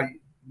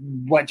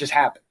 What just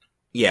happened?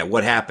 Yeah,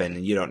 what happened?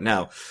 And you don't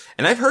know.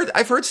 And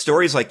I've heard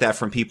stories like that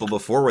from people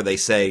before where they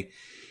say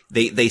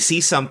they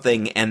see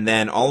something and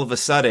then all of a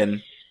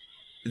sudden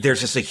there's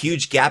just a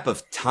huge gap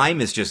of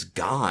time is just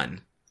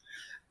gone.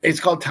 It's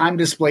called time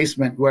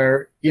displacement,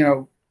 where,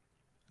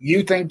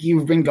 you think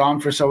you've been gone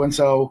for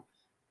so-and-so.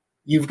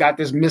 You've got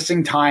this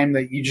missing time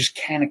that you just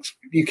can't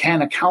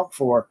account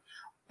for.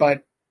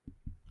 But,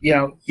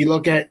 you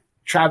look at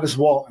Travis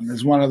Walton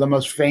is one of the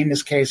most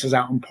famous cases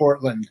out in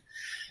Portland.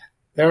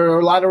 There are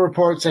a lot of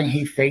reports saying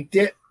he faked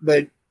it,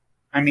 but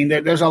I mean,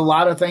 there's a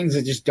lot of things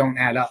that just don't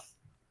add up.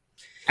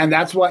 And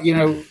that's what,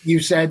 you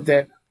said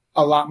that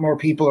a lot more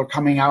people are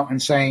coming out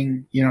and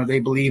saying, they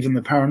believe in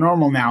the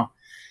paranormal now.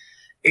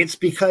 It's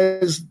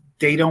because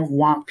they don't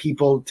want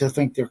people to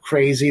think they're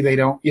crazy. They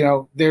don't,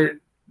 there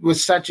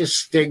was such a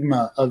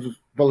stigma of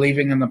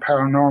believing in the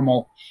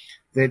paranormal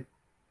that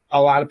a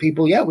lot of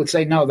people, would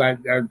say, no,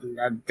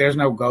 that there's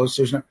no ghosts.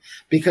 There's no,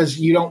 because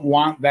you don't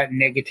want that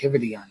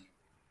negativity on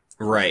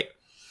you. Right.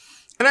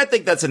 And I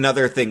think that's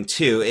another thing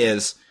too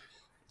is,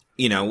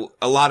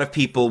 a lot of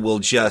people will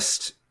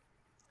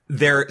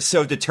they're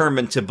so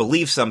determined to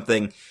believe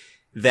something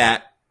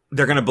that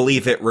they're going to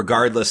believe it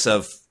regardless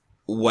of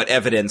what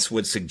evidence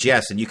would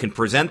suggest. And you can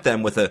present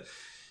them with a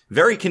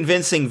very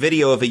convincing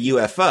video of a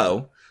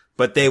UFO,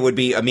 but they would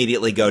be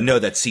immediately go, no,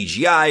 that's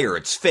CGI or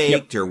it's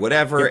faked or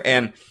whatever.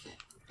 Yep.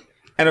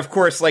 And of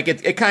course, like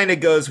it kind of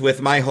goes with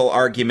my whole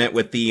argument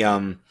with the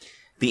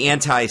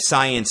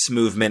anti-science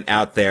movement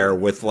out there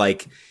with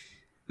like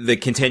the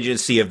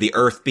contingency of the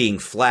Earth being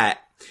flat,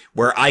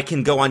 where I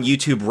can go on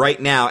YouTube right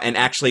now and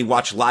actually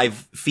watch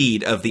live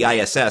feed of the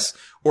ISS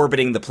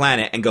orbiting the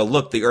planet and go,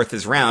 look, the Earth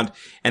is round.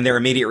 And their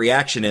immediate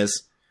reaction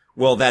is,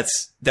 well,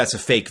 that's a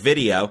fake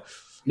video.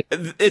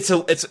 It's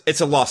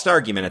a lost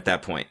argument at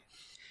that point.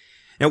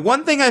 Now,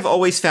 one thing I've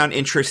always found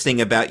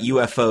interesting about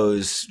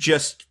UFOs,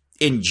 just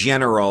in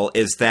general,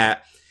 is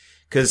that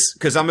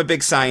because I'm a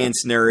big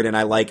science nerd and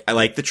I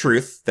like the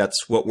truth.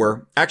 That's what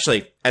we're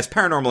actually, as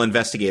paranormal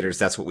investigators,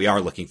 that's what we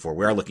are looking for.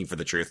 We are looking for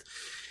the truth.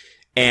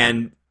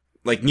 And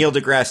like Neil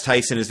deGrasse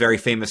Tyson is very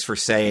famous for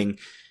saying,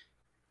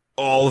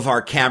 all of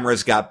our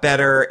cameras got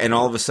better and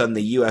all of a sudden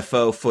the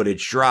UFO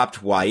footage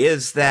dropped. Why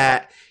is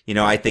that?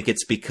 I think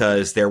it's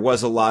because there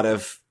was a lot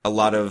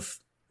of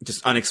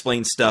just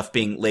unexplained stuff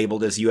being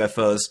labeled as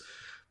UFOs.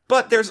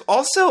 But there's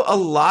also a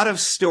lot of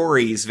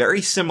stories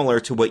very similar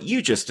to what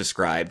you just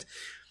described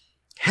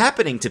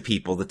happening to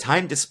people, the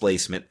time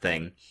displacement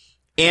thing.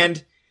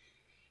 And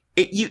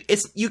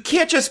you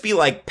can't just be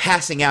like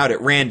passing out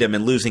at random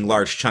and losing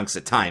large chunks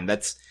of time.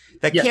 That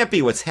can't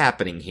be what's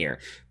happening here.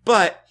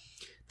 But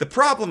the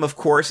problem, of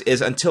course,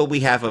 is until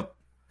we have a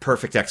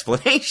perfect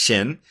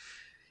explanation,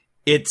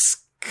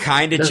 it's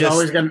kind of just...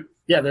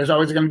 there's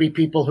always going to be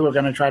people who are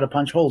going to try to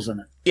punch holes in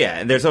it. Yeah,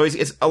 and there's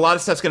always... a lot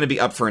of stuff's going to be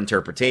up for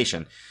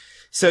interpretation.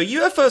 So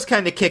UFOs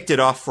kind of kicked it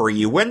off for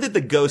you. When did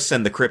the ghosts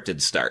and the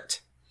cryptids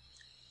start?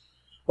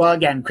 Well,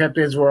 again,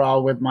 cryptids were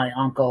all with my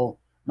uncle,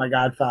 my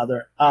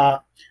godfather.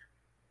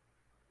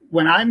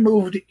 When I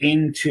moved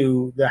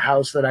into the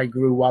house that I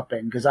grew up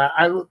in, because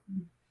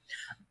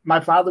my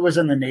father was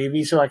in the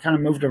Navy, so I kind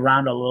of moved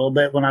around a little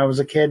bit when I was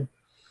a kid.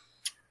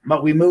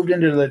 But we moved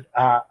into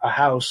a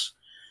house,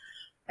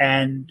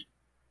 and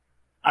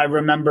I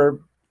remember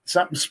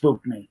something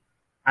spooked me.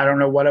 I don't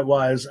know what it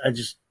was.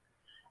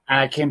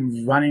 I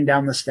came running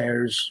down the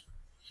stairs,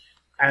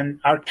 and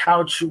our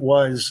couch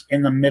was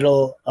in the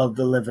middle of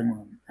the living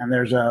room, and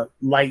there's a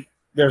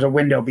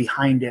window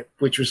behind it,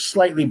 which was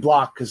slightly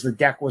blocked because the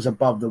deck was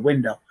above the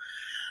window.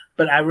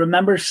 But I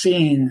remember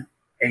seeing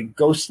a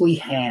ghostly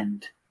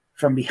hand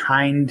from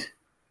behind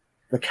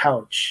the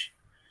couch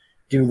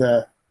do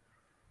the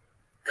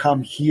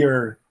come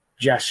here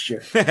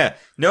gesture.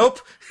 Nope.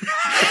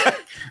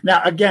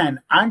 Now,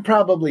 again, I'm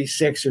probably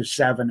 6 or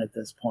 7 at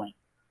this point,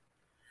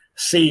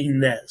 seeing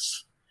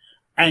this.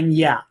 And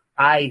yeah,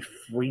 I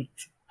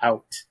freaked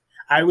out.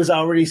 I was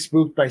already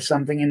spooked by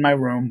something in my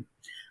room.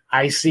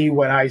 I see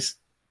what I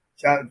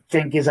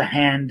think is a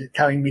hand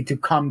telling me to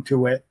come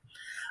to it.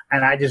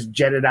 And I just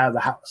jetted out of the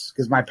house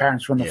because my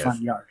parents were in the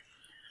front yard.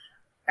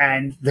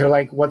 And they're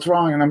like, what's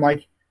wrong? And I'm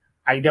like,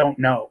 I don't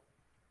know.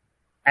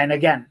 And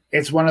again,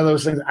 it's one of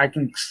those things I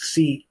can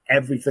see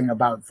everything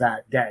about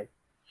that day.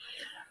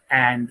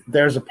 And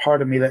there's a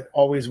part of me that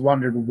always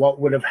wondered what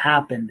would have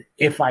happened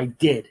if I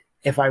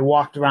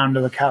walked around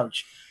to the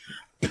couch.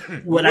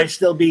 Would I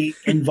still be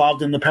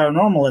involved in the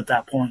paranormal at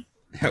that point?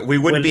 We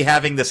wouldn't be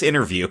having this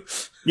interview.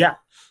 Yeah.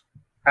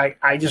 I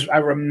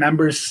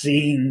remember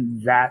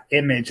seeing that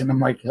image and I'm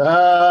like,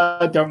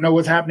 I don't know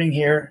what's happening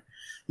here.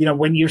 You know,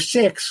 when you're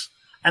 6,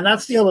 and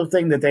that's the other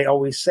thing that they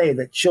always say,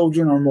 that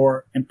children are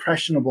more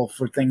impressionable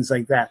for things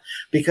like that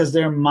because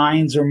their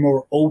minds are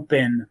more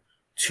open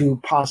to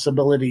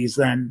possibilities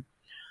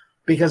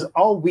because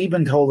all we've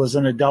been told as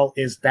an adult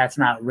is that's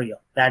not real.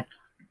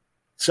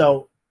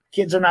 So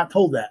kids are not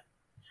told that.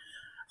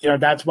 You know,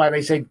 that's why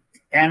they say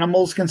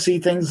animals can see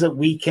things that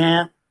we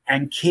can't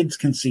and kids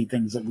can see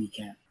things that we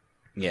can't.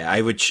 Yeah,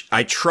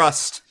 I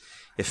trust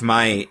if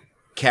my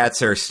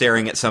cats are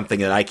staring at something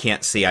that I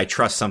can't see, I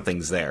trust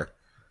something's there.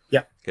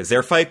 Yeah. Because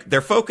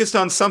they're focused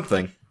on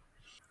something.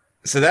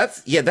 So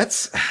that's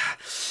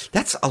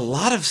a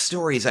lot of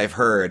stories I've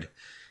heard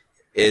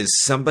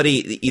is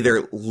somebody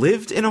either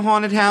lived in a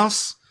haunted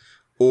house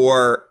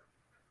or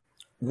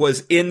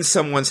was in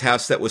someone's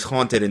house that was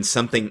haunted and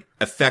something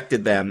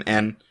affected them.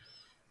 And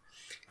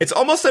it's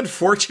almost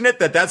unfortunate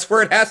that that's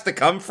where it has to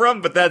come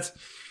from, but that's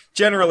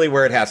generally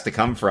where it has to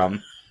come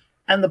from.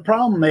 And the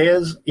problem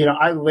is, you know,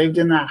 I lived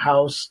in that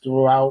house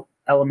throughout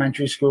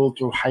elementary school,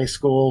 through high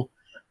school,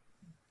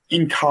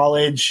 in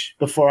college,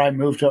 before I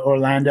moved to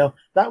Orlando.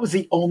 That was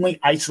the only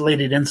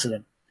isolated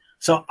incident.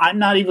 So I'm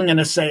not even going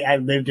to say I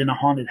lived in a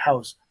haunted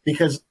house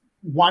because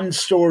one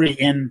story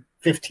in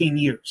 15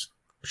 years.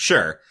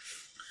 Sure.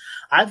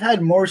 I've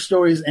had more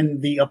stories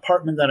in the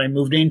apartment that I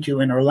moved into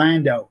in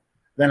Orlando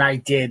than I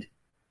did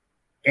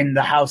in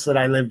the house that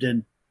I lived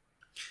in.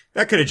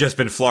 That could have just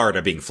been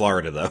Florida being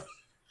Florida, though.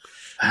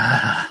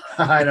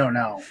 I don't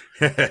know.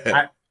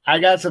 I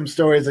got some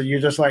stories that you're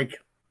just like,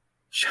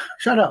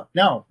 shut up.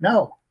 No,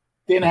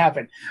 didn't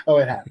happen. Oh,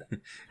 it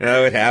happened.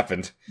 Oh, it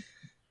happened.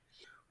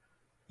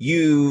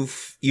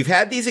 You've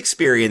had these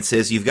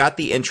experiences. You've got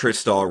the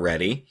interest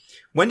already.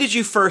 When did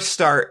you first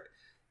start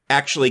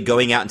actually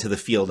going out into the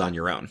field on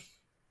your own?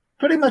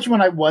 Pretty much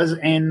when I was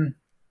in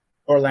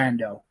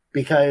Orlando,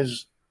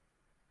 because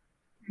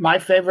my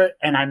favorite,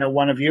 and I know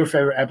one of your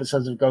favorite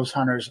episodes of Ghost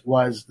Hunters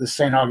was the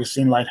St.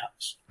 Augustine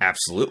Lighthouse.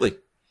 Absolutely.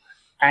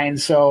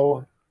 And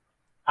so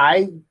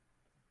I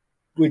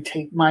would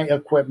take my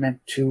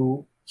equipment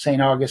to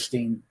St.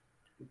 Augustine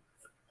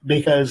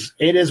because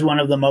it is one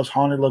of the most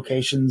haunted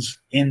locations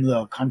in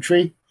the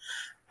country.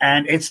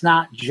 And it's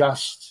not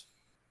just,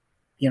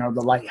 you know,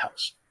 the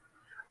lighthouse.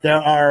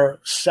 There are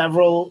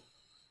several,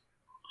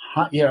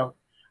 you know,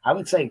 I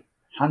would say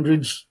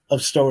hundreds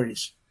of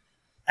stories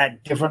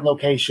at different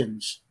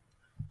locations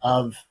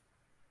of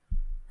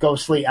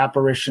ghostly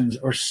apparitions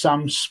or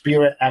some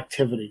spirit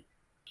activity,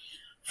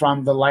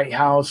 from the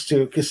lighthouse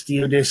to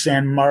Castillo de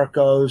San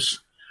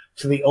Marcos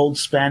to the old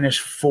Spanish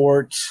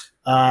fort,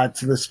 to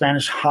the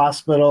Spanish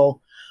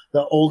hospital.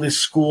 The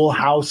oldest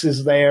schoolhouse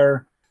is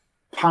there.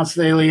 Ponce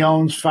de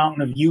Leon's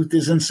Fountain of Youth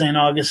is in St.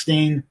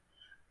 Augustine.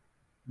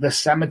 The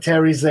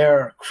cemeteries there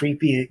are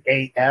creepy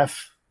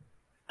AF.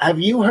 Have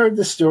you heard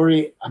the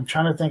story? I'm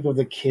trying to think of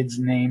the kid's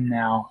name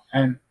now.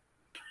 And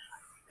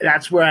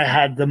that's where I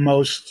had the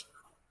most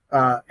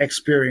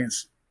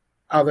experience.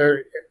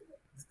 And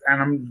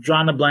I'm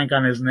drawing a blank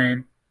on his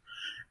name.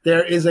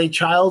 There is a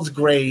child's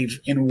grave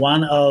in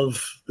one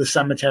of the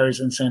cemeteries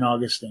in St.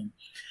 Augustine.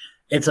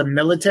 It's a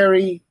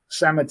military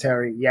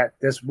cemetery, yet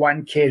this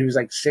one kid who's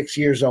like 6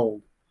 years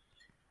old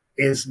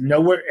is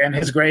nowhere, and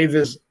his grave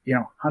is,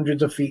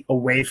 hundreds of feet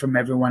away from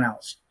everyone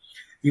else.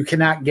 You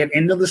cannot get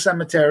into the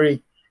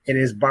cemetery. It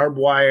is barbed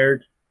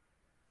wired.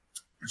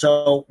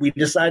 So we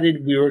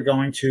decided we were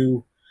going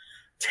to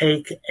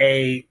take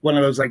one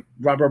of those like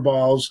rubber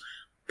balls,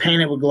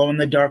 paint it with glow in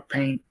the dark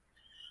paint.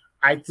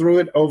 I threw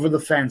it over the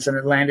fence and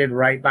it landed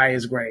right by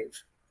his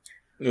grave.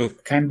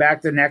 Oof. Came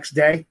back the next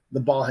day,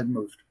 the ball had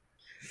moved.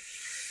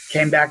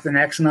 Came back the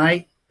next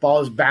night,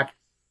 ball is back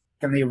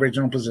in the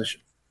original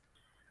position.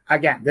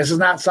 Again, this is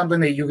not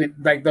something that you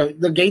could, like,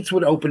 the gates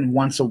would open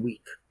once a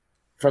week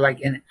for like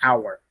an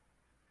hour.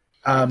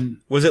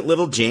 Was it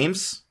Little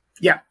James?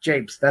 Yeah,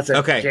 James. That's it.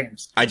 Okay.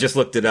 James. I just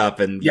looked it up,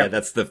 and yeah,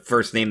 that's the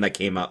first name that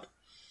came up.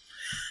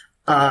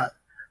 I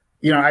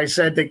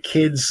said that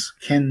kids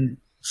can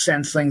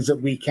sense things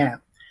that we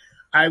can't.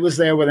 I was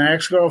there with an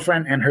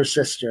ex-girlfriend and her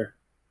sister.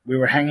 We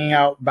were hanging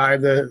out by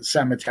the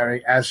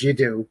cemetery, as you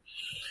do.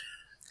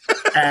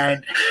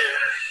 And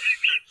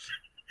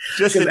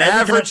just an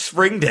average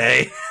spring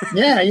day.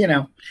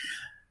 Yeah,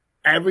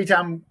 every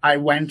time I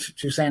went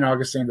to St.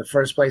 Augustine, the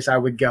first place I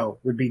would go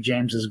would be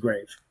James's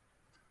grave.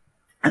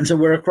 And so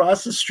we're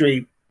across the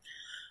street,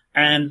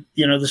 and,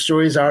 the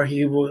stories are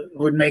he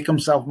would make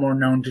himself more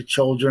known to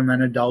children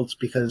than adults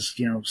because,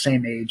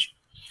 same age.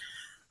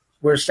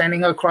 We're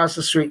standing across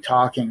the street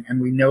talking,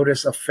 and we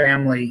notice a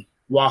family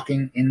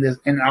walking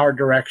in our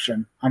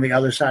direction on the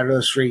other side of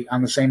the street,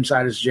 on the same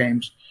side as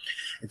James.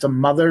 It's a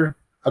mother,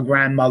 a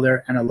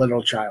grandmother, and a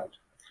little child.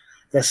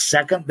 The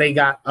second they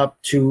got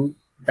up to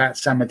that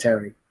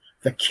cemetery,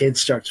 the kid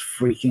starts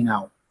freaking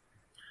out,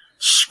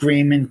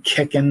 screaming,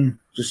 kicking.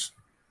 Just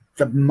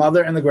the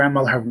mother and the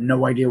grandmother have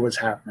no idea what's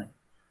happening.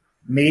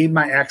 Me,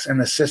 my ex, and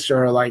the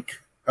sister are like,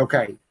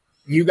 okay,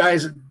 you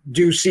guys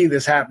do see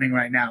this happening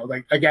right now.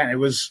 Like, again, it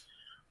was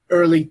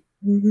mid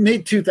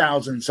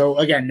 2000s. So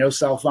again, no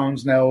cell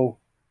phones, no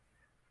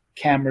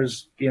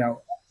cameras,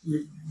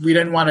 we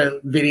didn't want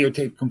to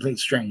videotape complete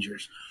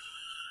strangers.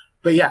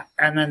 But yeah,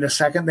 and then the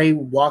second they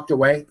walked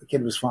away, the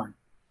kid was fine.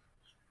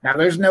 Now,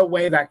 there's no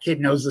way that kid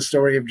knows the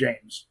story of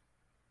James.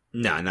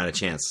 No, not a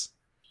chance.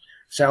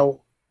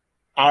 So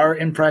our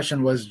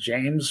impression was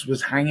James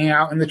was hanging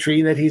out in the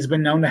tree that he's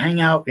been known to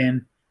hang out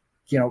in,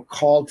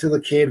 called to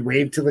the kid,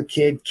 waved to the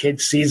kid.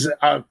 Kid sees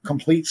a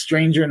complete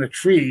stranger in a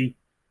tree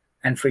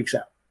and freaks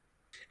out.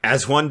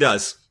 As one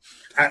does.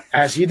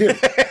 As you do.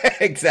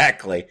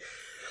 Exactly.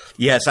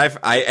 Yes,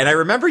 I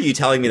remember you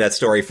telling me that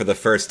story for the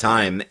first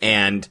time,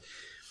 and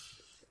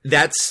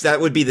that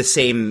would be the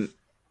same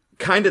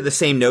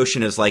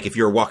notion as like if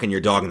you're walking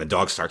your dog and the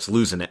dog starts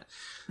losing it.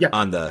 Yeah.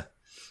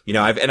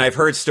 I've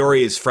heard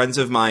stories. Friends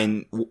of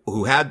mine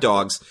who had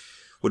dogs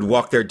would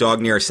walk their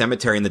dog near a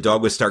cemetery, and the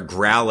dog would start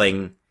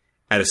growling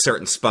at a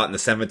certain spot in the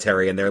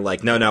cemetery, and they're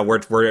like, "No,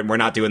 we're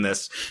not doing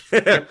this."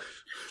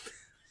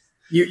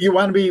 You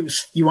want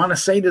to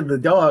say to the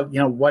dog,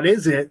 what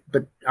is it?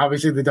 But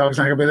obviously the dog's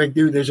not going to be like,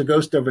 dude, there's a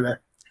ghost over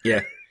there.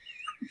 Yeah.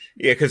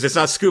 Yeah, because it's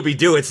not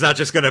Scooby-Doo. It's not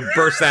just going to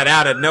burst that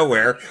out of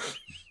nowhere.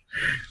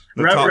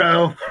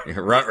 Ruh-roh.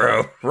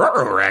 Ruh-roh.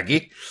 Ruh-roh,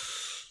 Raggy.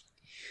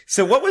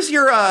 So what was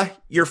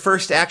your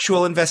first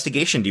actual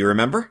investigation? Do you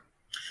remember?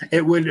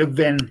 It would have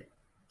been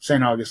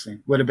St.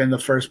 Augustine. Would have been the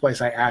first place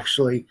I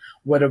actually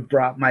would have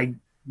brought my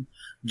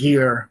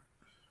gear.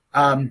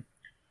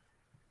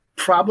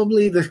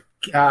 Probably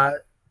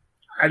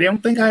I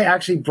don't think I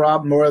actually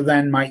brought more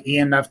than my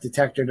EMF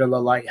detector to the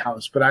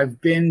lighthouse, but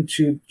I've been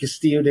to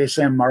Castillo de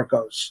San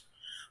Marcos,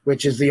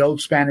 which is the old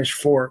Spanish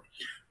fort.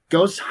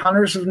 Ghost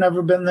Hunters have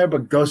never been there,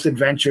 but Ghost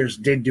Adventures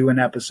did do an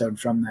episode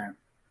from there.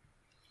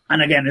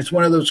 And again, it's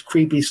one of those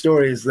creepy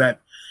stories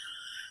that,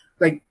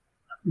 like,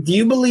 do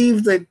you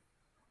believe that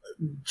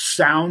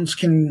sounds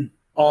can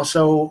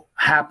also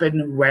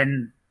happen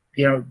when,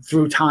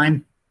 through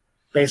time,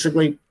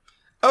 basically?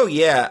 Oh,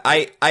 yeah.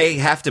 I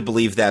have to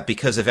believe that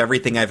because of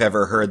everything I've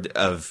ever heard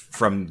of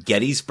from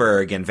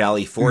Gettysburg and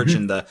Valley Forge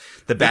and the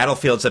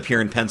battlefields up here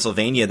in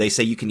Pennsylvania. They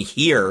say you can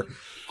hear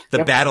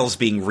the battles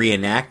being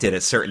reenacted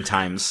at certain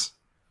times.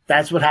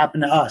 That's what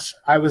happened to us.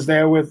 I was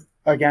there with,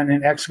 again,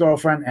 an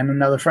ex-girlfriend and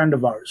another friend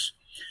of ours.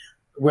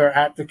 We're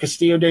at the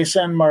Castillo de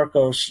San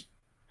Marcos,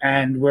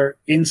 and we're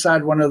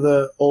inside one of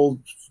the old,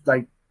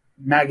 like,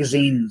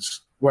 magazines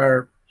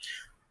where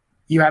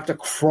you have to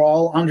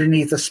crawl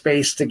underneath a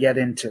space to get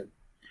into.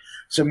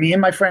 So me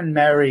and my friend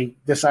Mary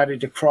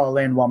decided to crawl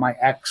in while my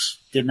ex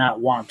did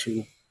not want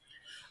to.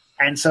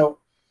 And so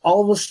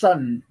all of a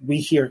sudden we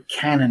hear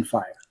cannon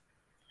fire.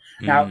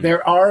 Now,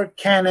 there are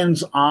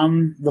cannons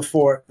on the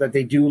fort that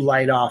they do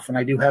light off, and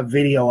I do have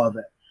video of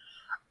it.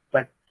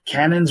 But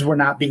cannons were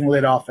not being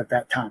lit off at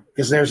that time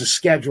because there's a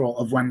schedule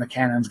of when the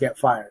cannons get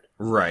fired.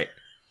 Right.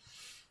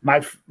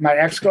 My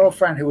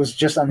ex-girlfriend, who was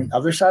just on the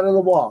other side of the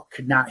wall,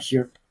 could not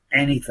hear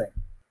anything.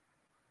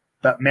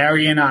 But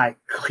Mary and I,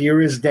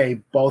 clear as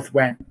day, both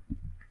went,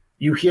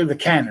 you hear the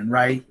cannon,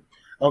 right?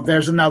 Oh,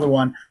 there's another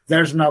one.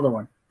 There's another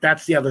one.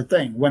 that's the other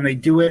thing. When they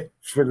do it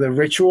for the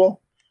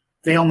ritual,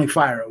 they only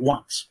fire it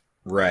once.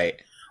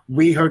 Right.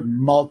 We heard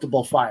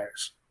multiple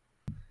fires.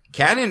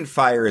 Cannon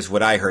fire is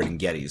what I heard in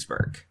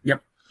Gettysburg.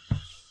 Yep.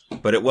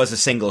 But it was a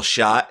single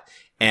shot,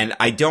 and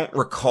I don't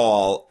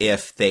recall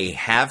if they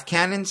have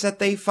cannons that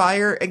they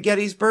fire at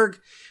Gettysburg,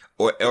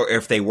 or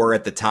if they were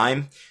at the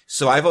time.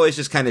 So I've always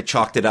just kind of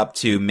chalked it up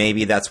to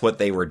maybe that's what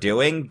they were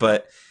doing,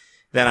 but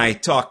then I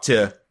talk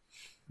to,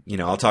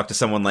 I'll talk to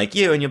someone like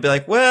you, and you'll be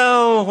like,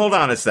 well, hold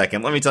on a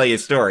second, let me tell you a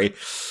story.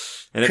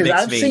 And it makes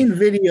I've seen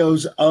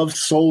videos of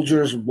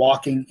soldiers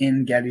walking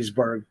in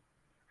Gettysburg,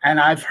 and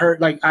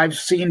I've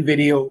seen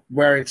video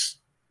where it's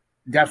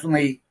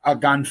definitely a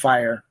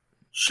gunfire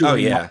shooting. Oh,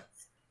 yeah. Off.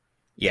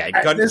 Yeah,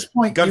 at this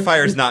point,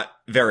 gunfire is not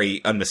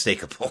very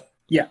unmistakable.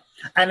 Yeah,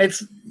 and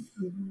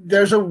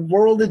there's a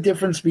world of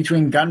difference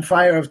between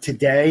gunfire of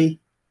today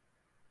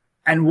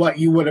and what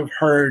you would have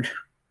heard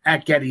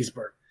at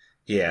Gettysburg.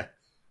 Yeah,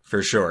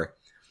 for sure.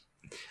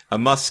 A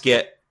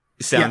musket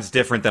sounds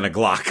different than a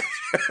Glock.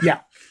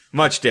 Yeah.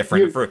 Much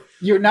different.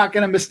 You're not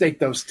going to mistake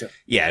those two.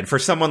 Yeah, and for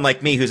someone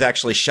like me who's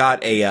actually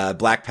shot a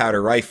black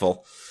powder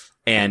rifle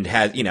and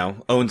has,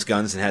 owns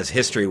guns and has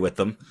history with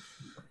them,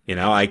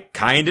 I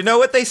kind of know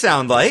what they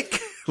sound like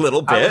a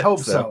little bit. I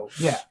hope so.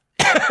 Yeah.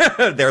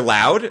 They're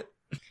loud,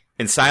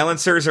 and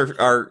silencers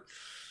are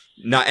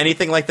not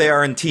anything like they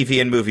are in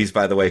TV and movies,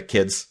 by the way,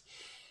 kids.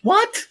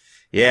 What?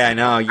 Yeah, I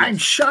know. I'm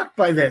shocked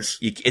by this.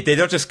 They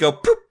don't just go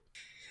poop.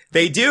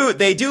 They do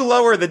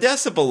lower the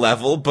decibel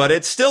level, but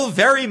it's still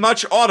very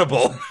much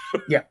audible.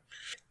 Yeah.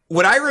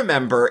 What I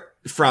remember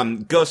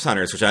from Ghost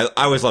Hunters, which I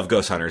always love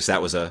Ghost Hunters.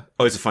 That was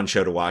always a fun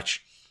show to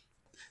watch.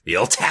 The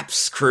old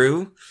Taps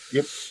crew.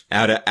 Yep.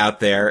 Out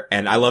there.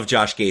 And I love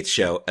Josh Gates'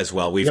 show as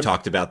well. We've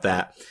talked about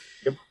that.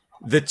 Yep.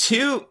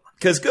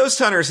 Because Ghost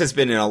Hunters has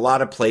been in a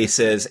lot of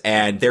places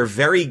and they're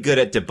very good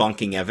at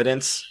debunking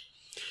evidence.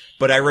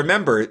 But I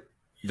remember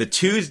the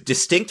two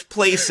distinct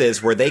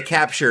places where they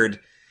captured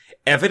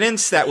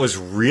evidence that was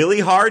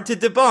really hard to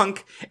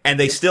debunk, and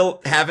they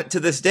still have it to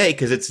this day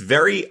because it's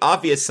very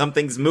obvious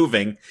something's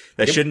moving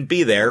that shouldn't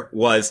be there,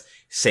 was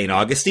St.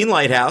 Augustine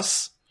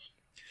Lighthouse.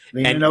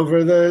 Leaning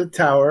over the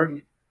tower.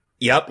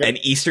 Yep, and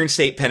Eastern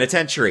State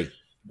Penitentiary.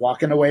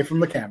 Walking away from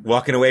the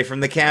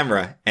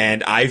camera.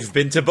 And I've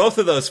been to both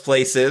of those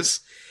places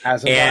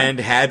and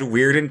had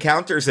weird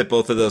encounters at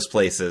both of those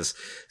places.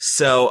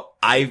 So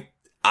I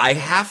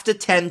have to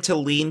tend to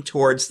lean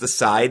towards the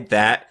side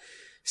that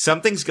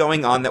something's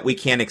going on that we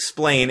can't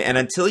explain. And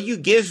until you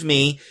give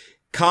me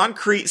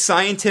concrete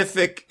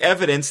scientific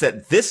evidence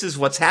that this is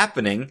what's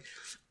happening,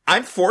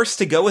 I'm forced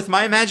to go with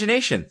my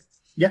imagination.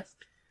 Yeah.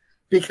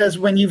 Because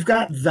when you've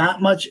got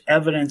that much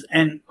evidence,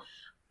 and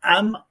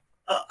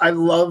I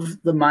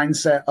love the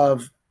mindset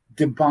of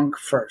debunk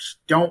first.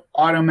 Don't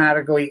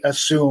automatically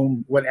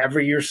assume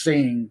whatever you're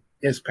seeing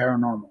is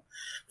paranormal.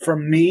 For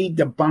me,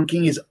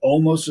 debunking is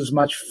almost as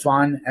much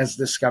fun as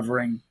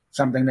discovering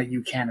something that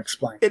you can't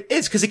explain. It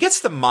is, because it gets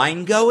the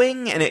mind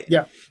going, and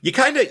you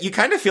kind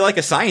of feel like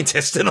a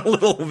scientist in a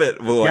little bit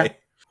of a way.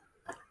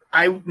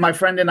 Yeah. My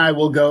friend and I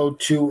will go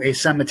to a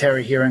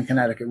cemetery here in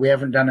Connecticut. We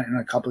haven't done it in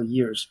a couple of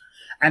years.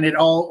 And it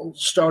all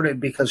started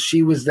because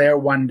she was there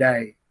one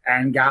day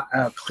and got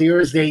a clear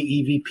as day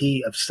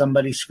EVP of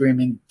somebody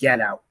screaming, "Get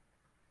out."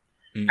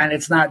 And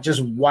it's not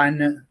just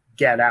one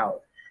 "get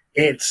out."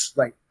 It's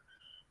like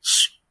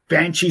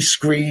banshee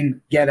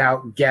scream, "Get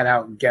out, get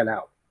out, get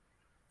out."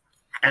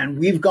 And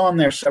we've gone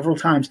there several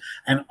times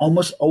and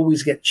almost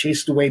always get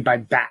chased away by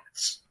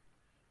bats,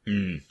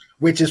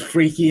 which is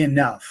freaky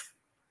enough.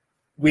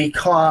 We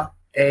caught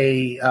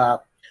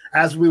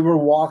as we were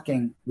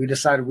walking, we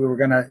decided we were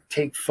going to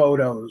take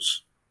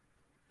photos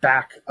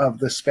back of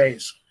the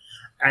space.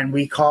 And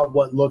we caught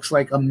what looks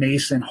like a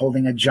Mason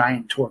holding a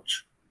giant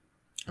torch.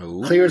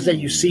 Ooh. Clear as that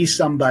you see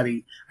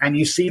somebody and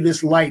you see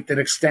this light that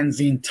extends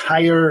the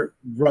entire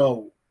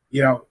row,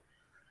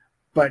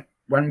 But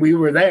when we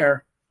were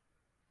there,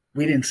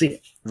 we didn't see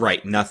it.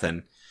 Right,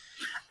 nothing.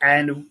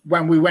 And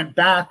when we went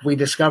back, we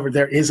discovered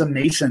there is a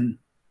Mason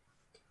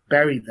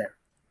buried there.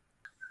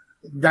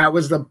 That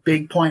was the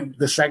big point.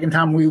 The second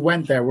time we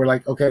went there, we're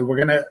like, okay, we're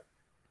going to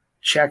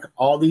check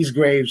all these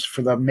graves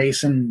for the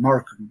Mason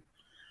marker.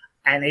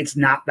 And it's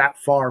not that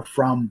far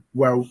from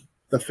where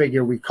the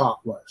figure we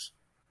caught was.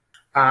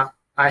 I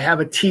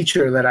have a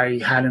teacher that I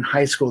had in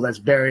high school that's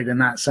buried in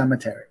that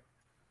cemetery.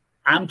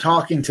 I'm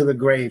talking to the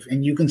grave,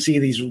 and you can see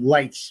these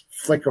lights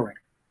flickering.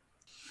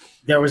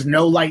 There was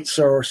no light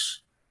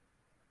source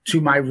to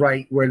my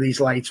right where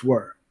these lights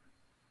were.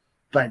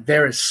 But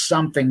there is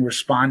something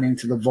responding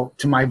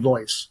to my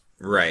voice.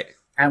 Right.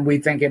 And we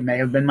think it may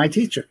have been my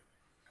teacher.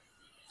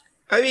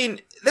 I mean,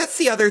 that's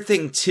the other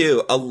thing,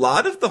 too. A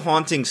lot of the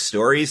haunting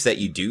stories that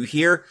you do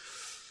hear,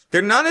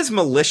 they're not as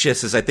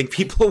malicious as I think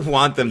people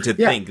want them to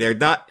think. They're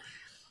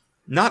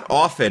not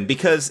often,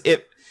 because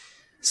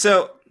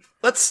so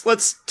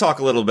let's talk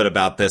a little bit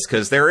about this,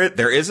 because there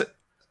is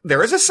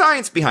a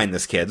science behind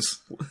this,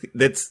 kids.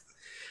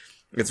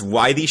 It's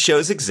why these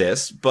shows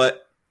exist,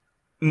 but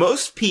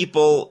most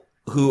people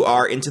who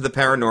are into the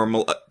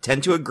paranormal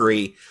tend to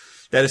agree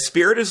that a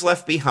spirit is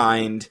left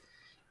behind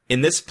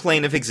in this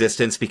plane of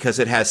existence because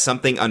it has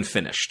something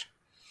unfinished.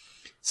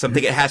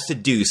 Something it has to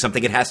do,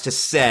 something it has to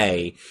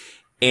say.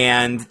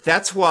 And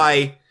that's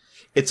why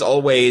it's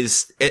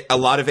always, a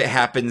lot of it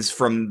happens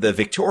from the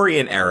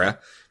Victorian era,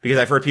 because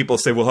I've heard people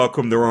say, well, how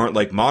come there aren't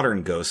like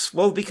modern ghosts?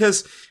 Well,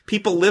 because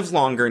people live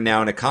longer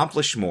now and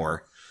accomplish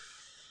more.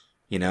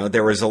 You know,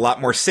 there was a lot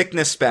more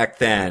sickness back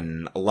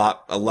then, a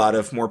lot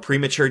of more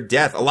premature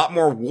death, a lot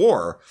more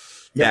war.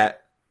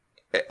 That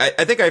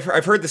I think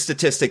I've heard the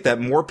statistic that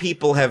more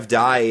people have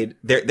died.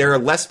 There are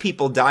less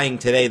people dying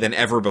today than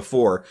ever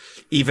before,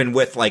 even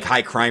with like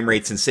high crime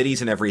rates in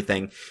cities and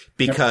everything,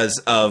 because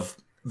of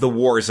the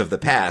wars of the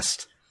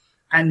past.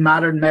 And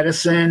modern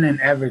medicine and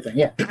everything.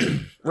 Yeah.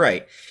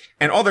 Right.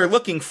 And all they're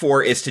looking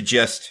for is to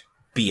just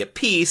be at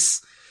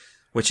peace,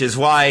 which is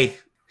why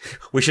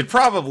we should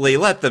probably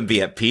let them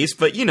be at peace.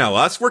 But you know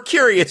us, we're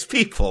curious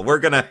people. We're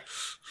going to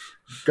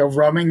go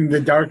roaming the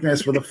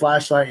darkness with a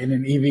flashlight and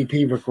an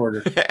EVP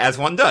recorder. As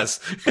one does.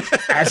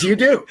 As you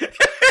do.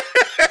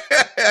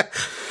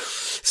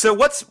 So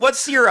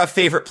what's your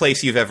favorite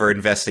place you've ever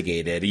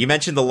investigated? You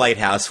mentioned the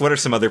lighthouse. What are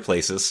some other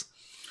places?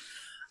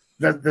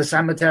 The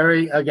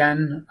cemetery,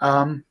 again.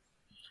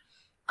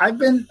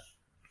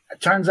 It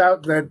turns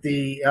out that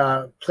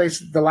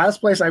the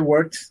last place I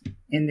worked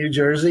in New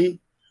Jersey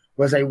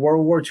was a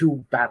World War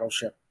II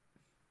battleship.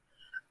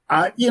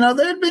 There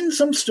had been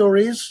some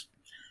stories,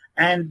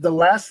 and the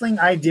last thing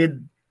I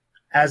did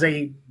as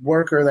a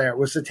worker there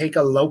was to take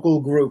a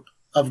local group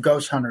of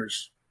ghost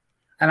hunters.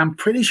 And I'm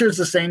pretty sure it's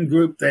the same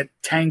group that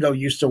Tango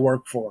used to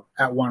work for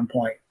at one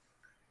point,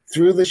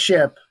 through the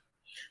ship.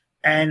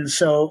 And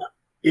so,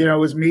 it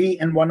was me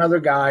and one other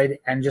guide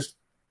and just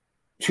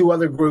two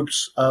other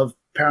groups of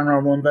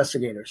paranormal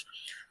investigators.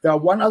 The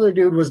one other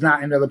dude was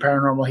not into the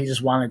paranormal. He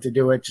just wanted to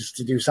do it just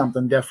to do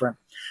something different.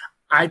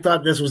 I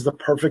thought this was the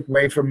perfect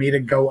way for me to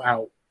go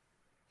out.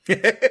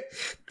 It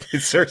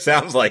sure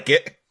sounds like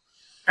it.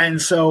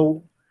 And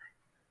so,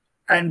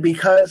 and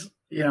because,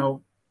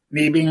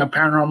 me being a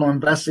paranormal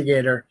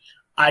investigator,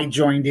 I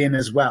joined in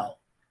as well.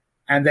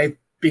 And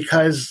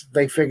because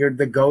they figured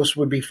the ghost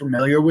would be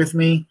familiar with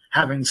me,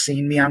 having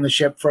seen me on the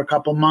ship for a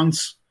couple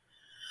months.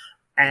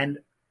 And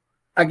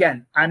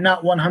again, I'm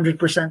not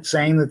 100%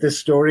 saying that this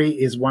story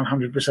is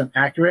 100%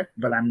 accurate,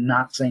 but I'm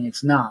not saying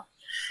it's not.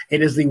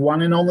 It is the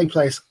one and only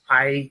place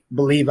I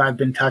believe I've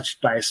been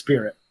touched by a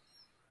spirit.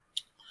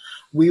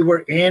 We were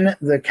in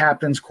the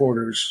captain's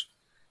quarters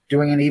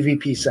doing an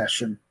EVP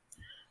session,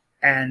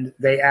 and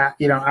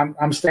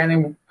I'm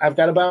standing, I've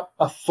got about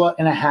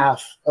 1.5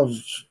 feet of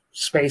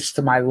space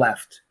to my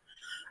left.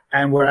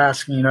 And we're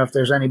asking, if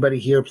there's anybody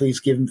here, please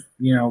give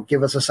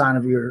us a sign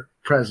of your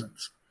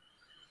presence.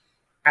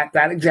 At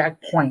that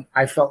exact point,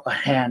 I felt a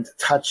hand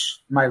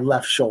touch my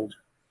left shoulder.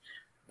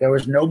 There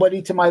was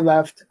nobody to my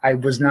left. I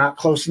was not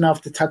close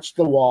enough to touch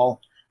the wall.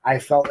 I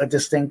felt a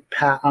distinct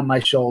pat on my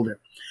shoulder.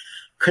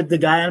 Could the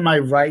guy on my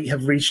right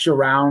have reached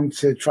around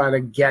to try to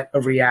get a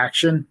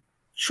reaction?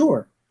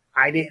 Sure.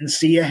 I didn't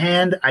see a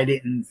hand. I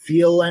didn't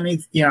feel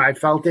any, I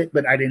felt it,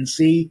 but I didn't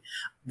see.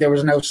 There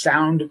was no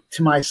sound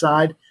to my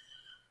side.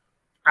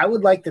 I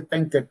would like to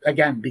think that,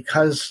 again,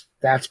 because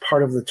that's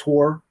part of the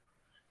tour,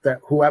 that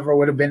whoever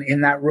would have been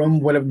in that room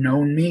would have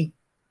known me.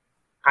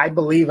 I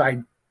believe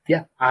I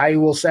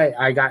will say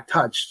I got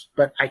touched,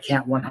 but I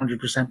can't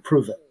 100%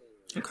 prove it.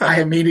 Okay.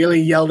 I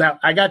immediately yelled out,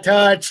 I got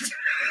touched.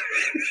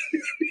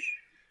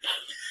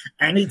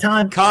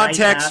 Anytime.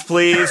 Context,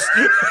 please.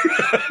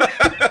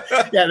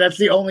 Yeah, that's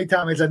the only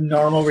time it's a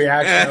normal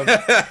reaction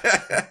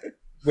of,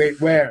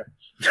 wait, where?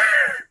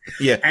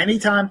 Yeah.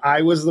 Anytime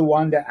I was the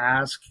one to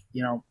ask,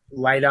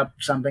 light up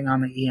something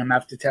on the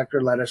EMF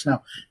detector, let us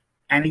know.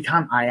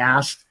 Anytime I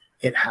asked,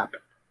 it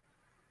happened.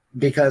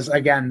 Because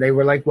again, they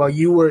were like, well,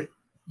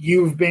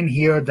 you've been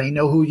here. They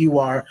know who you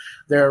are.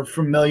 They're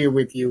familiar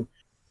with you.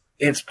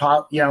 It's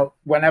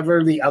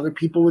whenever the other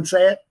people would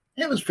say it,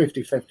 it was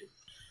 50-50.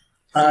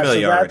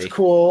 So that's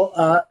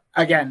cool.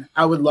 Again,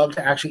 I would love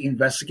to actually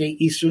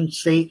investigate Eastern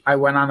State. I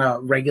went on a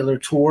regular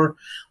tour.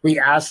 We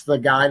asked the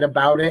guide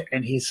about it,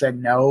 and he said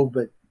no,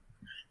 but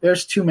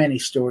there's too many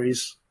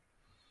stories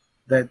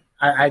that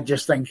I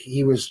just think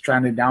he was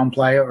trying to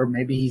downplay it, or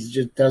maybe he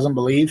just doesn't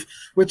believe,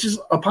 which is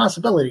a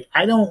possibility.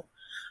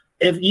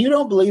 If you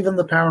don't believe in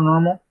the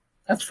paranormal,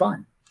 that's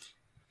fine.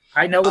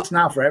 I know it's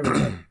not for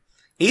everybody.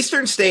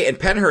 Eastern State and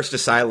Penhurst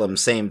Asylum,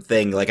 same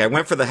thing. Like, I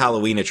went for the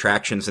Halloween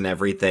attractions and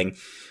everything,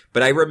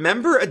 but I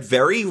remember a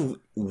very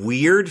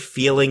weird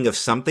feeling of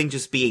something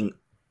just being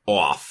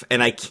off,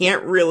 and I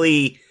can't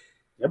really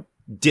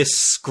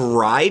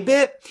describe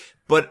it,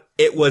 but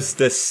it was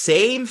the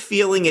same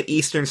feeling at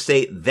Eastern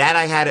State that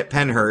I had at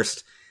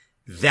Penhurst,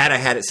 that I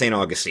had at St.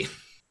 Augustine.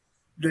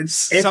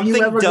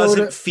 Something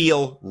doesn't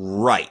feel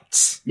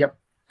right. Yep.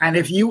 And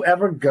if you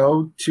ever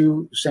go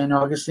to St.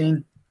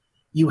 Augustine,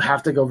 you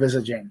have to go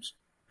visit James,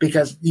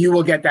 because you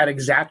will get that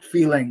exact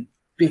feeling,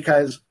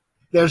 because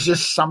there's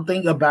just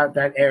something about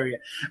that area.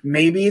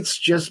 Maybe it's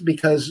just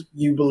because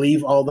you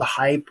believe all the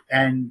hype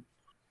and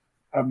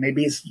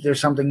maybe there's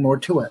something more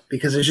to it,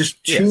 because there's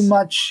just too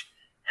much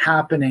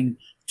happening,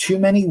 too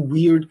many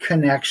weird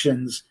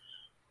connections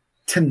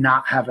to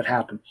not have it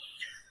happen.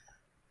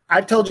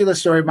 I've told you the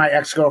story of my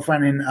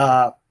ex-girlfriend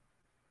in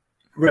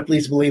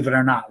Ripley's Believe It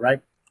or Not,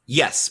 right?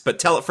 Yes, but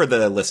tell it for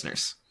the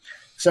listeners.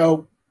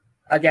 So,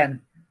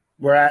 again,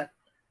 we're at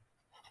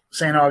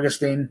St.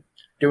 Augustine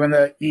doing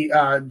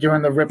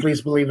the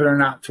Ripley's Believe It or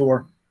Not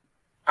tour.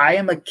 I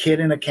am a kid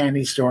in a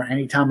candy store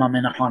anytime I'm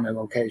in a haunted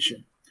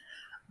location.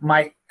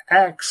 My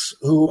ex,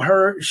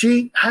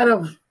 she kind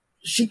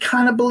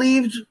of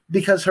believed,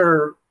 because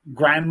her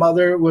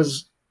grandmother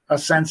was a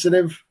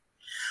sensitive.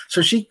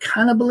 So she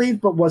kind of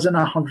believed, but wasn't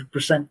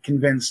 100%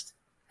 convinced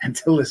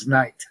until this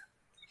night.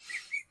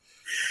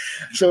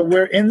 So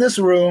we're in this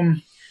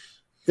room.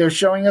 They're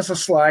showing us a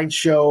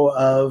slideshow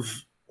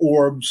of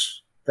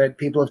orbs that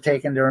people have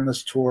taken during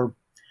this tour.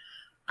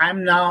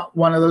 I'm not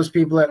one of those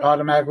people that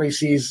automatically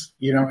sees,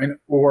 an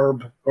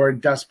orb or a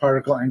dust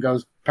particle and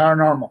goes,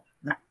 paranormal.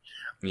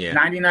 Yeah.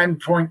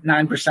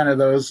 99.9% of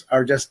those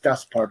are just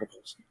dust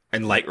particles.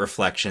 And light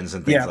reflections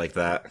and things like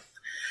that.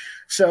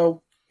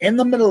 So in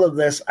the middle of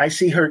this, I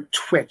see her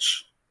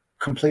twitch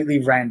completely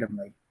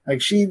randomly.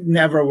 Like, she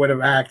never would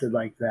have acted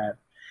like that.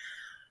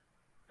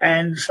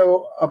 And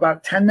so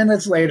about 10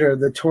 minutes later,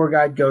 the tour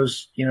guide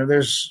goes,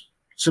 there's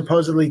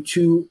supposedly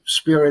 2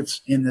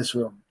 spirits in this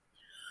room.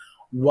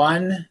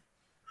 One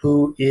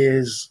who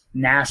is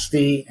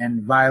nasty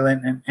and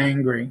violent and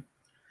angry,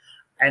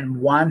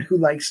 and one who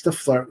likes to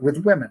flirt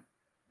with women.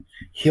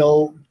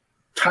 He'll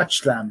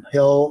touch them.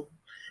 He'll,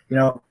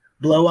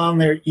 blow on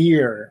their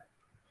ear.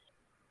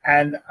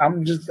 And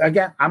I'm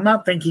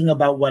not thinking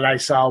about what I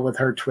saw with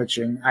her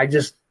twitching. I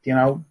just,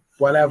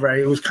 whatever.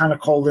 It was kind of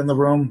cold in the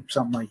room,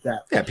 something like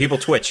that. Yeah, people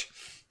twitch.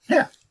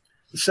 Yeah.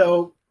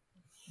 So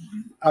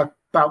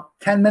about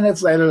 10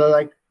 minutes later, they're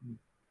like,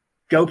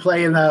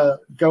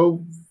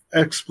 go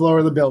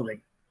explore the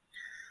building.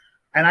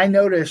 And I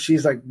noticed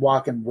she's like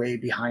walking way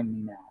behind me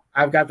now.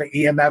 I've got the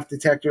EMF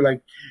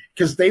detector,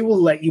 because they will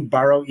let you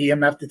borrow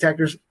EMF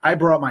detectors. I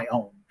brought my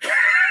own.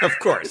 Of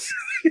course.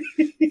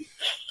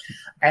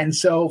 And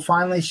so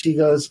finally she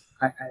goes,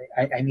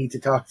 I need to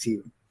talk to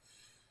you.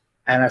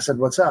 And I said,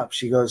 what's up?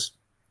 She goes,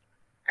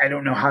 I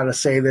don't know how to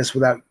say this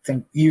without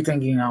you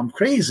thinking I'm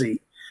crazy.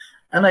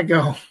 And I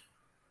go,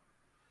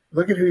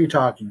 look at who you're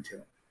talking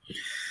to.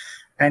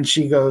 And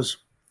she goes,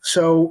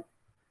 so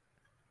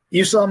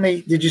you saw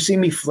me, did you see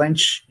me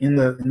flinch in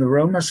the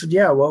room? I said,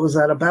 yeah, what was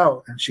that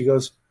about? And she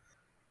goes,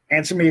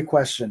 answer me a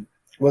question.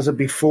 Was it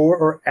before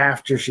or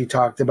after she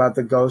talked about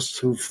the ghost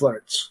who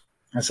flirts?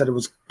 I said, it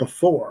was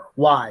before.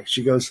 Why?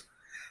 She goes,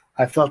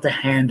 I felt a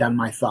hand on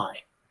my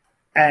thigh.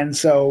 And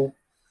so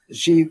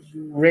she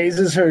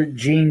raises her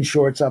jean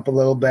shorts up a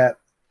little bit,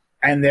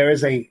 and there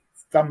is a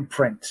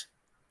thumbprint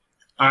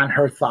on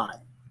her thigh.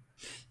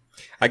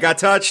 I got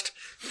touched.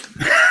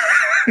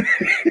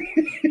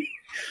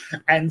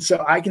 And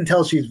so I can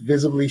tell she's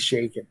visibly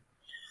shaken.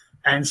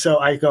 And so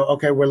I go,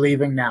 okay, we're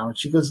leaving now. And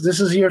she goes,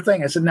 this is your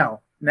thing. I said, no,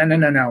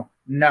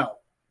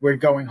 we're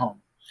going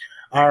home.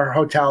 Our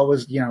hotel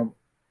was,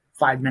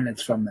 5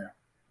 minutes from there.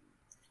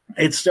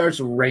 It starts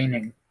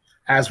raining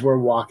as we're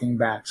walking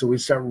back. So we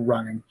start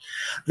running.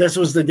 This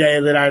was the day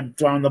that I'd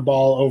thrown the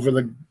ball over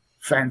the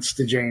fence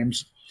to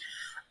James.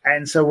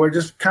 And so we're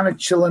just kind of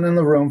chilling in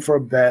the room for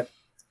a bit.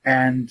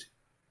 And,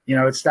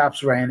 it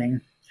stops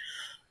raining.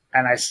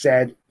 And I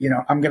said,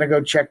 I'm going to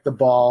go check the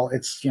ball.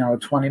 It's, a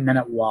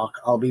 20-minute walk.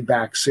 I'll be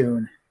back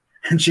soon.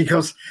 And she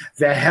goes,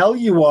 the hell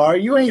you are.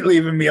 You ain't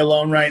leaving me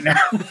alone right now.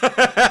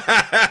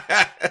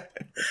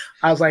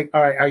 I was like,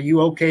 all right, are you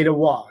okay to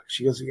walk?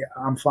 She goes, yeah,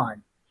 I'm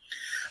fine.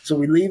 So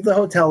we leave the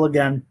hotel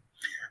again,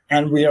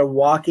 and we are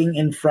walking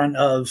in front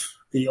of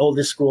the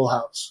oldest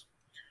schoolhouse.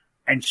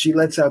 And she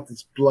lets out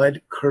this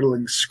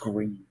blood-curdling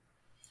scream.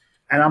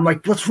 And I'm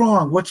like, what's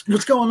wrong? What's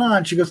going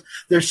on? She goes,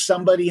 there's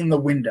somebody in the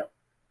window.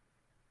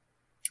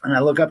 And I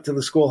look up to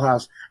the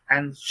schoolhouse,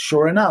 and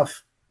sure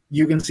enough,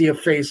 you can see a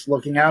face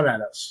looking out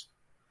at us.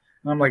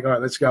 And I'm like, all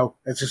right, let's go.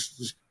 Let's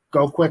just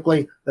go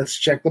quickly. Let's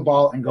check the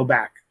ball and go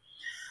back.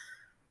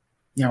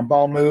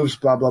 Ball moves,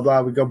 blah, blah,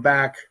 blah. We go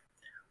back.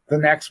 The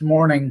next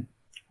morning,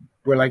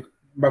 we're like,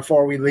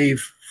 before we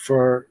leave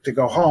to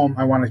go home,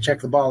 I want to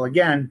check the ball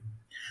again.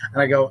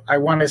 And I go, I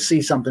want to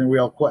see something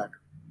real quick.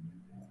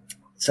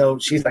 So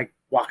she's like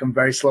walking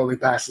very slowly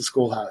past the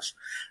schoolhouse.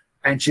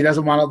 And she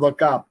doesn't want to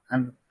look up.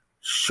 And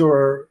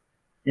sure,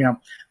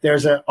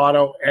 there's an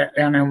auto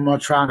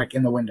animatronic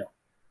in the window.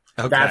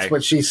 Okay. That's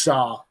what she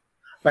saw.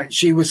 But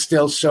she was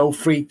still so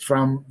freaked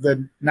from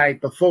the night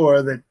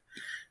before that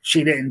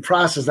she didn't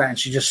process that, and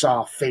she just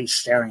saw a face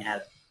staring at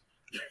her.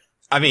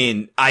 I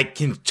mean, I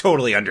can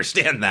totally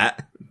understand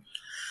that.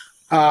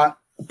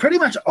 Pretty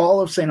much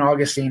all of St.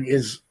 Augustine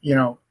is,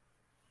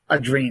 a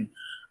dream.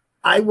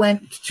 I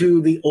went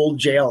to the old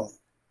jail,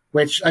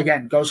 which,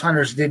 again, Ghost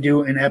Hunters did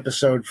do an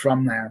episode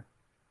from there.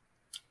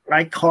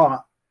 I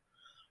caught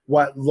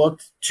what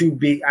looked to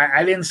be,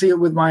 I didn't see it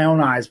with my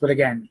own eyes, but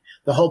again,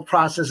 the whole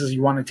process is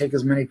you want to take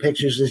as many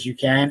pictures as you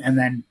can and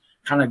then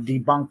kind of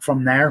debunk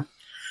from there.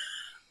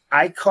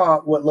 I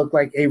caught what looked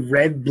like a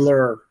red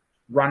blur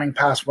running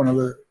past one of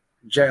the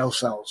jail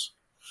cells.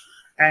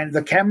 And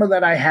the camera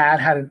that I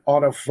had an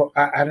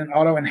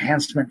auto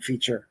enhancement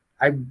feature.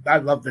 I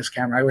love this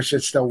camera. I wish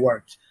it still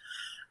worked.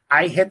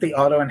 I hit the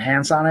auto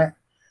enhance on it.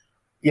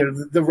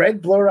 The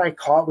red blur I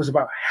caught was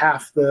about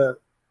half the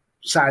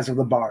size of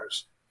the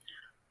bars.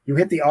 You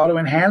hit the auto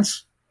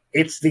enhance,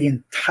 it's the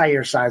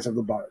entire size of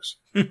the bars.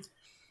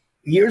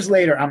 Years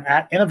later, I'm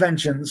at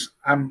Interventions.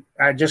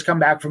 I just come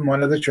back from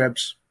one of the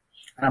trips.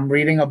 I'm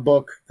reading a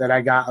book that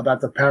I got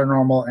about the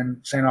paranormal in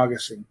St.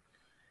 Augustine.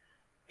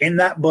 In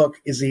that book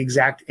is the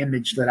exact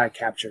image that I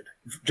captured,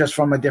 just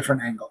from a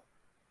different angle.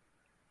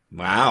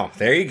 Wow,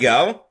 there you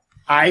go.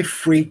 I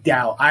freaked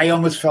out. I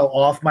almost fell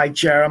off my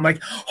chair. I'm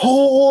like,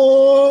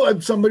 oh,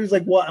 and somebody's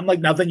like, what? I'm like,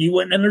 nothing, you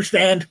wouldn't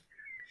understand.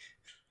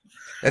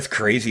 That's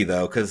crazy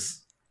though,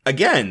 because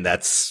again,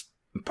 that's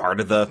part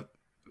of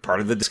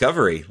the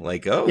discovery.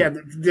 Like, oh. Yeah,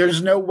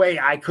 there's no way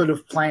I could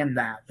have planned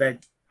that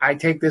I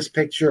take this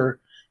picture,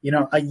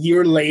 a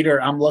year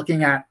later, I'm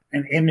looking at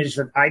an image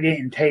that I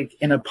didn't take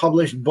in a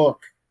published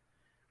book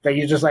that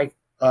you're just like,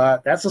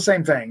 that's the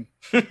same thing.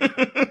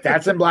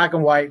 That's in black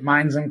and white.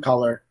 Mine's in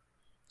color.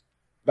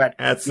 But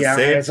that's the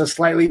same. It's a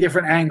slightly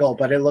different angle,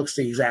 but it looks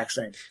the exact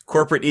same.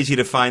 Corporate needs you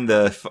to find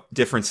the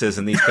differences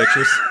in these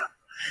pictures.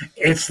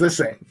 It's the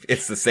same.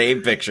 It's the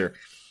same picture.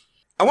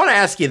 I want to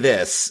ask you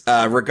this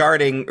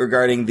regarding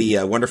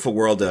the wonderful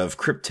world of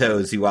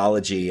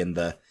cryptozoology and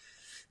the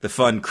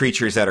fun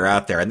creatures that are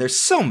out there, and there's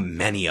so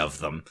many of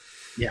them.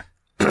 Yeah.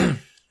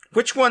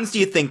 Which ones do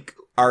you think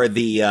are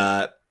the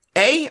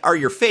are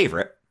your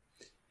favorite,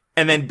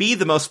 and then B,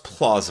 the most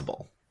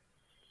plausible?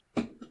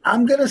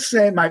 I'm going to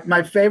say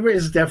my favorite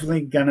is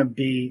definitely going to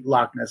be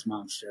Loch Ness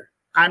Monster.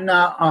 I'm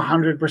not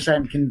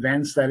 100%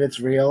 convinced that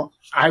it's real.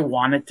 I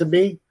want it to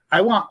be.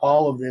 I want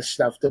all of this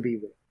stuff to be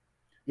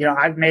real.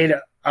 I've made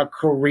a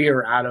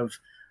career out of,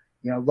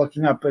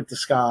 looking up at the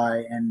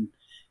sky and,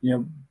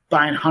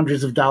 buying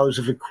hundreds of dollars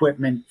of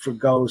equipment for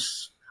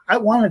ghosts. I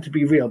want it to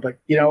be real, but,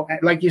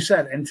 like you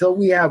said, until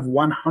we have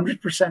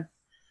 100%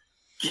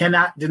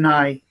 cannot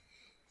deny,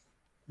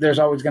 there's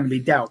always going to be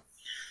doubt.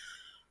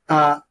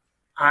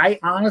 I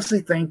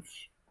honestly think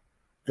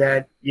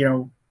that,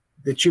 the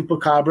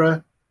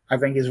chupacabra, I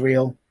think, is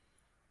real.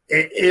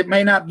 It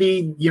may not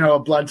be, a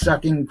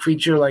blood-sucking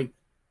creature like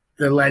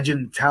the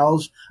legend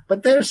tells,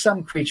 but there's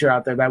some creature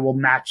out there that will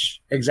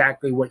match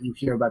exactly what you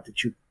hear about the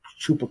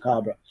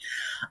chupacabra.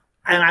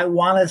 And I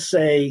want to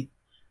say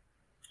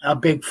a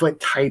Bigfoot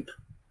type.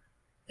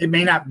 It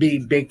may not be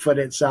Bigfoot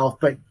itself,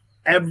 but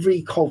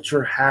every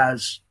culture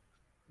has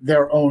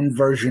their own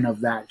version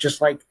of that, just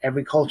like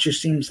every culture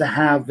seems to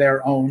have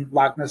their own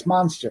Loch Ness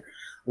Monster.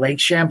 Lake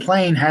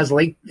Champlain has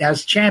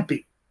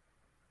Champy.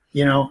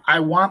 I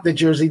want the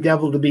Jersey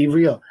Devil to be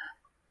real.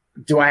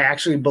 Do I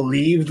actually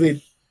believe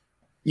that,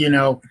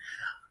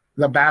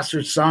 the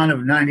bastard son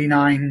of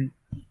 99?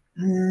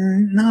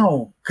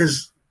 No,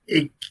 because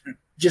it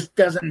just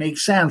doesn't make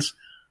sense.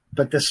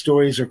 But the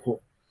stories are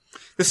cool.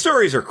 The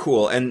stories are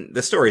cool, and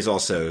the stories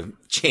also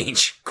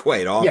change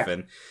quite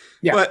often.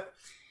 Yeah. But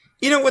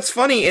what's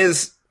funny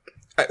is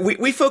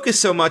we focus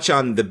so much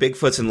on the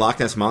Bigfoots and Loch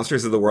Ness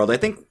Monsters of the world. I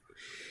think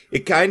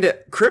it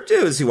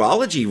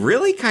cryptozoology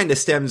really kind of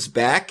stems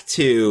back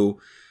to,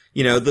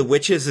 the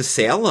witches of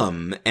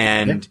Salem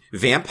and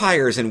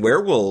vampires and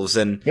werewolves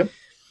and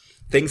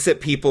things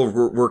that people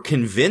were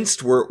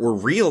convinced were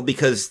real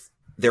because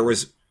there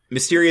was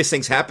mysterious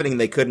things happening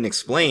they couldn't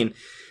explain.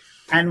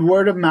 And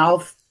word of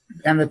mouth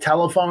and the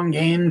telephone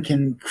game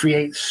can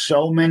create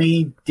so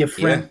many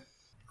different... Yeah.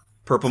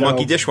 Purple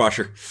Monkey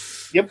dishwasher.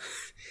 Yep.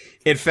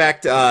 In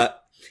fact,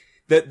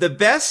 the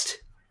best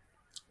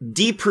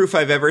deep proof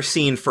I've ever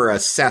seen for a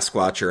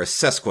Sasquatch or a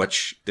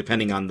Sesquatch,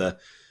 depending on the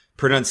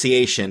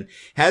pronunciation,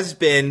 has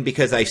been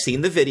because I've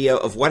seen the video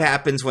of what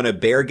happens when a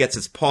bear gets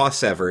its paw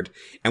severed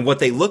and what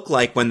they look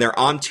like when they're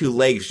on two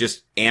legs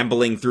just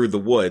ambling through the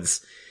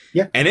woods.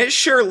 Yeah. And it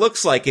sure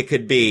looks like it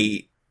could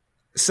be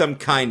some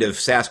kind of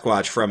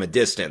Sasquatch from a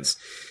distance.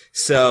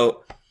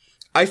 So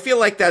I feel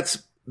like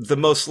that's the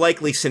most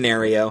likely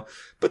scenario,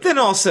 but then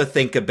also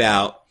think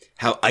about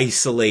how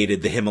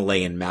isolated the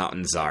Himalayan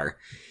mountains are.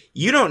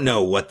 You don't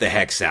know what the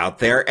heck's out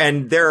there,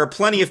 and there are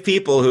plenty of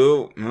people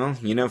who,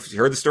 if you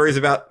heard the stories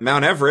about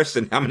Mount Everest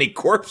and how many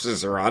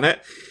corpses are on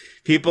it,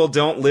 people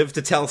don't live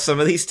to tell some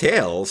of these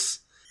tales.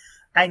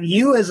 And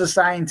you as a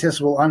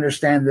scientist will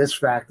understand this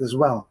fact as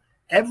well.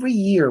 Every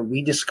year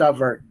we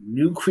discover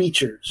new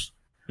creatures.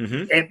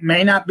 Mm-hmm. It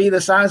may not be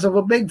the size of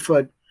a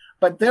Bigfoot,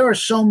 but there are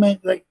so many,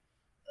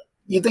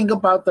 you think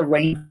about the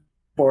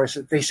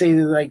rainforest, they say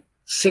that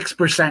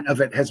 6%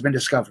 of it has been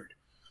discovered,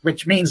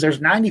 which means there's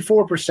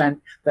 94%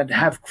 that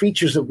have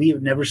creatures that we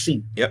have never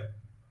seen. Yep.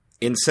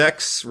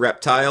 Insects,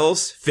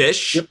 reptiles,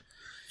 fish. Yep.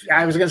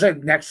 I was going to say,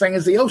 next thing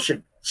is the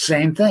ocean.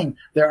 Same thing.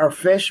 There are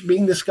fish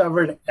being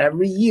discovered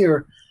every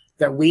year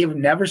that we have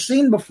never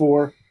seen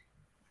before.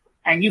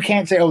 And you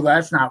can't say, oh,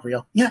 that's not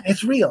real. Yeah,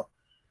 it's real.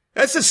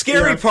 That's the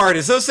scary part,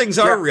 is those things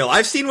are real.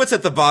 I've seen what's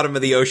at the bottom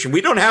of the ocean.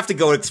 We don't have to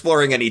go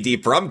exploring any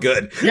deeper. I'm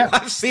good. Yeah.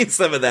 I've seen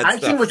some of that stuff.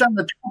 I've seen what's on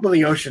the top of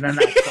the ocean and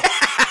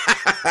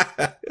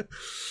that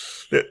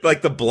stuff.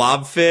 Like the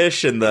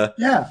blobfish and the...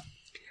 Yeah.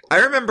 I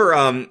remember,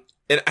 and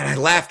I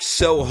laughed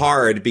so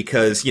hard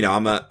because, you know,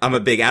 I'm a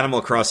big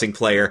Animal Crossing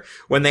player.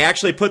 When they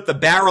actually put the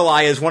barrel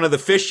eye as one of the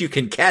fish you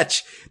can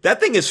catch,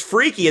 that thing is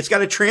freaky. It's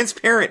got a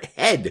transparent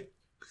head.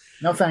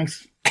 No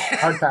thanks.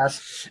 Hard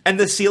pass. And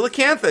the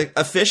coelacanth,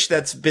 a fish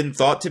that's been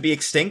thought to be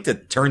extinct,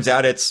 it turns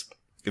out it's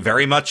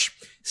very much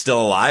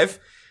still alive.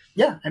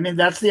 Yeah, I mean,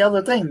 that's the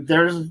other thing.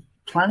 There's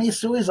plenty of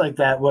stories like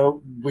that where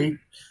we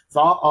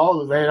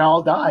thought, they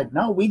all died.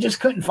 No, we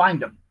just couldn't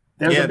find them.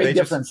 There's a big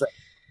difference there.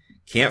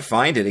 Can't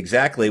find it,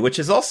 exactly, which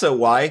is also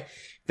why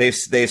they've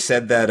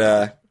said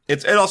that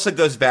it also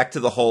goes back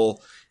to the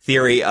whole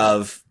theory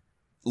of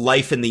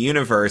life in the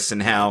universe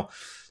and how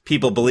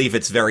people believe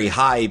it's very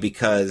high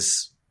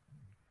because,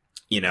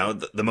 you know,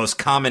 the most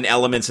common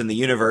elements in the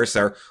universe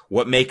are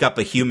what make up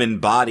a human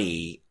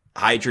body: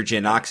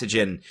 hydrogen,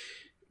 oxygen,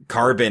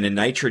 carbon, and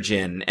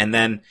nitrogen. And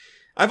then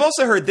I've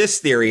also heard this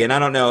theory, and I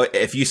don't know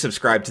if you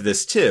subscribe to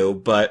this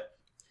too, but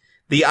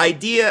the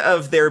idea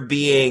of there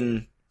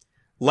being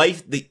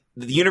life, the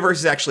universe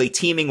is actually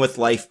teeming with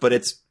life, but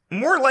it's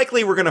more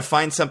likely we're going to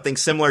find something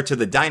similar to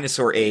the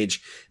dinosaur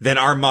age than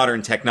our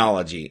modern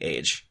technology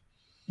age.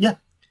 Yeah.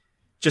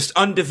 Just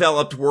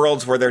undeveloped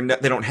worlds where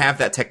they don't have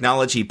that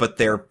technology, but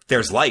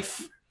there's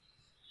life.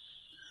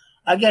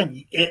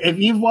 Again, if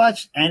you've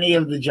watched any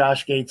of the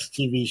Josh Gates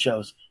TV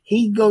shows,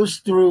 he goes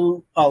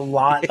through a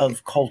lot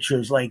of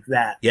cultures like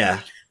that. Yeah.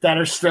 That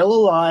are still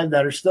alive,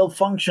 that are still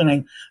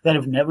functioning, that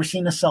have never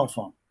seen a cell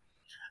phone.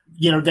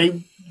 You know,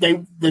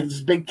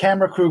 this big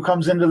camera crew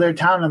comes into their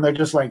town and they're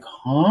just like,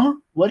 huh?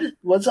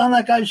 What's on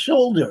that guy's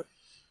shoulder?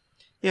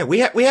 Yeah, we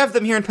have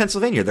them here in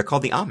Pennsylvania. They're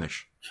called the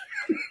Amish.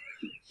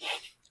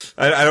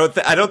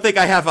 I don't think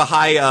I have a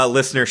high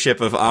listenership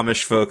of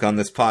Amish folk on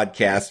this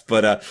podcast,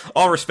 but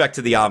all respect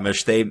to the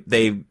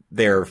Amish.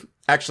 They're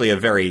actually a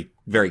very,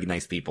 very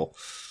nice people.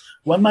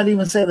 One might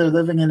even say they're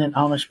living in an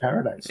Amish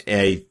paradise.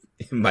 I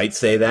might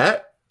say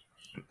that.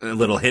 A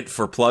little hint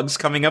for plugs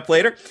coming up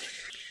later.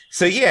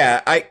 So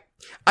yeah, I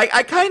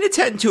kind of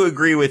tend to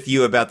agree with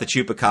you about the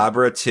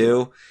chupacabra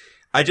too.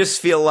 I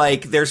just feel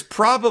like there's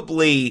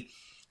probably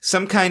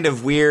some kind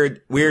of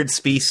weird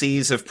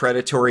species of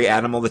predatory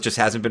animal that just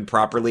hasn't been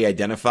properly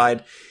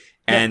identified.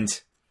 And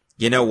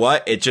you know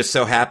what? It just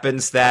so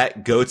happens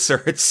that goats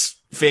are its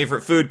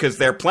favorite food because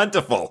they're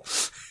plentiful.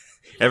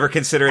 Ever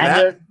consider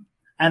that?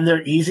 And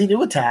they're easy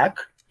to attack.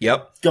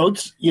 Yep.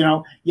 Goats, you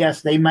know,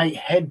 yes, they might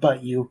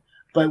headbutt you,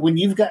 but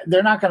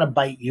they're not going to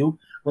bite you.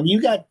 When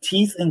you got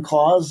teeth and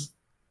claws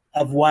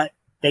of what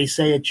they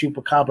say a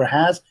chupacabra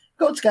has,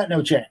 goat's got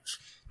no chance.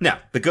 No,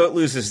 the goat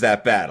loses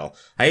that battle.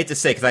 I hate to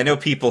say, because I know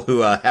people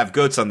who have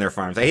goats on their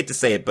farms. I hate to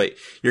say it, but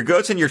your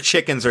goats and your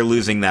chickens are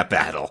losing that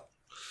battle.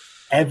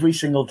 Every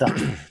single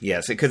time.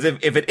 Yes, because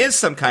if it is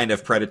some kind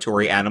of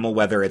predatory animal,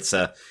 whether it's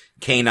a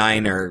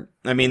canine or...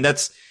 I mean,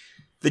 that's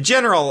the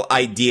general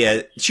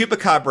idea.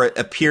 Chupacabra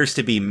appears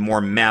to be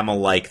more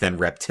mammal-like than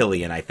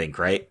reptilian, I think,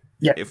 right?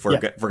 Yeah. If we're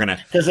gonna...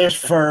 Because there's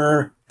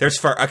fur... There's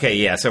fur. Okay,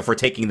 yeah. So if we're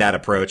taking that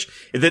approach,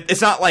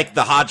 it's not like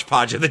the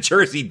hodgepodge of the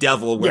Jersey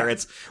Devil, where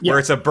it's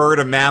a bird,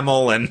 a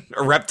mammal, and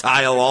a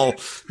reptile all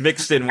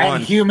mixed in one.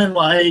 And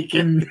human-like,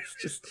 and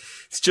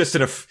it's just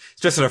an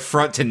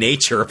affront to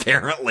nature,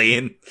 apparently.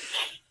 And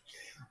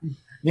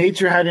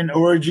nature had an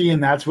orgy,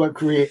 and that's what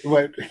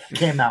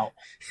came out.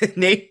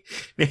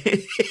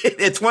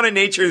 It's one of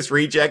nature's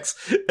rejects,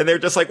 and they're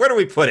just like, where do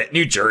we put it?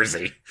 New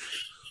Jersey.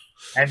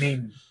 I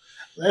mean,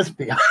 let's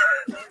be honest.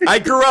 I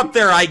grew up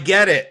there. I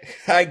get it.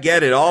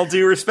 All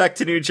due respect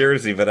to New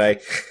Jersey, but I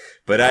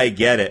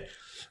get it.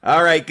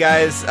 All right,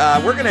 guys,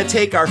 we're going to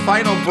take our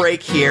final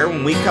break here.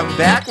 When we come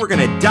back, we're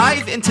going to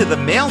dive into the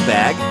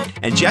mailbag,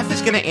 and Jeff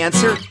is going to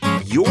answer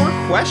your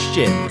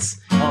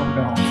questions. Oh,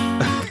 no.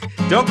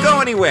 Don't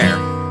go anywhere.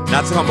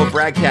 Not So Humble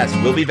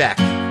BragCast. We'll be back.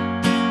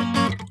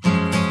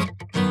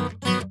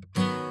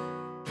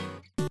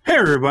 Hey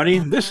everybody,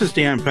 this is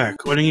Dan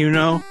Peck, letting you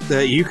know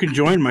that you can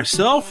join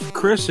myself,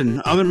 Chris, and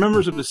other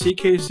members of the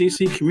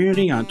CKCC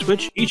community on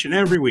Twitch each and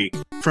every week.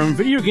 From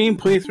video game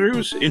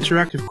playthroughs,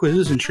 interactive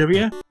quizzes and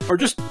trivia, or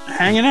just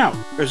hanging out.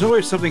 There's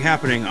always something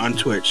happening on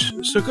Twitch,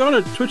 so go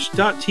to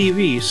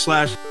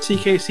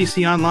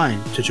twitch.tv/CKCC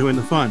online to join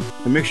the fun,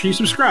 and make sure you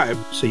subscribe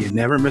so you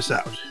never miss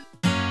out.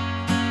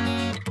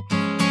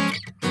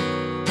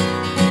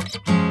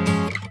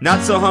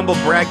 Not So Humble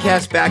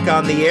BragCast back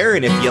on the air,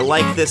 and if you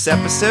like this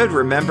episode,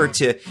 remember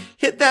to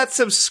hit that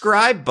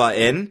subscribe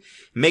button.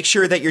 Make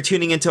sure that you're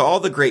tuning into all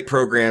the great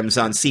programs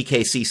on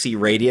CKCC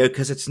Radio,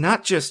 because it's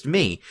not just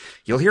me.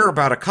 You'll hear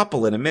about a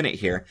couple in a minute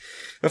here.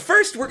 But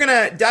first, we're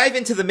going to dive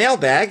into the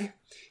mailbag,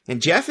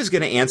 and Jeff is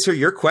going to answer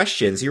your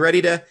questions. You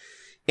ready to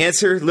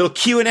answer a little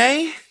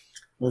Q&A?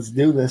 Let's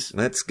do this.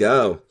 Let's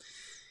go.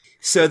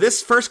 So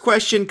this first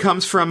question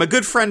comes from a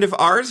good friend of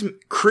ours,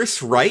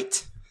 Chris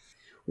Wright.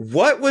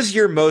 What was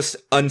your most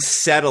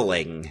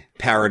unsettling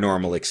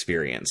paranormal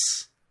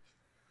experience?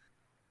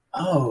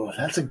 Oh,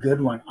 that's a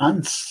good one.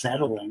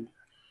 Unsettling.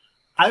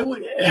 I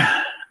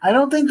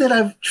don't think that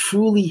I've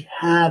truly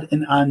had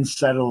an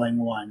unsettling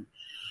one.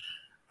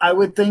 I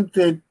would think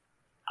that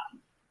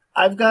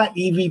I've got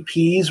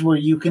EVPs where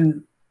you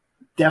can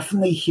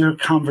definitely hear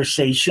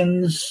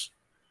conversations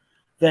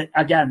that,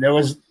 again,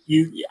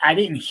 I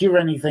didn't hear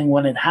anything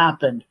when it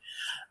happened,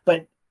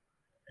 but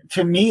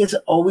to me, it's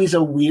always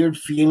a weird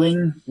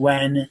feeling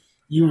when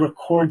you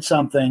record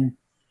something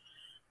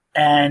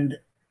and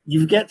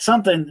you get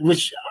something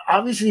which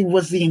obviously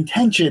was the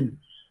intention,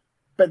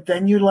 but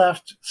then you're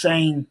left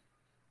saying,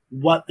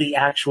 what the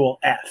actual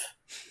F?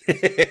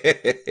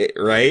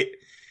 Right?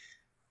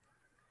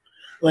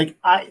 Like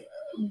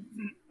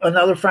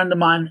another friend of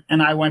mine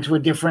and I went to a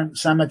different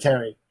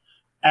cemetery,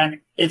 and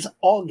it's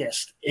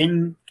August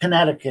in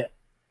Connecticut.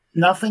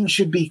 Nothing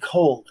should be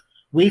cold.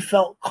 We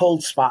felt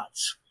cold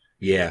spots.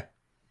 Yeah.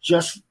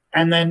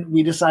 And then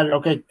we decided,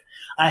 okay,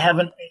 I have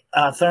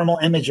a thermal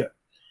imager.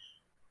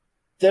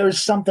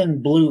 There's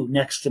something blue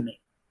next to me.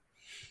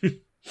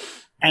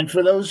 And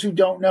for those who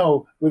don't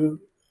know,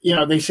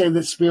 they say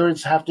that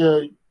spirits have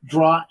to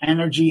draw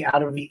energy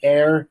out of the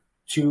air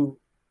to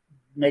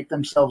make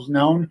themselves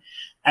known.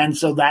 And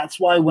so that's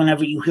why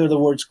whenever you hear the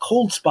words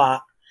cold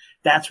spot,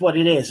 that's what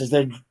it is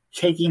they're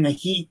taking the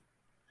heat.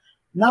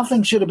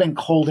 Nothing should have been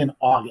cold in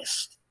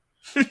August.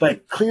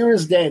 But clear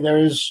as day, there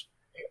is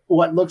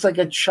what looks like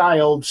a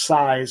child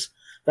size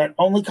that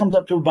only comes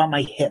up to about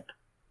my hip.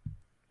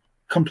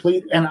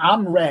 And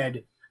I'm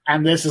red,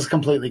 and this is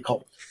completely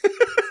cold.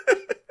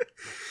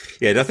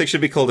 Yeah, nothing should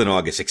be cold in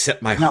August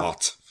except my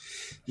heart.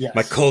 Yes.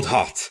 My cold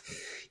heart.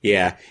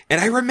 Yeah. And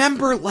I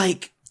remember,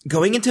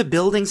 going into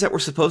buildings that were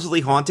supposedly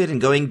haunted and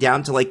going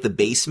down to, the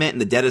basement in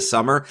the dead of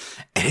summer,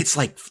 and it's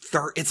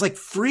it's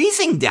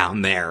freezing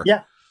down there.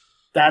 Yeah.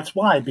 That's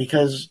why,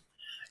 because,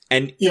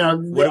 and the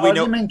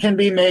argument can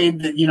be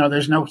made that,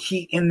 there's no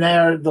heat in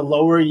there the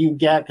lower you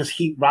get because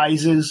heat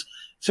rises.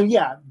 So,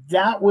 yeah,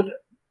 that would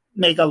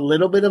make a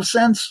little bit of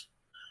sense,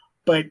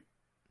 but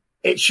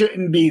it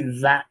shouldn't be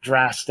that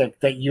drastic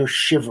that you're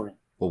shivering.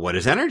 Well, what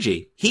is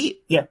energy?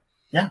 Heat. Yeah.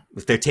 Yeah.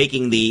 If they're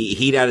taking the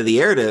heat out of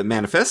the air to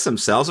manifest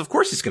themselves, of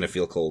course it's going to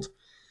feel cold.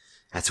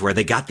 That's where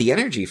they got the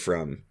energy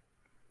from.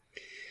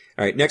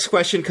 All right. Next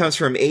question comes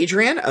from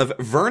Adrian of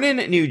Vernon,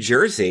 New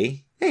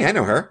Jersey. Hey, I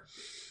know her.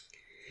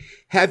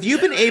 Have you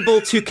been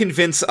able to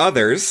convince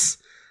others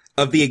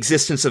of the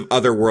existence of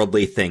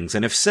otherworldly things?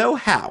 And if so,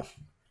 how?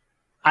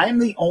 I'm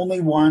the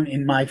only one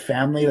in my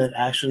family that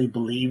actually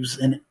believes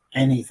in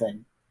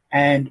anything.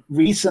 And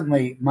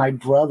recently, my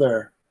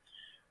brother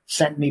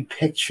sent me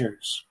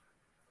pictures.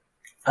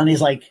 And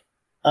he's like,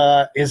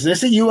 is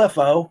this a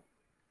UFO?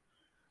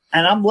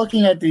 And I'm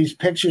looking at these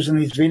pictures and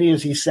these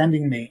videos he's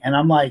sending me. And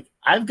I'm like,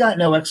 I've got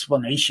no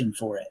explanation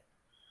for it.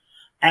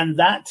 And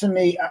that to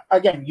me,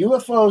 again,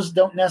 UFOs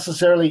don't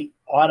necessarily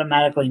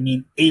automatically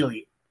mean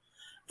alien.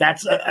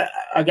 That's,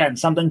 again,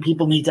 something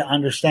people need to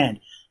understand.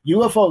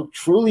 UFO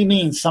truly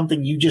means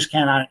something you just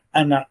can't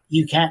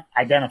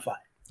identify.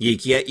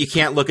 You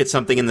can't look at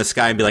something in the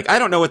sky and be like, I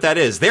don't know what that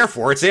is.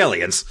 Therefore, it's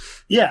aliens.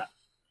 Yeah.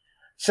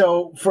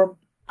 So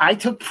I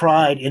took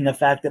pride in the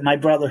fact that my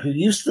brother, who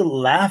used to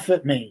laugh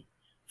at me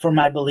for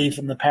my belief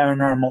in the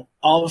paranormal,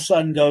 all of a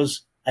sudden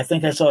goes, I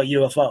think I saw a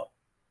UFO.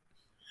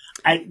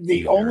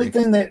 The only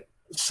thing that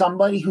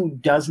somebody who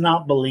does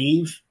not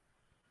believe,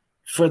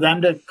 for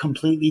them to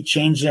completely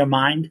change their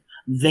mind,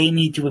 they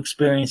need to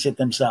experience it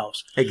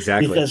themselves.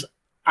 Exactly. Because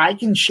I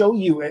can show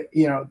you,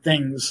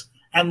 things.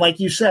 And like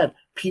you said,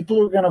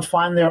 people are going to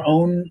find their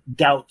own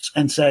doubts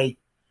and say,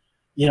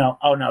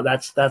 oh no,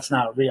 that's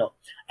not real.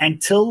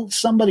 Until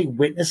somebody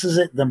witnesses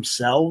it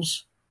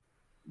themselves,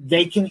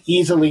 they can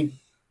easily,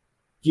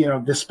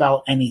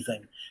 dispel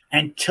anything.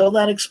 Until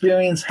that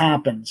experience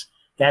happens,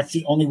 that's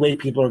the only way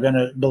people are going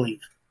to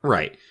believe.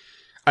 Right.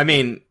 I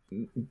mean,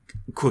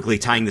 quickly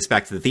tying this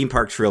back to the theme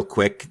parks real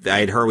quick, I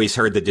had always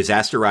heard the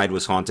disaster ride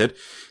was haunted.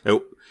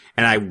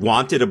 And I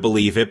wanted to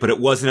believe it, but it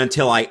wasn't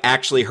until I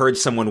actually heard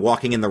someone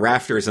walking in the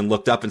rafters and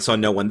looked up and saw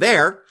no one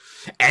there,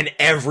 and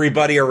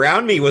everybody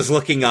around me was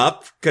looking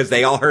up because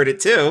they all heard it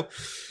too.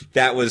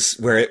 That was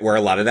where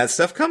a lot of that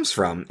stuff comes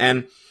from.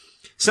 And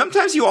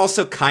sometimes you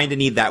also kind of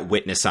need that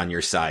witness on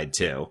your side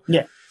too.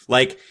 Yeah.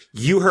 Like,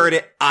 you heard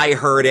it, I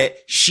heard it,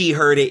 she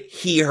heard it,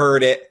 he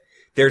heard it.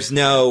 There's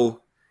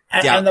no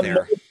doubt and the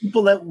there.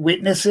 People that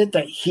witness it,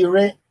 that hear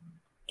it,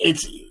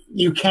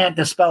 you can't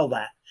dispel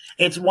that.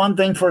 It's one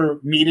thing for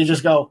me to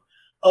just go,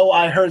 oh,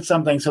 I heard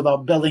something, so the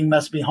building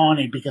must be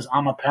haunted because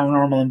I'm a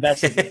paranormal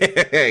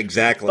investigator.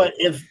 Exactly. But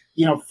if,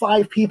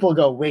 5 people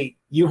go, wait,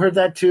 you heard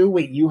that too?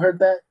 Wait, you heard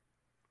that?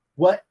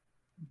 What?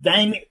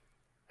 Then,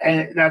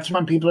 and that's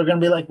when people are going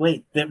to be like,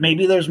 wait,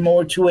 maybe there's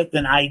more to it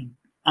than I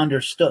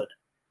understood.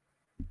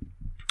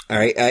 All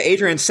right.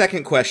 Adrian's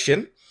second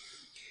question.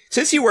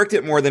 Since you worked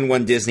at more than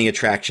one Disney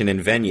attraction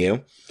and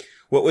venue,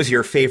 what was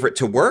your favorite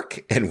to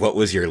work and what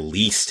was your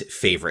least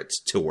favorite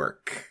to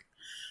work?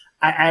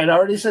 I had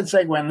already said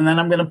Segway, and then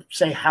I'm going to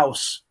say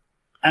house.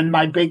 And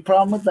my big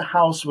problem with the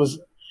house was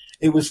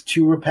it was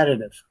too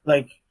repetitive.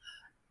 Like,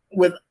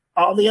 with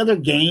all the other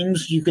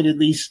games, you could at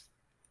least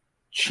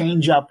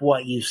change up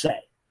what you say.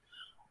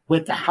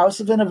 With the House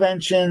of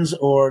Interventions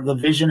or the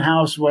Vision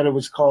House, what it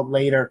was called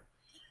later,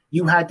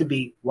 you had to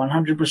be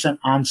 100%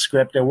 on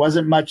script. There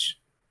wasn't much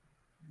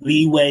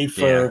leeway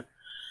for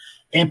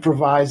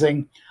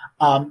improvising.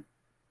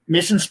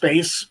 Mission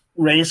Space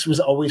Race was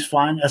always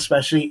fun,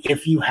 especially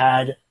if you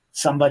had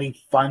somebody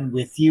fun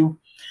with you.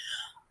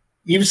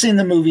 You've seen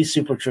the movie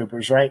Super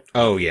Troopers, right?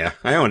 Oh, yeah.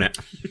 I own it.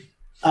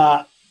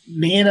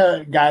 Me and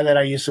a guy that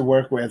I used to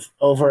work with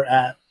over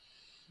at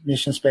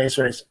Mission Space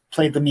Race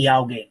played the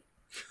Meow game.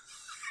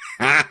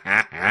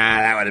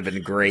 That would have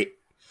been great.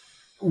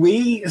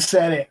 We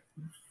said it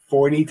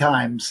 40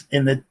 times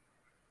in the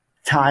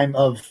time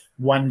of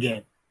one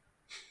game.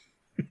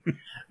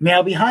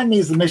 Now, behind me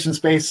is the Mission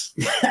Space.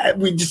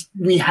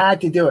 We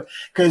had to do it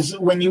because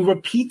when you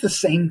repeat the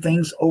same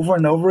things over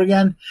and over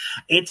again,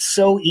 it's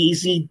so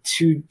easy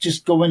to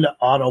just go into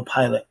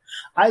autopilot.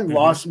 I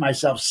lost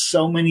myself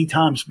so many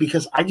times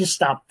because I just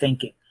stopped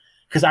thinking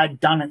because I'd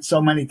done it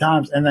so many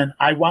times. And then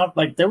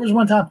there was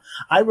one time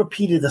I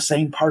repeated the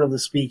same part of the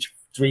speech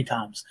 3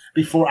 times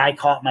before I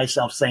caught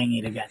myself saying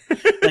it again.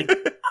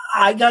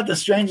 I got the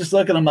strangest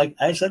look and I'm like,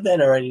 I said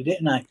that already,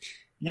 didn't I?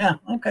 Yeah.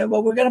 Okay.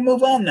 Well, we're going to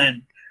move on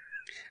then.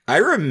 I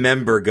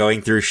remember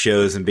going through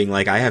shows and being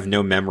like, I have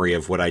no memory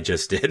of what I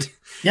just did.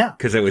 Yeah.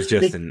 Because it was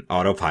just an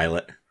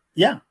autopilot.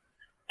 Yeah.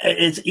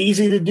 It's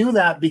easy to do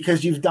that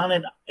because you've done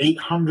it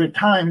 800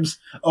 times.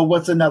 Oh,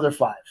 what's another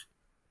 5?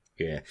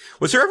 Yeah.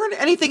 Was there ever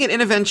anything in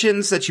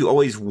Interventions that you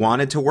always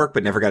wanted to work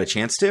but never got a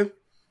chance to?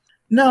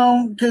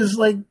 No, because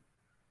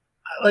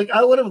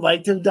I would have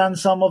liked to have done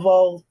some of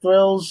All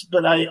Thrills,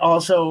 but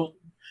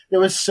there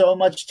was so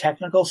much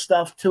technical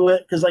stuff to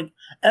it because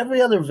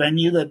every other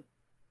venue that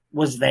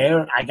was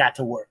there, I got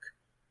to work.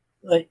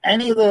 Like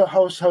any of the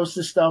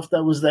hostess stuff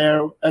that was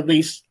there, at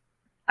least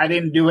I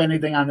didn't do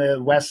anything on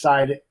the west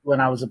side when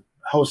I was a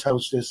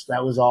hostess.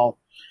 That was all.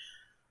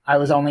 I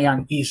was only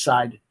on east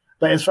side.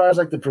 But as far as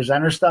the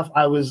presenter stuff,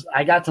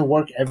 I got to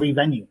work every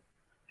venue.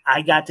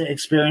 I got to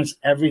experience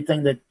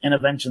everything that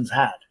Interventions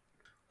had.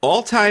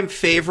 All-time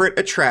favorite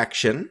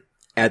attraction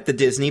at the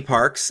Disney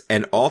parks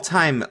and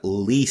all-time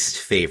least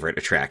favorite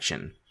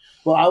attraction.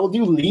 Well, I will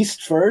do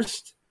least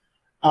first.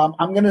 I'm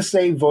going to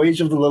say Voyage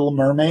of the Little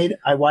Mermaid.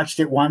 I watched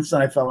it once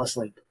and I fell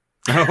asleep.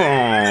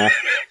 Oh.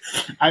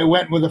 I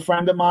went with a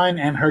friend of mine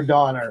and her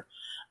daughter.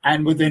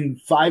 And within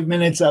 5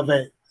 minutes of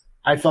it,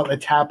 I felt a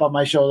tap on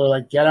my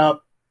shoulder get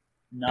up.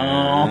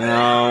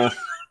 No.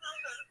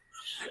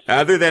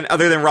 Other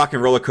than Rock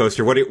and Roller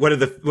Coaster, what are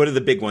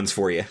the big ones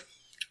for you?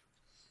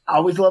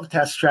 Always loved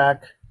Test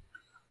Track.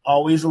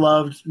 Always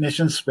loved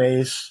Mission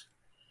Space.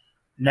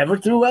 Never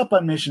threw up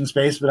on Mission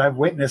Space, but I've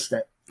witnessed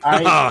it.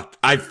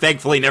 I've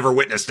thankfully never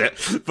witnessed it,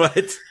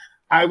 but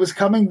I was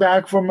coming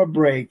back from a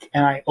break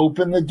and I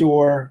opened the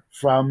door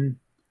from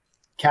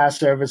cast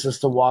services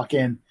to walk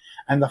in.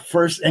 And the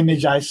first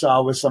image I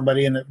saw was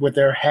somebody with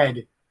their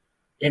head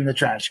in the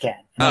trash can.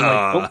 And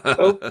I'm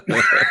oh.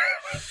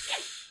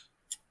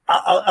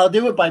 I'll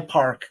do it by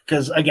park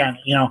because, again,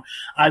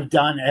 I've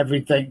done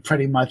everything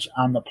pretty much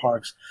on the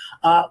parks.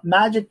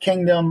 Magic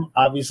Kingdom,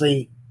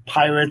 obviously,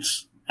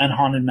 Pirates and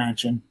Haunted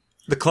Mansion.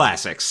 The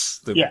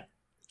classics. Yeah.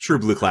 True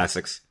blue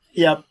classics.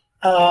 Yep.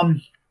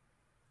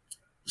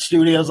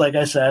 Studios, like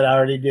I said, I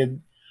already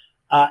did.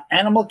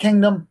 Animal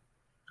Kingdom,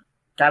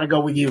 gotta go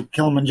with you,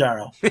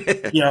 Kilimanjaro.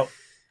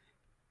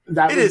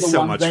 That it was is the so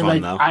one much thing.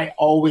 fun, though. I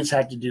always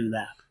had to do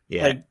that.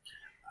 Yeah.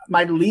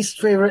 My least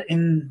favorite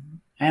in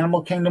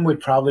Animal Kingdom would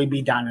probably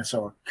be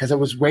Dinosaur because it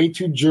was way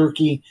too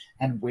jerky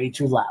and way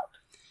too loud.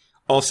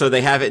 Also,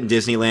 they have it in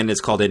Disneyland.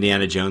 It's called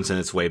Indiana Jones, and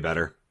it's way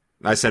better.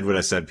 I said what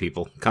I said,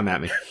 people. Come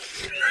at me.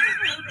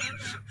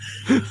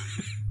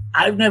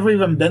 I've never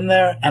even been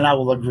there, and I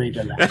will agree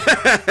to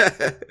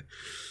that.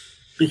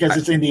 Because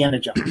it's Indiana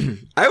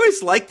Jones. I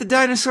always liked the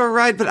dinosaur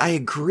ride, but I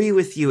agree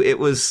with you. It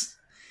was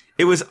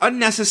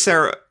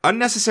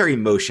unnecessary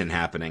motion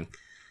happening.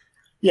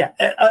 Yeah.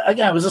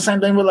 Again, it was the same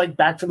thing with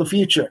Back to the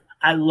Future.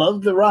 I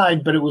loved the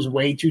ride, but it was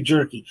way too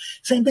jerky.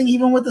 Same thing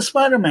even with the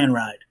Spider-Man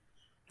ride.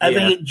 I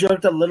think it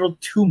jerked a little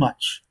too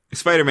much.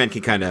 Spider-Man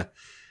can kind of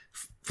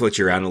float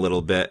you around a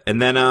little bit.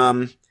 And then,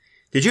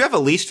 did you have a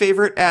least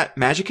favorite at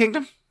Magic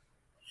Kingdom?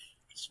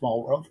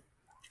 Small World.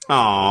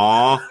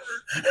 Aww.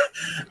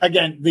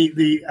 Again,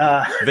 the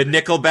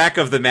Nickelback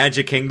of the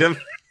Magic Kingdom.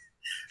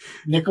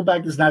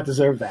 Nickelback does not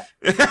deserve that.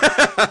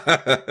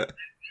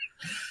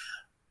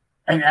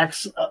 An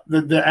ex,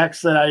 the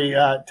ex that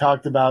I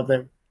talked about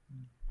that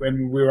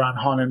when we were on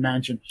Haunted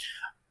Mansion.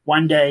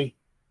 One day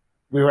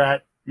we were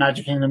at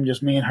Magic Kingdom,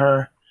 just me and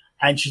her,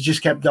 and she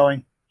just kept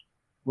going,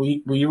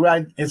 will you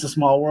ride It's a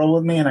Small World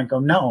with me? And I go,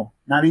 no,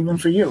 not even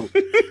for you.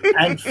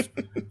 And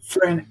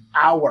for an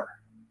hour,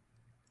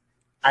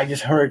 I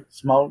just heard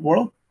Small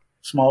World,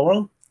 Small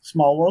World,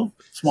 Small World,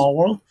 Small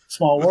World,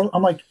 Small World.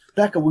 I'm like,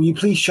 Becca, will you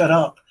please shut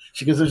up?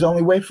 She goes, there's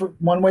only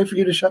one way for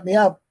you to shut me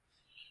up.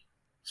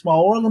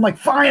 Small World. I'm like,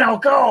 fine, I'll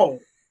go.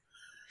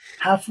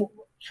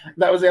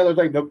 That was the other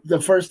thing.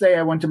 The first day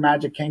I went to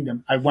Magic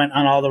Kingdom, I went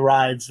on all the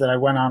rides that I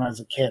went on as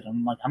a kid.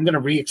 I'm like, I'm going to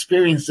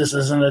re-experience this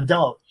as an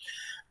adult.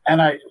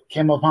 And I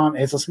came upon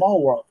It's a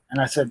Small World. And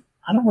I said,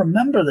 I don't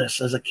remember this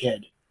as a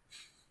kid.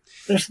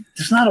 There's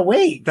not a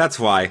way. That's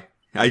why.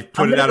 I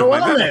put it out of my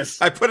memory.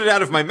 I put it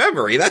out of my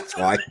memory. That's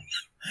why.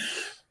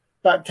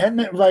 About 10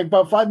 minutes, like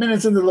about 5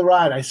 minutes into the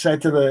ride, I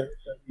said to the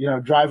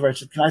driver, I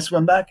said, "Can I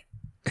swim back?"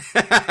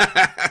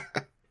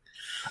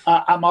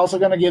 I'm also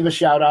going to give a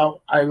shout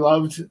out. I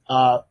loved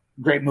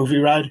Great Movie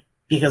Ride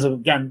because of,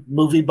 again,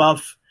 movie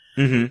buff.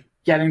 Mm-hmm.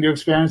 Getting to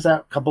experience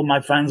that. A couple of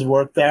my friends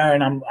worked there,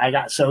 and I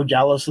got so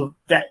jealous of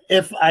that.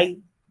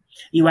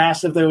 You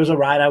asked if there was a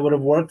ride I would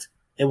have worked,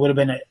 it would have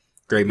been it.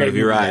 Great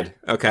movie ride.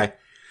 Okay.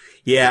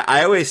 Yeah,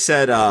 I always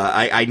said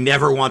I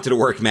never wanted to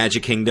work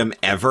Magic Kingdom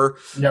ever,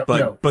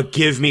 but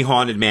give me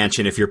Haunted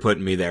Mansion if you're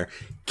putting me there.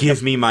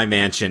 Give me my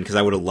mansion because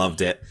I would have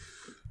loved it.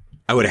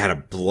 I would have had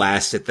a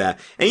blast at that.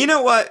 And you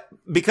know what?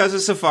 Because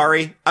of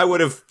Safari, I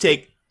would have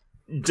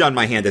done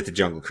my hand at the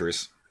Jungle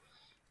Cruise.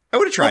 I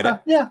would have tried it.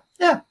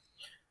 Yeah.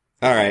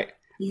 All right.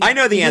 I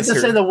know the answer. You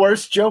get to say the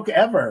worst joke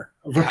ever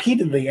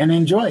repeatedly and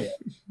enjoy it.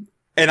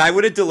 And I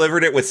would have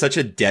delivered it with such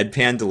a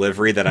deadpan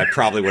delivery that I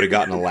probably would have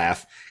gotten a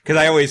laugh. Because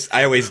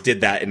I always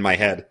did that in my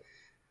head.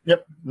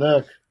 Yep.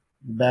 Look,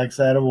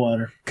 backside of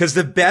water. Because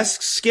the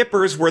best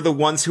skippers were the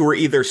ones who were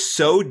either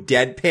so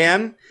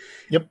deadpan,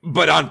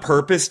 but on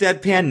purpose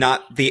deadpan,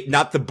 not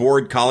the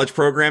bored college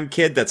program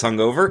kid that's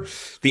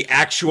hungover. The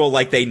actual,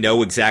 like, they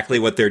know exactly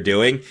what they're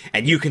doing,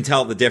 and you can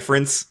tell the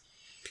difference.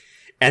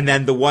 And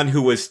then the one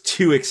who was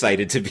too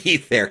excited to be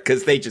there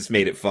because they just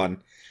made it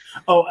fun.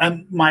 Oh,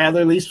 and my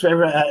other least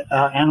favorite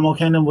Animal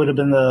Kingdom would have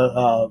been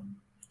the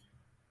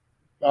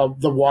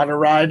water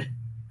ride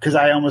because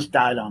I almost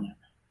died on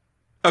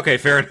it. Okay,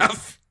 fair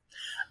enough.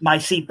 My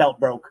seatbelt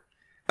broke.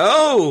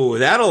 Oh,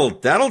 that'll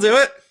do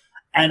it.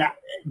 And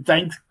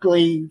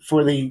thankfully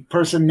for the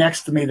person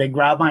next to me, they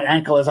grabbed my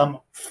ankle as I'm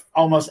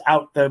almost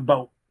out the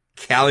boat.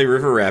 Cali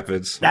River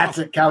Rapids. That's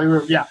it, Cali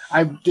River. Yeah,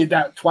 I did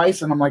that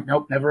twice, and I'm like,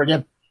 nope, never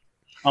again.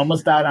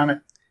 Almost died on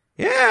it.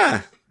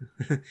 Yeah.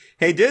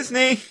 Hey,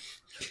 Disney.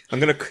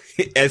 I'm going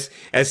to, as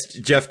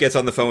Jeff gets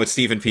on the phone with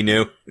Stephen P.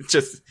 New,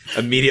 just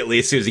immediately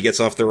as soon as he gets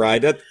off the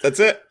ride,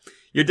 that's it.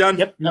 You're done?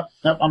 Yep,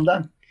 I'm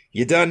done.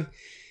 You're done?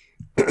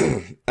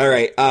 All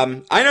right.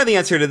 I know the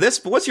answer to this,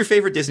 but what's your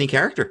favorite Disney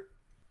character?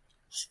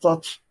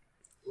 Stitch.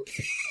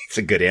 It's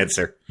a good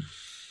answer.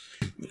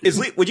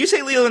 Would you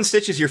say Lilo and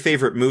Stitch is your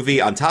favorite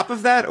movie on top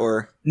of that,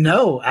 or?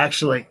 No,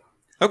 actually.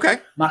 Okay.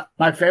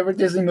 My favorite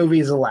Disney movie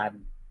is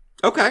Aladdin.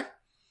 Okay.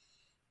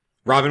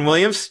 Robin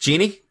Williams,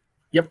 Genie?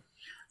 Yep.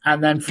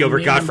 And then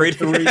Gilbert Gottfried?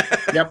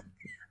 Yep.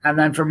 And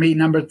then for me,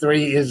 number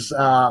 3 is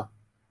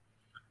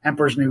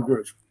Emperor's New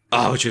Groove.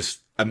 Oh,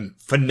 just a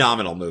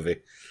phenomenal movie.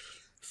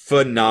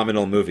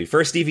 Phenomenal movie.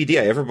 First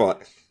DVD I ever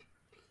bought.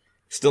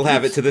 Still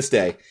have it to this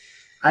day.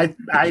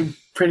 I'm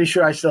pretty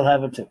sure I still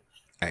have it too.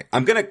 All right.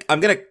 I'm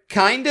gonna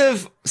kind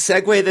of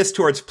segue this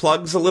towards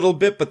plugs a little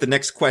bit, but the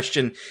next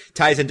question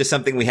ties into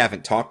something we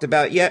haven't talked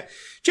about yet.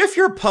 Jeff,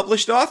 you're a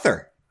published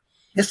author.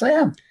 Yes, I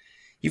am.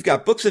 You've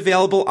got books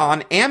available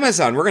on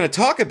Amazon. We're going to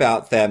talk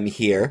about them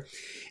here.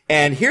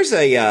 And here's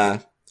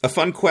a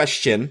fun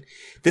question.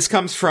 This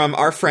comes from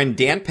our friend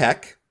Dan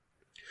Peck.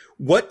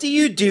 What do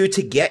you do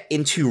to get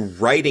into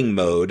writing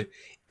mode,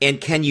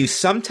 and can you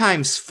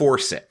sometimes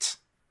force it?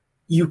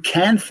 You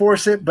can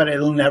force it, but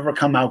it'll never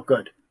come out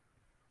good.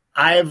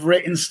 I have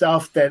written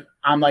stuff that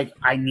I'm like,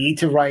 I need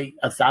to write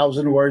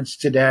 1,000 words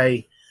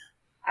today.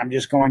 I'm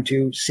just going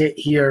to sit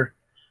here.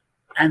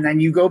 And then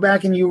you go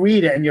back and you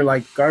read it and you're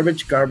like,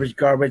 garbage, garbage,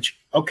 garbage.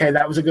 Okay,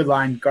 that was a good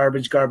line.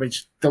 Garbage,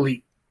 garbage,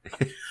 delete.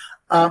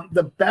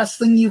 The best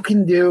thing you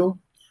can do,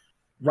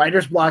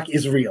 writer's block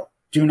is real.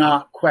 Do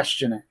not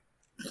question it.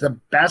 The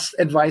best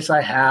advice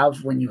I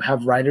have when you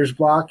have writer's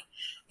block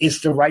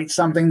is to write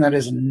something that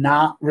is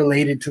not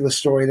related to the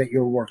story that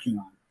you're working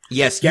on.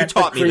 Yes, you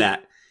taught me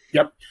that.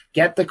 Yep.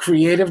 Get the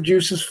creative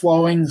juices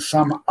flowing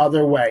some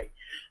other way.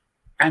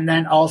 And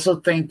then also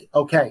think,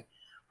 okay,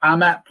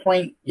 I'm at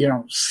point,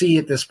 C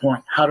at this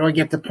point. How do I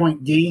get to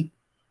point D?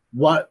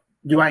 What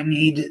do I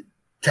need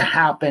to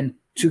happen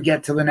to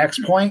get to the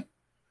next point?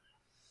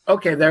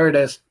 Okay, there it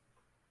is.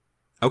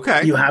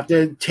 Okay. You have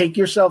to take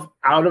yourself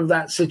out of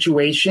that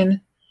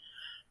situation,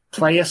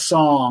 play a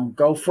song,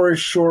 go for a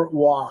short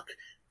walk,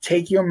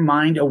 take your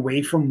mind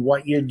away from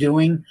what you're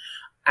doing,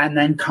 and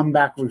then come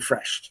back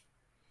refreshed.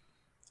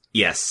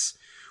 Yes,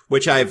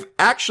 which I've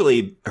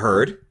actually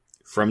heard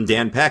from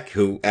Dan Peck,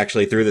 who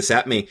actually threw this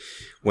at me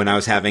when I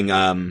was having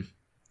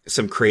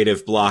some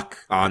creative block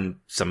on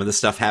some of the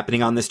stuff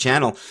happening on this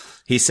channel.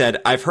 He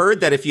said, I've heard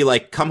that if you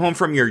come home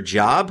from your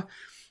job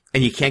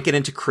and you can't get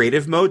into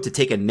creative mode, to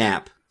take a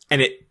nap,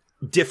 and it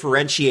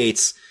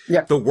differentiates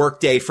the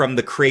workday from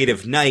the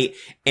creative night.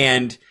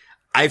 And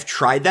I've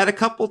tried that a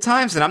couple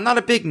times, and I'm not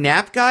a big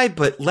nap guy,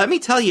 but let me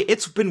tell you,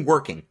 it's been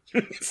working.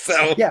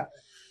 So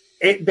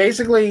it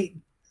basically,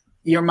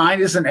 your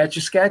mind is an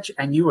Etch-a-Sketch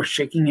and you are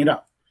shaking it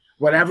up.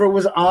 Whatever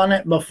was on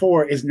it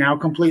before is now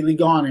completely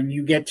gone, and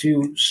you get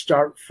to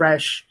start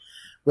fresh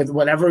with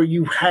whatever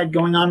you had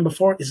going on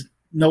before is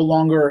no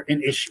longer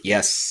an issue.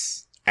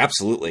 Yes,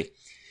 absolutely.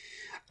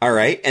 All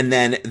right. And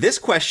then this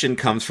question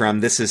comes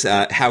from, this is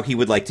how he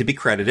would like to be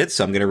credited,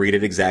 so I'm going to read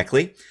it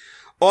exactly.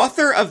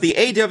 Author of the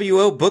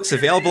AWO books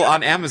available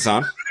on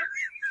Amazon.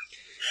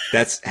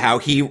 That's how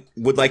he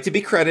would like to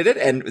be credited,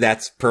 and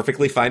that's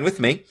perfectly fine with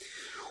me.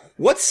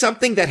 What's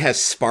something that has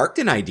sparked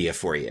an idea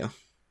for you?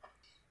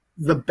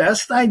 The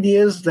best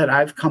ideas that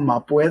I've come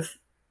up with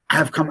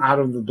have come out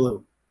of the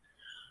blue.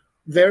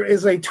 There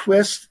is a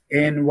twist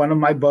in one of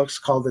my books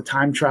called The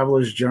Time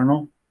Traveler's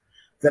Journal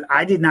that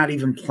I did not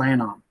even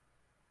plan on.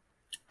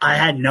 I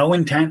had no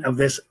intent of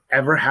this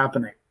ever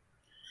happening.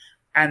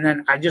 And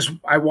then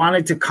I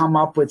wanted to come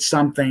up with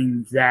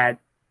something that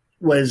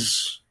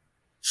was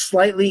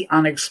slightly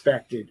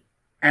unexpected.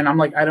 And I'm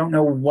like, I don't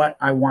know what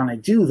I want to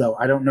do, though.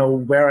 I don't know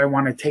where I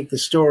want to take the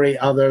story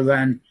other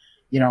than,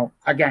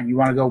 again, you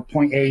want to go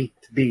point A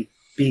to B,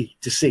 B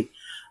to C.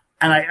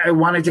 And I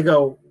wanted to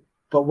go,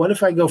 but what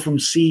if I go from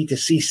C to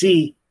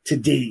CC to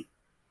D?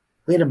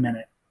 Wait a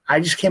minute.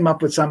 I just came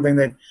up with something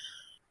that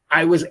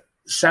I was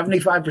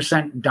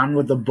 75% done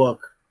with the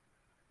book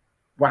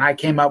when I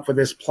came up with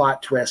this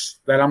plot twist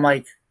that I'm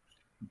like,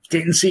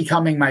 didn't see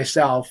coming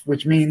myself,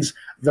 which means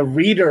the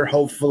reader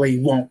hopefully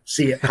won't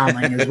see it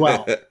coming as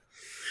well.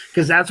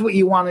 Because that's what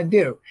you want to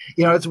do.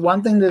 It's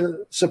one thing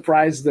to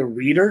surprise the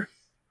reader,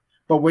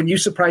 but when you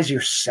surprise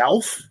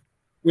yourself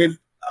with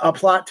a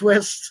plot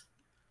twist,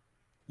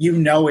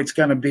 it's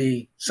going to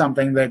be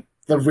something that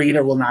the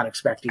reader will not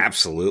expect either.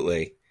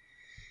 Absolutely.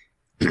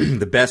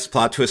 The best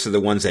plot twists are the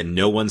ones that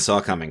no one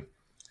saw coming.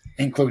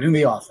 Including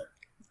the author.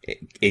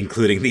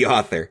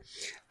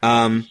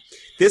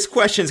 This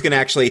question is going to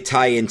actually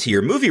tie into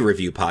your movie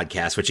review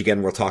podcast, which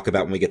again, we'll talk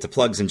about when we get to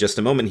plugs in just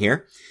a moment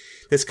here.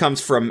 This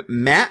comes from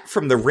Matt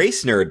from the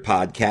Race Nerd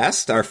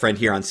podcast, our friend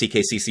here on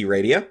CKCC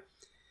Radio.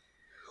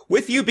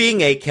 With you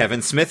being a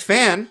Kevin Smith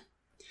fan,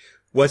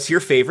 what's your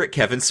favorite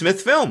Kevin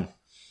Smith film?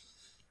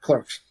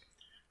 Clerks.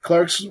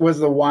 Clerks was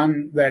the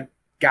one that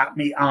got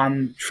me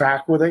on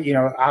track with it.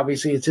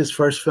 Obviously it's his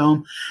first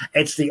film.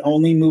 It's the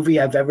only movie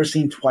I've ever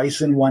seen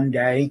twice in one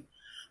day.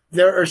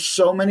 There are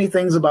so many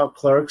things about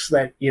Clerks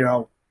that,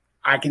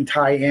 I can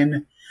tie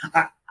in.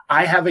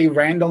 I have a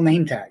Randall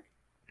name tag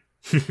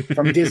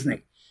from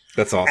Disney.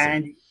 That's awesome.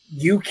 And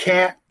you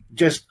can't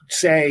just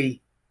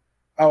say,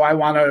 oh, I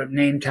want a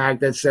name tag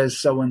that says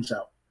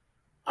so-and-so.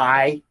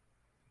 I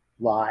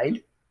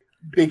lied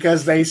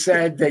because they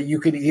said that you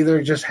could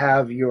either just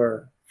have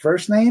your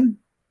first name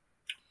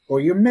or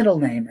your middle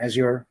name as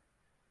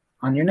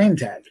on your name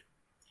tag.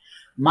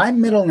 My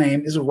middle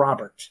name is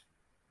Robert,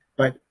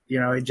 but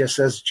it just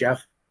says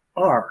Jeff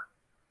R.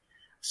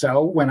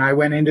 So when I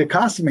went into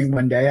costuming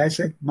one day, I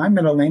said, my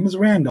middle name is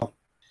Randall.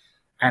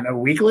 And a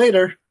week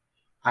later,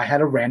 I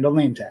had a Randall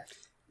name tag.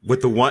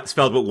 With the one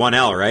spelled with one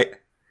L, right?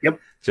 Yep.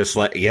 Just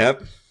like,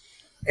 yep.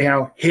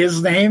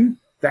 His name,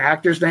 the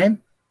actor's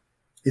name,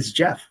 is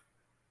Jeff.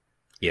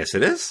 Yes,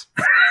 it is.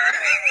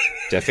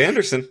 Jeff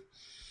Anderson.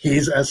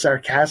 He's a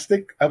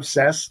sarcastic,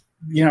 obsessed,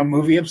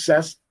 movie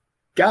obsessed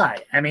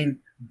guy. I mean,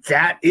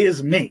 that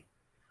is me.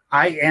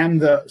 I am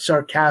the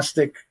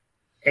sarcastic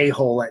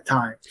a-hole at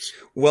times.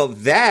 Well,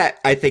 that,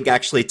 I think,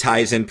 actually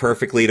ties in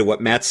perfectly to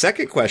what Matt's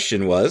second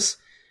question was.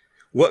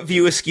 What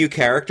View Askew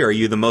character are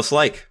you the most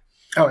like?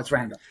 Oh, it's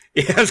Randall.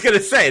 Yeah, I was going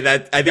to say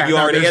that. I think you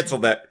already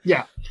answered that.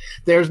 Yeah,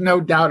 there's no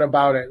doubt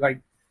about it.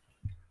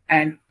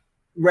 And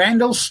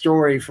Randall's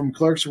story from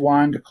Clerks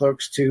 1 to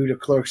Clerks 2 to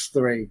Clerks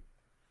 3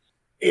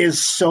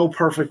 is so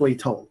perfectly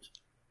told.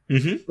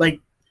 Mm-hmm.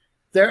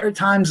 There are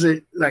times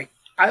that,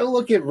 I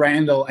look at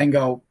Randall and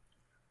go,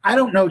 I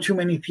don't know too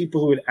many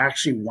people who would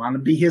actually want to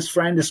be his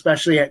friend,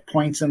 especially at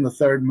points in the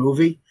third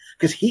movie,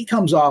 because he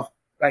comes off,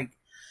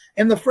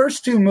 in the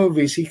first two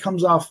movies, he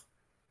comes off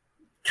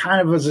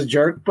kind of as a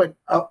jerk, but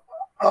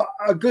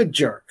a good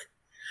jerk.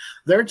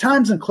 There are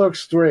times in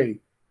Clerks 3,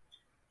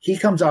 he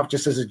comes off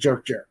just as a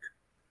jerk.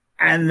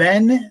 And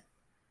then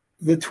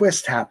the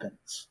twist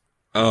happens.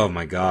 Oh,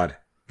 my God.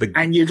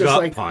 And you're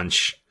just gut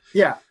punch.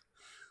 Yeah.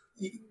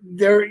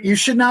 You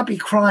should not be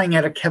crying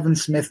at a Kevin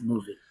Smith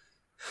movie.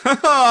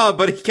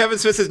 But Kevin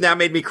Smith has now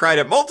made me cry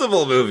at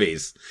multiple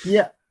movies.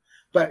 Yeah.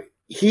 But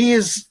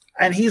he's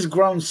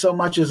grown so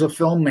much as a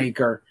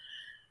filmmaker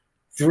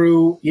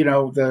through,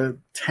 the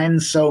 10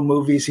 so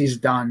movies he's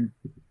done.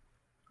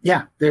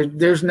 Yeah,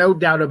 there's no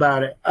doubt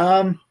about it.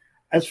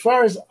 As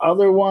far as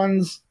other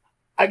ones,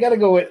 I got to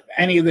go with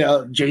any of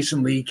the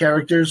Jason Lee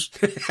characters.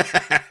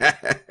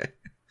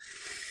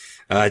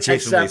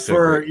 Except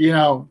for,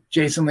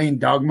 Jason Lee and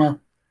Dogma,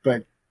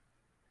 but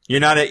you're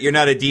not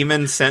a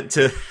demon sent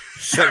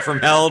from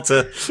hell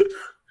to.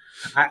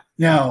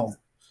 No,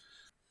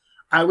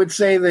 I would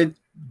say that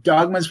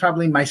Dogma is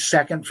probably my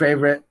second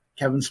favorite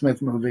Kevin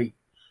Smith movie.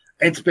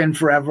 It's been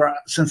forever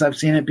since I've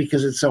seen it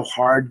because it's so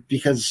hard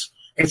because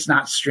it's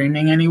not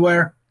streaming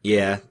anywhere.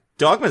 Yeah,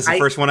 Dogma is the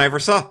first one I ever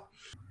saw.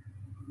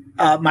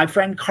 My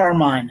friend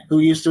Carmine, who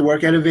used to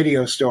work at a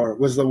video store,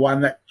 was the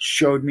one that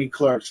showed me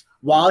Clerks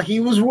while he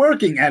was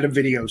working at a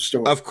video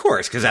store. Of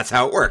course, because that's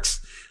how it works.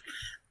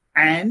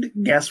 And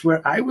guess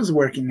where I was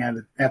working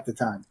at the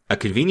time? A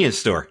convenience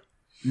store.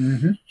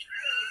 Mm-hmm.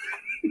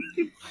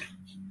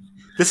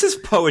 This is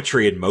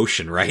poetry in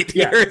motion right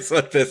here. Yeah. Is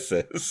what this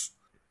is.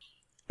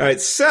 All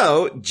right,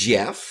 so,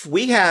 Jeff,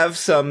 we have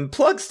some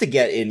plugs to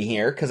get in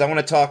here, because I want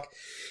to talk.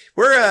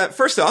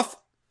 First off,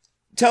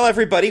 tell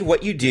everybody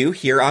what you do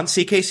here on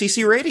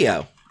CKCC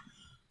Radio.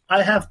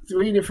 I have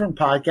 3 different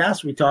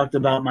podcasts. We talked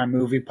about my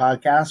movie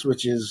podcast,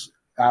 which is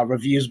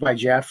Reviews by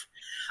Jeff.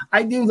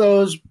 I do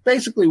those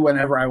basically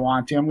whenever I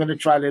want to. I'm going to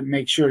try to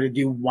make sure to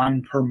do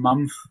 1 per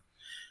month.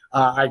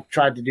 I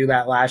tried to do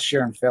that last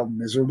year and failed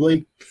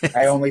miserably.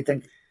 I only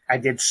think I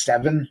did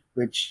 7,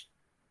 which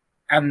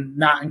I'm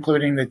not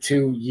including the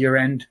 2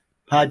 year-end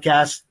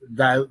podcasts.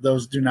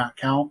 Those do not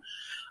count.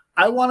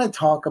 I want to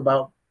talk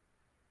about,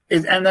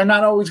 and they're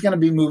not always going to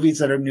be movies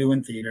that are new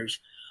in theaters.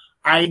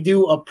 I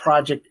do a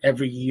project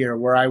every year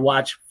where I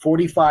watch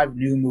 45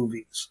 new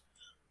movies.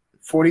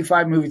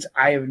 45 movies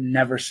I have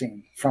never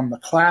seen, from the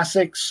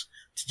classics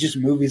to just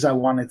movies I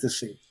wanted to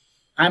see.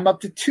 I'm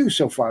up to 2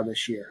 so far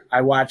this year.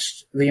 I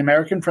watched The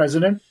American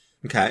President.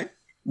 Okay.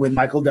 With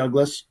Michael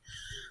Douglas.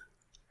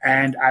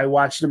 And I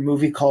watched a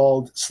movie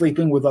called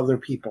Sleeping with Other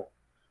People,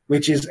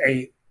 which is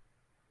a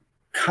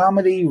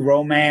comedy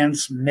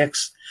romance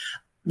mix.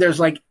 There's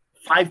like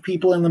 5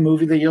 people in the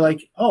movie that you're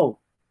like, oh,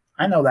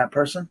 I know that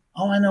person.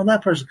 Oh, I know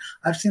that person.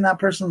 I've seen that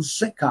person's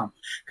sitcom.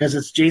 Because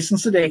it's Jason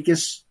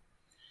Sudeikis.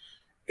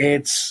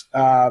 It's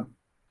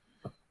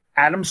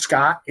Adam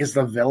Scott is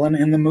the villain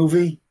in the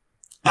movie.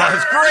 That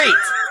was great.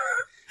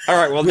 All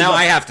right, well, now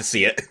I have to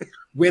see it.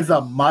 With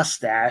a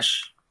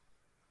mustache.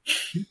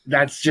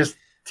 That's just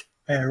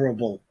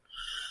terrible.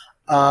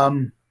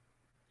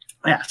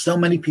 Yeah, so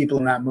many people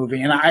in that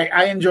movie. And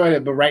I enjoyed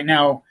it, but right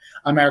now,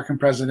 American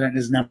President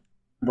is number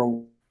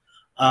 1.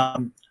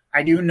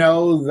 I do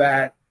know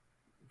that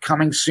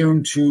coming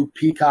soon to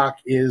Peacock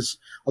is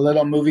a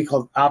little movie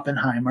called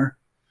Oppenheimer.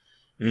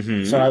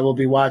 Mm-hmm. So I will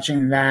be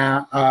watching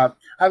that.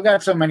 I've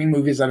got so many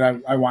movies that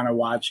I want to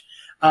watch.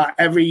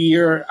 Every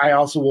year, I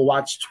also will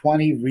watch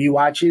 20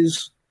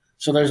 rewatches.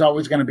 So there's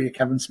always going to be a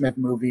Kevin Smith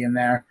movie in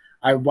there.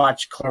 I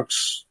watched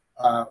Clerks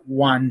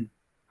 1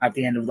 at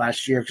the end of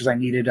last year because I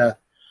needed a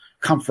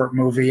comfort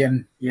movie.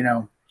 And, you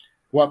know,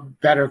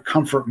 what better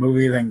comfort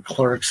movie than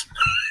Clerks?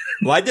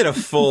 Well, I did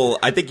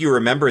I think you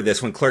remember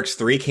this, when Clerks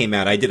 3 came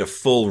out, I did a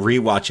full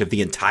rewatch of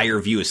the entire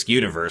View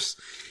Askewniverse.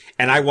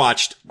 And I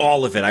watched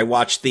all of it. I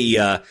watched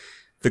the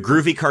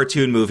groovy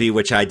cartoon movie,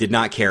 which I did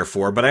not care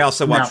for, but I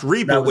also watched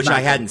Reboot, which I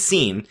hadn't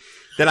seen.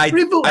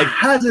 Reboot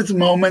has its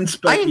moments,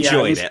 but I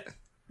enjoyed it.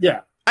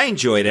 Yeah. I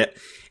enjoyed it.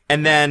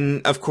 And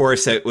then, of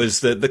course, it was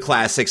the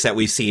classics that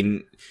we've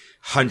seen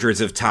hundreds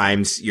of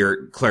times.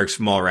 Your Clerks,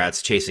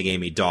 Mallrats, Chasing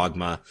Amy,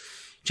 Dogma,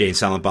 Jay and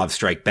Silent Bob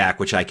Strike Back,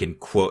 which I can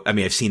quote. I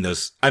mean, I've seen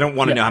those. I don't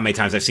want to know how many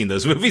times I've seen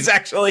those movies,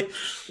 actually.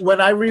 When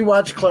I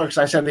rewatched Clerks,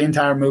 I said the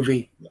entire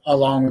movie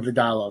along with the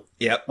dialogue.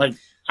 Yep. Like,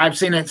 I've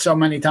seen it so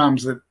many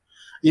times that,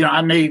 you know,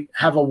 I may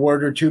have a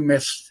word or 2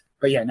 missed.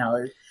 But yeah,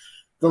 no.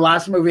 The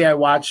last movie I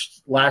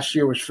watched last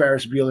year was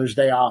Ferris Bueller's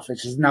Day Off,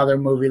 which is another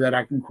movie that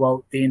I can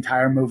quote the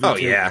entire movie. Oh,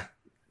 yeah.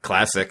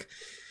 Classic.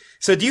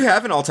 So do you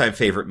have an all-time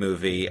favorite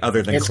movie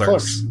other than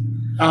Clerks?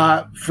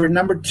 For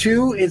number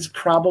 2, it's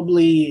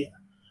probably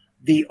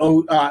the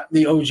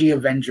OG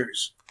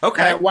Avengers.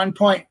 Okay. And at one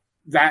point,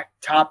 that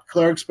topped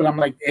Clerks, but I'm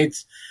like,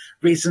 it's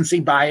recency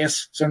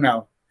bias, so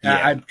no.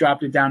 Yeah. I've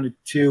dropped it down to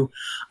 2.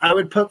 I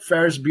would put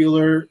Ferris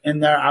Bueller in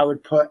there. I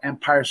would put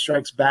Empire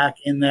Strikes Back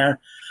in there.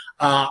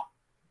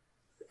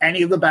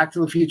 Any of the Back to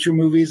the Future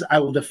movies, I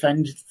will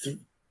defend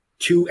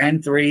 2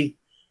 and 3.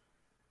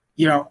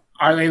 You know,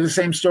 are they the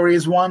same story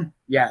as 1?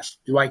 Yes.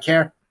 Do I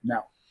care?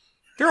 No.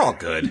 They're all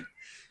good.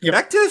 Yep.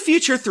 Back to the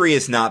Future 3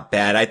 is not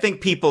bad. I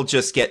think people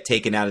just get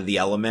taken out of the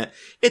element.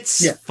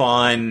 It's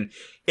fun.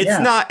 It's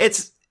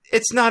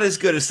not as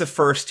good as the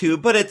first 2,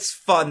 but it's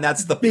fun.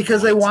 That's the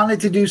because point. They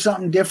wanted to do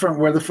something different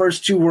where the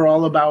first 2 were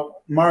all about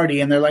Marty,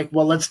 and they're like,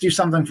 well, let's do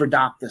something for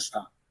Doc this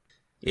time.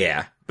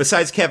 Yeah.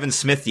 Besides Kevin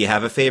Smith, do you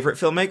have a favorite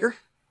filmmaker?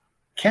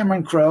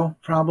 Cameron Crowe,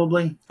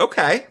 probably.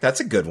 Okay, that's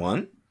a good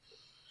one.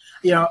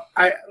 You know,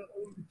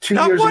 2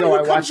 Not years one ago, who I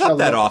comes watched up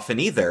that often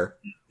either.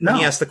 No.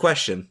 When you ask the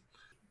question.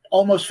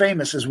 Almost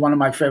Famous is one of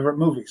my favorite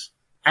movies.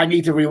 I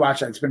need to rewatch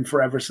that. It's been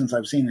forever since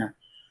I've seen that.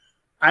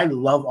 I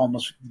love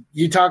Almost.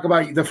 You talk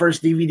about the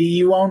first DVD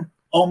you own?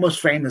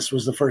 Almost Famous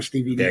was the first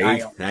DVD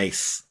I owned.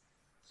 Nice.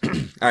 All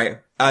right.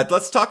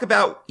 Let's talk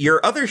about your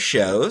other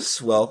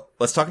shows. Well,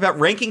 let's talk about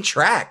Ranking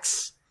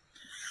Tracks.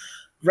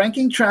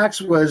 Ranking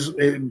Tracks was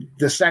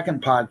the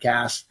second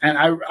podcast, and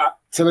I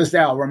to this day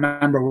I'll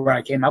remember where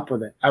I came up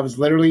with it. I was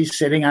literally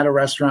sitting at a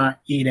restaurant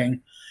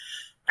eating,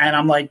 and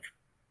I'm like,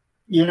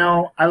 you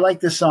know, I like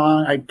this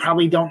song. I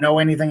probably don't know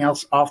anything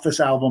else off this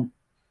album.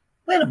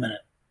 Wait a minute.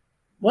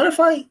 What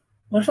if I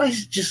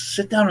just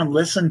sit down and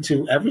listen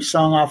to every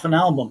song off an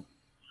album?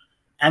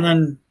 And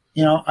then,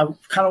 you know, I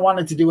kind of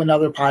wanted to do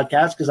another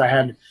podcast because I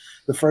had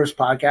the first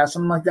podcast.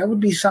 I'm like, that would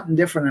be something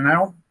different. And I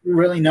don't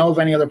really know of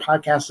any other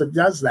podcast that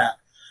does that.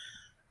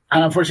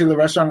 And unfortunately, the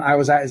restaurant I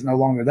was at is no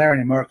longer there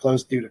anymore. It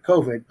closed due to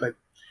COVID. But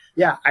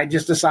yeah, I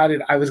just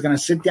decided I was going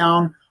to sit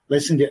down,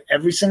 listen to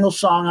every single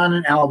song on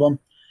an album,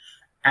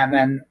 and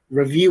then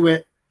review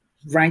it,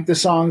 rank the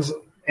songs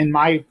in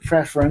my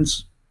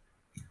preference.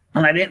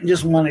 And I didn't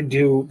just want to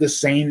do the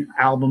same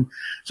album.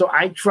 So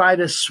I try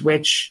to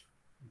switch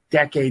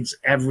decades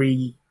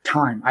every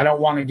time. I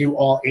don't want to do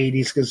all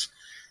 80s because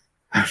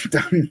I've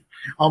done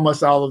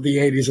almost all of the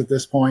 80s at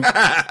this point.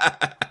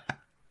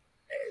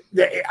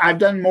 I've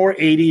done more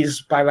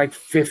 80s by like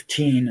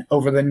 15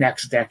 over the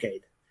next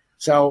decade.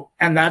 So,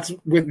 and that's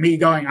with me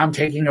going, I'm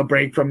taking a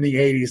break from the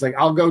 80s. Like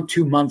I'll go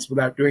 2 months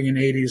without doing an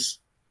 80s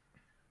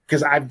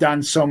because I've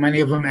done so many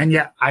of them. And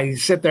yet I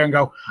sit there and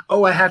go,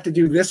 oh, I have to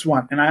do this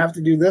one and I have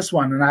to do this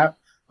one. And I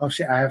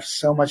have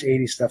so much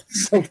 80s stuff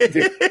to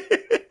do.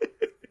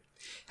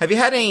 Have you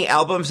had any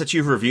albums that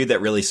you've reviewed that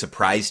really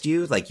surprised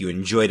you? Like you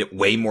enjoyed it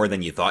way more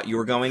than you thought you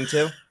were going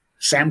to?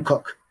 Sam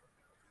Cooke.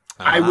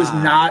 I was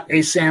not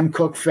a Sam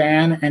Cooke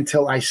fan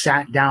until I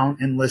sat down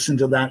and listened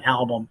to that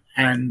album.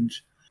 And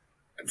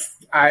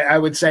I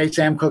would say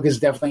Sam Cooke is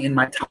definitely in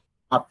my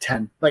top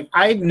 10. Like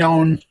I'd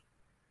known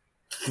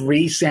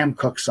 3 Sam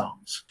Cooke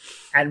songs,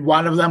 and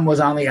one of them was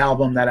on the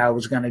album that I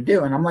was going to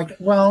do. And I'm like,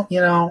 well, you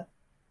know,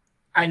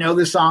 I know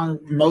this song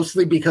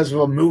mostly because of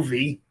a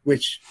movie,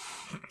 which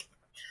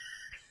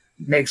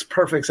makes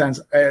perfect sense.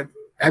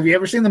 Have you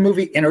ever seen the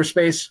movie Inner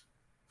Space?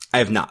 I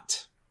have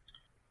not.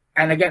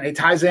 And again, it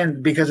ties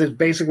in because it's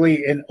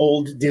basically an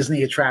old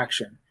Disney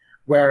attraction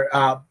where,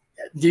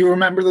 do you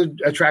remember the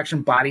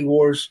attraction Body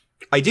Wars?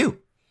 I do.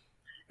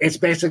 It's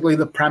basically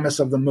the premise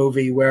of the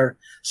movie where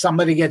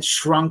somebody gets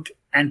shrunk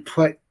and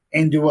put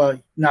into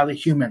another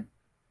human.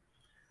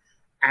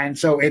 And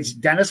so it's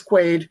Dennis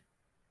Quaid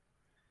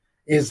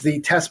is the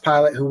test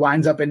pilot who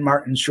winds up in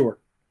Martin Short.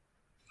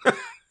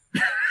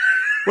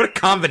 What a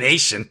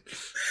combination.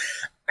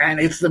 And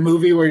it's the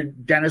movie where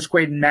Dennis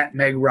Quaid met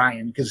Meg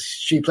Ryan because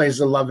she plays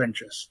the love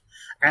interest.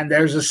 And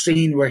there's a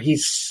scene where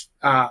he's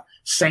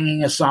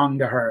singing a song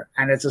to her,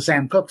 and it's a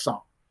Sam Cooke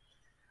song.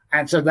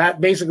 And so that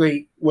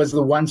basically was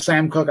the one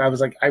Sam Cooke. I was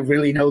like, I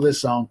really know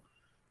this song.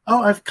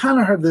 Oh, I've kind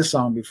of heard this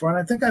song before, and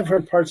I think I've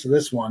heard parts of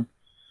this one.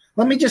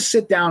 Let me just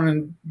sit down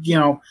and, you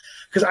know,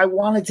 because I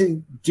wanted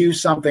to do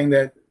something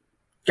that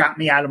got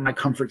me out of my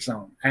comfort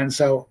zone. And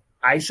so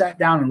I sat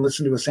down and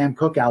listened to a Sam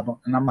Cooke album,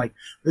 and I'm like,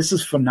 this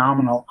is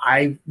phenomenal.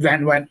 I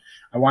then went,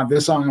 I want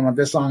this song, I want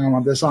this song, I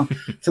want this song,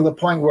 to the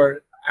point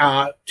where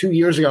 2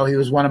 years ago, he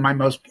was one of my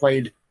most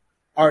played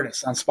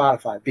artists on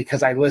Spotify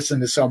because I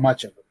listened to so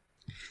much of it.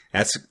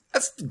 That's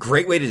a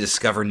great way to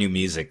discover new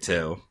music,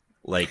 too.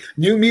 Like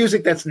new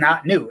music that's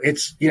not new.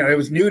 It's, you know, it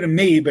was new to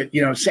me, but,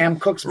 you know, Sam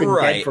Cooke's been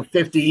dead for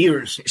 50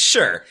 years.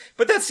 Sure.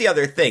 But that's the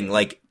other thing.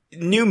 Like,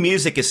 new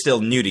music is still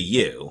new to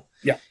you.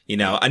 Yeah. You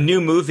know, a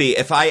new movie,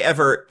 if I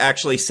ever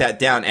actually sat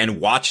down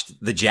and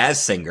watched The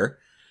Jazz Singer,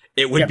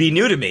 it would be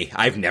new to me.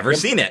 I've never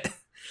seen it.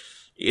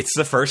 It's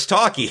the first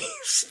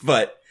talkies,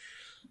 but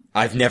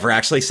I've never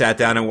actually sat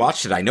down and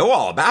watched it. I know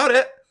all about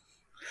it.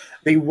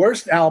 The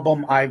worst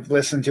album I've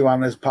listened to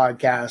on this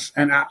podcast,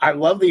 and I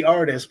love the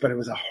artist, but it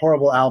was a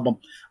horrible album,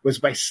 was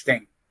by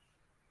Sting.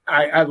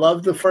 I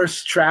loved the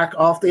first track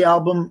off the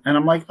album, and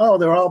I'm like, oh,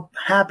 they're all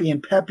happy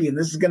and peppy, and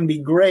this is going to be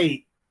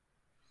great.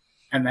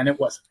 And then it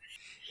wasn't.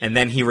 And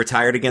then he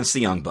retired against the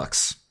Young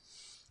Bucks.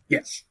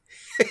 Yes.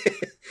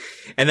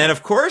 And then,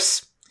 of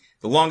course,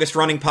 the longest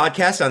running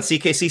podcast on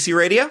CKCC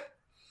Radio.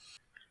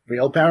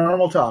 Real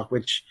Paranormal Talk,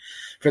 which,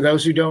 for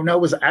those who don't know,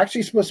 was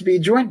actually supposed to be a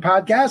joint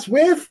podcast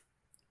with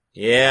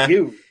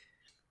you.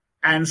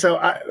 And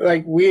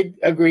so, we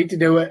agreed to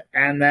do it.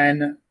 And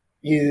then,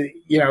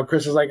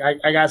 Chris was like,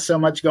 I got so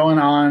much going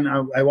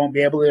on. I won't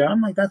be able to.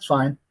 I'm like, that's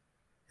fine.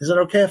 Is it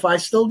okay if I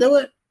still do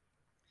it?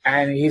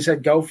 And he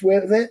said, go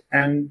with it.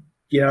 And,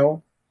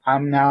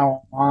 I'm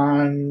now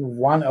on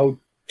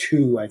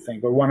 102, I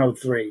think, or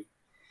 103.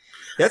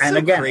 That's and so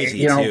again,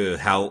 crazy, too,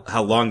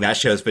 how long that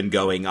show's been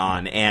going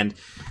on. And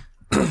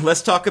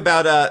let's talk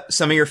about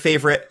some of your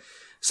favorite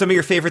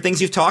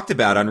things you've talked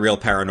about on Real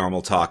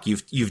Paranormal Talk.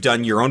 You've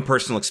done your own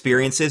personal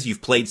experiences.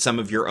 You've played some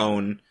of your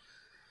own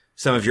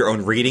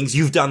readings.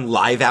 You've done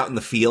live out in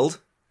the field.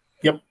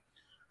 Yep.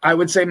 I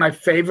would say my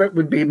favorite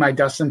would be my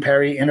Dustin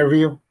Perry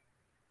interview.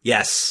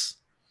 Yes.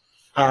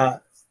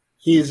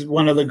 He's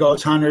one of the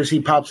ghost hunters.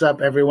 He pops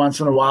up every once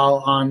in a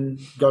while on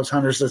Ghost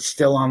Hunters that's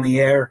still on the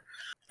air.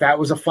 That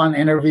was a fun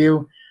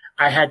interview.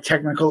 I had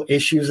technical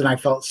issues, and I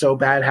felt so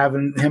bad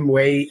having him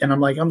wait. And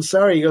I'm like, I'm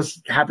sorry. He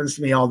goes, it happens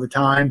to me all the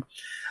time.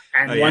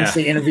 And once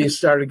the interview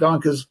started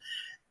going,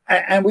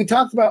 and we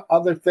talked about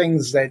other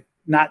things that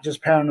not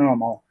just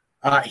paranormal.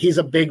 He's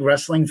a big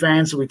wrestling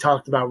fan, so we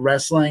talked about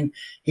wrestling.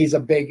 He's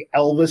a big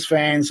Elvis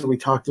fan, so we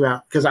talked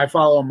about, because I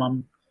follow him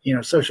on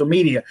social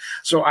media.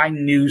 So I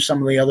knew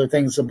some of the other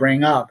things to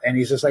bring up. And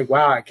he's just like,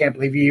 wow, I can't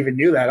believe you even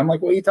knew that. I'm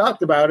like, well, you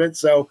talked about it.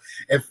 So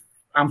if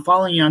I'm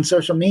following you on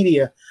social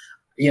media,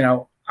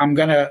 I'm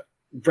going to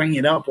bring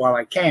it up while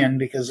I can,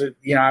 because,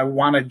 I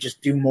want to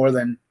just do more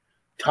than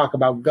talk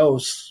about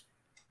ghosts.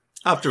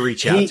 I'll have to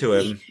reach out to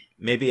him.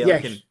 Maybe I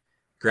can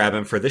grab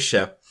him for this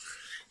show.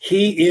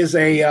 He is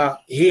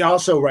he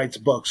also writes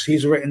books.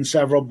 He's written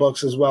several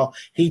books as well.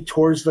 He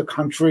tours the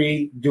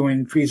country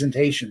doing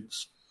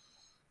presentations.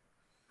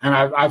 And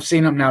I've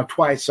seen him now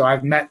twice, so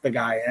I've met the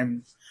guy.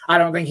 And I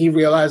don't think he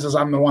realizes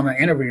I'm the one that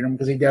interviewed him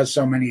because he does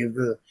so many of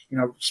the,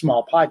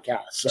 small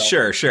podcasts.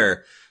 So.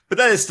 Sure. But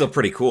that is still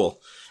pretty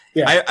cool.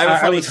 Yeah. I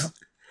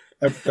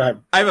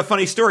have a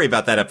funny story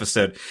about that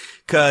episode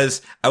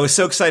because I was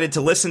so excited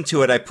to listen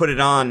to it. I put it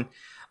on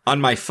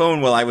my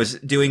phone while I was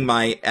doing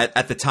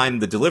at the time,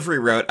 the delivery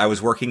route I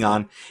was working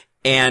on,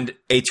 and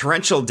a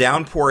torrential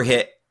downpour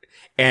hit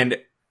and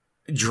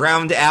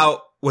drowned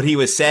out what he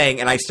was saying.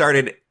 And I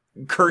started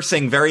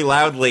cursing very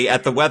loudly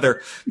at the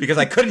weather because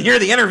I couldn't hear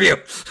the interview.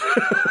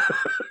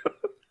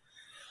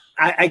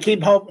 I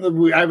keep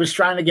hoping. I was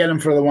trying to get him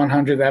for the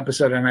 100th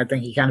episode, and I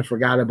think he kind of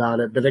forgot about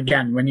it. But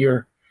again, when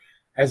you're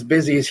as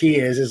busy as he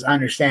is, it's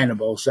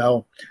understandable.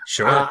 So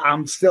sure.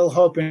 I'm still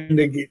hoping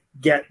to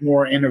get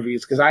more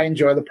interviews because I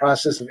enjoy the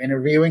process of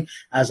interviewing,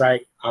 as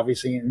I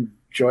obviously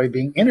enjoy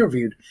being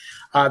interviewed.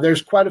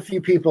 There's quite a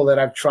few people that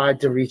I've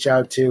tried to reach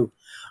out to.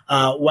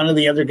 One of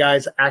the other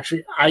guys,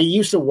 actually, I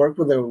used to work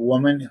with a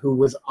woman who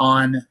was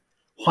on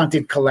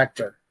Haunted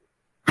Collector.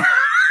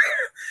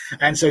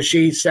 And so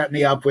she set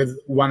me up with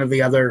one of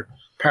the other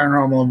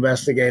paranormal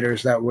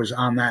investigators that was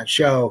on that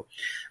show.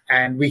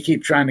 And we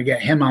keep trying to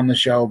get him on the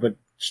show, but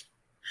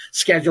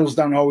schedules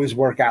don't always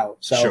work out.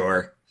 So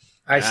sure.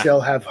 I still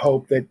have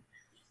hope that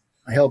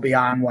he'll be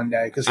on one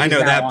day. Cause I know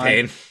that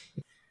pain.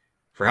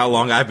 For how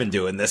long I've been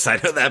doing this, I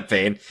know that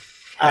pain.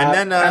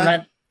 And then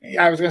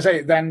I was going to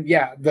say,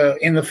 the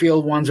in the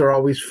field ones are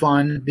always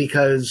fun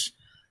because,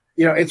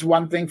 it's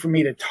one thing for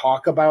me to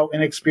talk about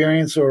an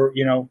experience or,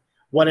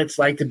 what it's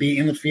like to be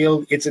in the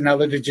field. It's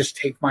another to just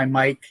take my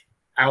mic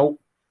out,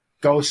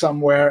 go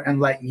somewhere and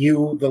let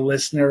you, the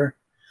listener.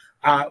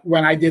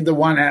 When I did the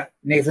one at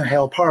Nathan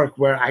Hale Park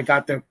where I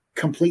got the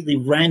completely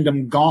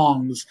random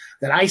gongs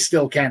that I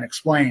still can't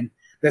explain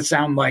that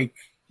sound like,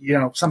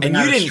 something.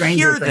 And you didn't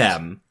hear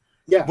them.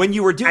 Yeah. When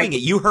you were doing it,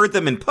 you heard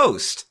them in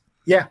post.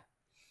 Yeah.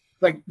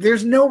 Like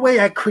there's no way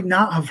I could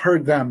not have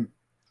heard them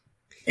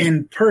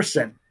in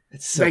person.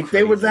 It's so like crazy.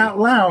 They were that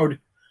loud,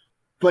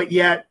 but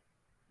yet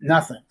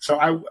nothing. So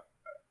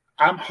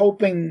I'm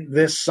hoping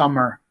this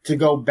summer to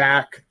go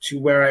back to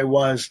where I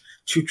was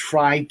to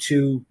try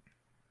to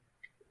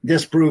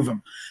disprove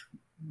them.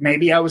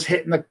 Maybe I was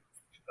hitting the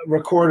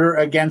recorder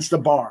against the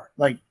bar.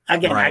 Like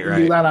again, I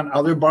can do that on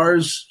other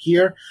bars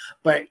here,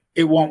 but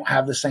it won't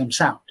have the same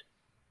sound.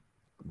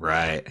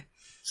 Right.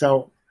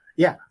 So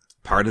yeah.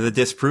 Part of the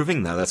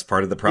disproving though. That's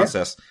part of the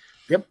process.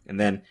 Yep. And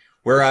then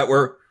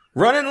we're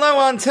running low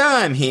on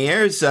time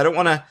here, so I don't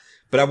want to,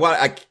 but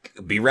I'd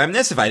be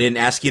remiss if I didn't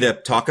ask you to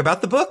talk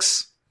about the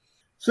books.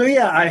 So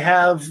yeah, I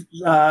have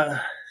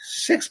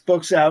 6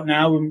 books out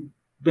now. We've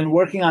been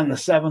working on the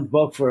 7th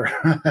book for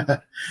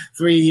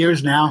 3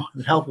 years now. It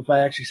would help if I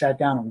actually sat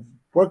down and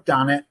worked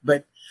on it.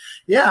 But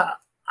yeah,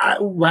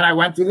 when I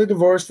went through the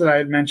divorce that I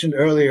had mentioned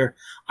earlier,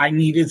 I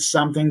needed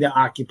something to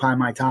occupy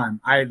my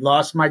time. I had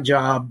lost my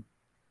job,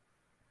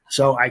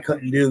 so I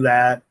couldn't do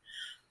that.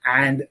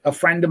 And a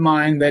friend of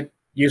mine that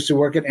used to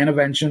work at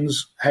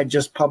Interventions had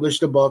just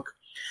published a book.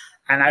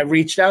 And I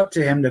reached out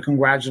to him to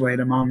congratulate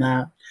him on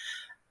that.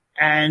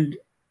 And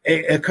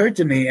it occurred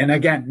to me, and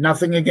again,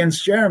 nothing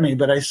against Jeremy,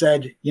 but I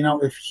said,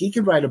 if he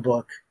could write a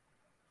book,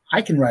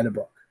 I can write a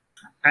book.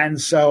 And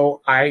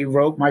so I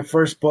wrote my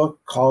first book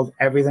called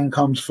Everything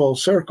Comes Full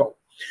Circle.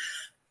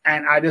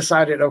 And I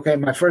decided, okay,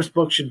 my first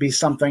book should be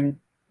something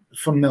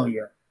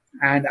familiar.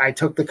 And I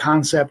took the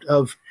concept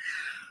of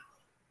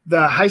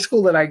the high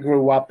school that I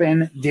grew up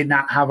in did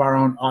not have our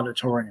own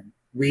auditorium.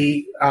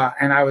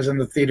 And I was in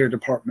the theater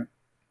department.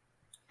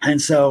 And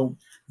so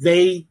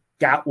they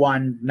got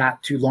one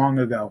not too long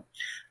ago.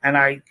 And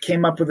I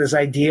came up with this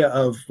idea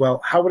of,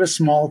 well, how would a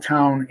small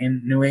town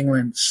in New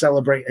England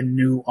celebrate a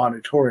new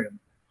auditorium?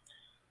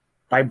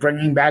 By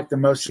bringing back the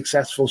most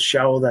successful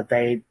show that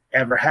they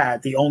ever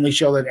had, the only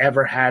show that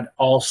ever had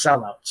all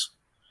sellouts.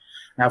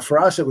 Now, for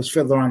us, it was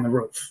Fiddler on the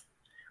Roof.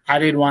 I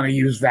didn't want to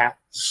use that.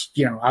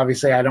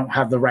 Obviously, I don't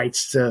have the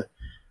rights to,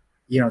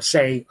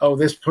 say, oh,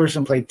 this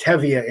person played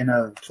Tevye in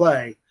a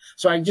play.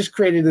 So I just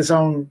created this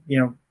own,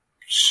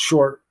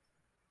 short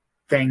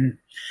thing.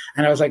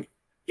 And I was like,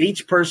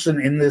 each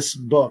person in this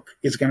book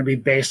is going to be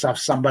based off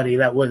somebody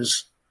that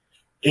was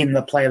in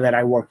the play that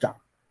I worked on.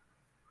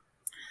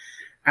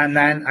 And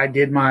then I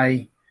did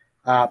my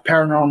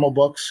paranormal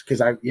books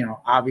because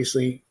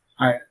obviously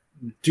I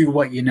do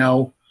what you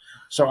know.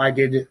 So I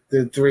did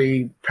the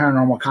 3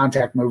 Paranormal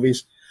Contact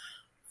movies.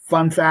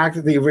 Fun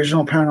fact, the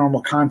original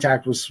Paranormal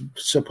Contact was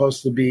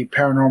supposed to be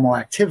Paranormal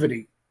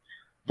Activity.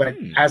 But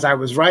as I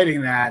was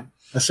writing that,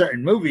 a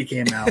certain movie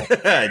came out.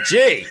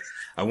 Gee,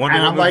 I wonder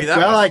and what I'm movie like, that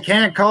well, was. I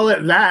can't call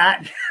it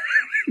that.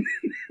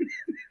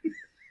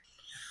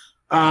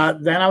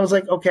 Then I was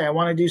like, okay, I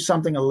want to do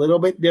something a little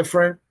bit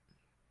different.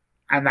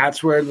 And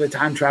that's where the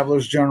Time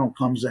Traveler's Journal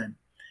comes in.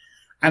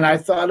 And I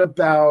thought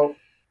about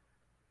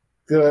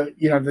the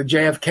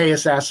JFK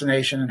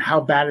assassination and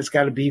how bad it's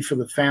got to be for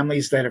the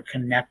families that are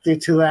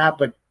connected to that,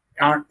 but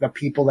aren't the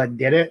people that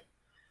did it.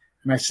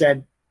 And I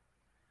said,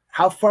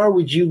 how far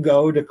would you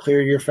go to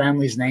clear your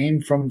family's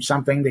name from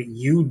something that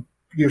you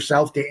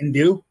yourself didn't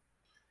do?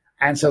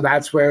 And so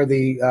that's where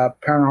the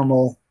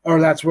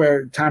that's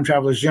where Time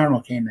Traveler's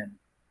Journal came in.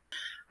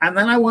 And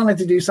then I wanted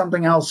to do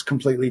something else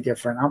completely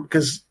different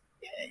because,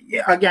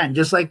 again,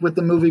 just like with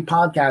the movie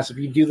podcast, if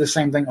you do the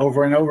same thing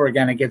over and over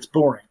again, it gets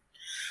boring.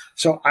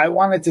 So I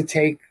wanted to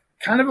take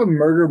kind of a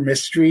murder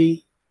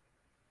mystery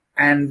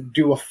and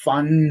do a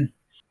fun-ish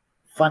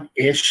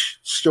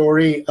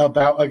story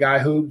about a guy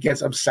who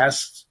gets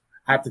obsessed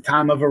at the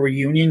time of a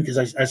reunion,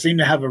 because I seem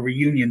to have a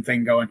reunion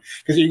thing going.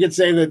 Because you could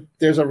say that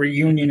there's a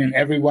reunion in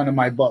every one of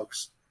my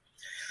books.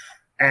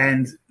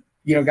 And,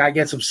 guy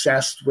gets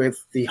obsessed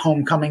with the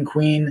homecoming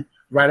queen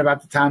right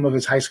about the time of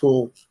his high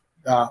school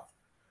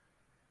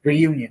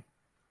reunion.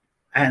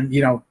 And,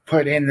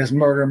 put in this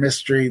murder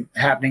mystery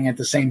happening at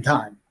the same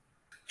time.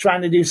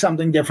 Trying to do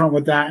something different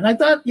with that. And I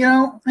thought,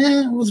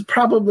 it was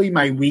probably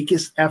my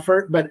weakest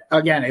effort. But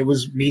again, it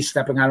was me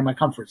stepping out of my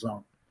comfort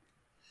zone.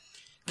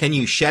 Can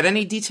you shed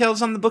any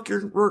details on the book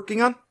you're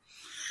working on?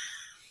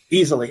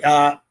 Easily.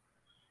 And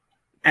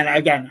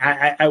again,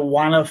 I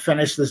want to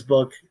finish this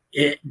book.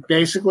 It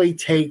basically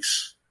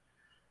takes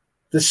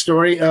the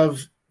story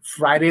of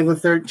Friday the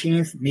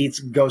 13th meets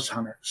ghost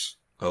hunters.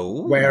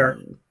 Oh.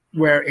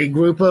 Where a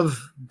group of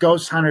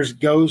ghost hunters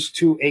goes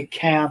to a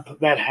camp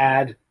that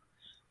had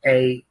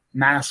a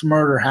mass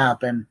murder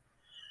happen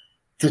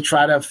to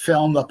try to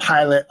film the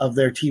pilot of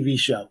their TV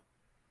show.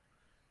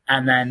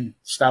 And then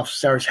stuff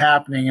starts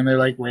happening and they're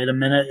like, wait a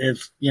minute,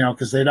 it's,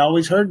 because they'd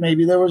always heard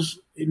maybe it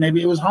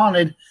was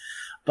haunted,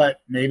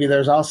 but maybe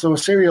there's also a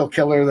serial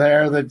killer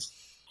there.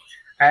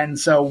 And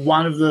so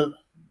one of the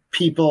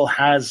people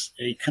has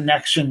a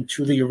connection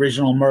to the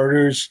original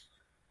murders,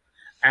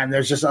 and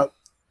there's just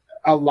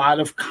a lot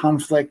of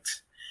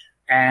conflict.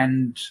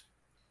 And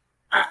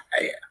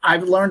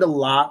I've learned a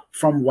lot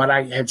from what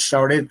I had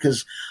started,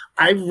 because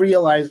I've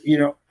realized,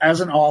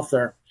 as an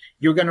author,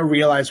 you're going to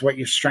realize what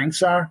your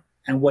strengths are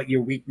and what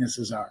your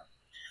weaknesses are.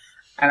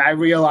 And I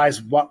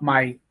realized what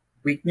my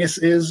weakness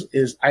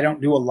is I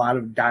don't do a lot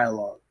of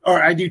dialogue,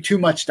 or I do too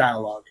much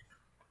dialogue.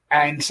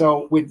 And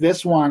so with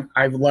this one,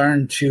 I've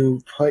learned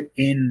to put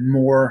in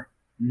more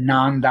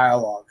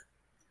non-dialogue,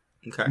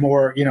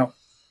 more,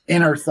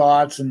 inner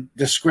thoughts and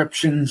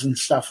descriptions and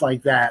stuff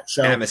like that.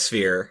 So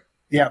atmosphere.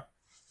 Yeah.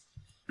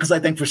 Because I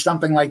think for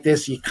something like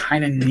this, you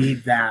kind of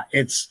need that.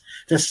 It's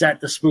to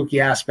set the spooky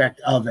aspect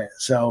of it.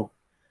 So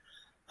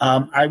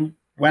the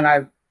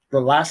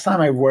last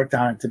time I worked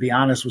on it, to be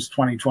honest, was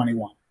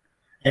 2021.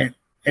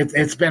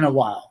 It's been a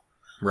while.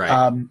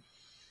 Right.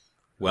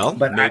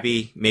 But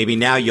maybe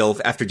now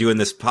after doing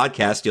this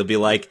podcast, you'll be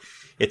like,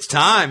 it's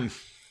time.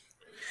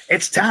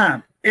 It's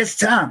time. It's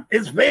time.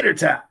 It's Vader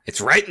time. It's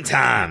writing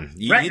time.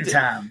 You writing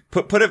time.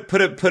 Put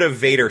a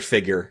Vader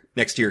figure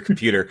next to your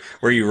computer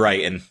where you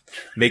write and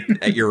make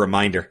your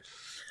reminder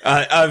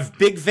of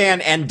Big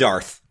Van and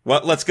Darth.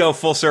 Well, let's go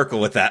full circle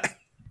with that.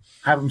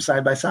 Have them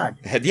side by side.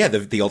 Yeah,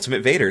 the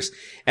ultimate Vaders.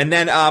 And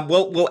then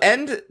we'll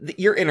end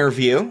your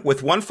interview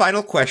with one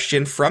final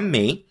question from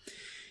me.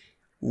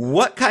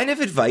 What kind of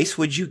advice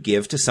would you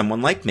give to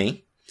someone like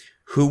me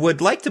who would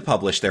like to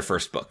publish their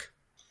first book?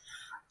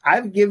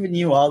 I've given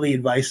you all the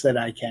advice that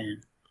I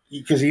can,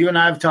 because you and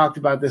I have talked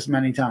about this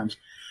many times.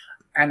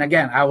 And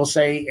again, I will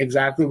say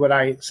exactly what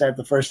I said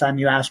the first time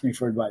you asked me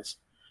for advice.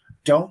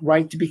 Don't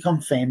write to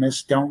become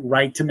famous. Don't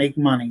write to make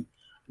money.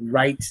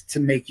 Write to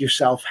make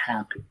yourself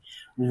happy.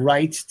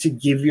 Write to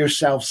give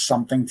yourself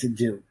something to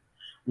do.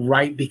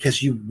 Write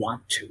because you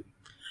want to.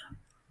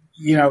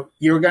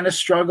 You're going to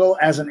struggle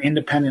as an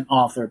independent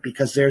author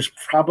because there's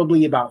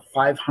probably about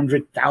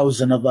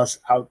 500,000 of us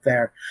out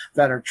there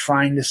that are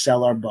trying to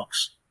sell our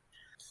books.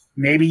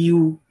 Maybe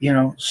you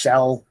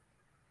sell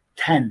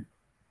 10.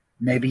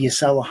 Maybe you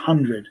sell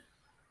 100.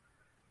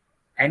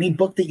 Any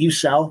book that you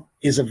sell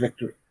is a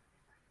victory.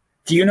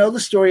 Do you know the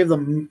story of the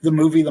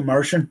movie The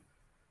Martian?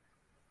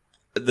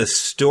 The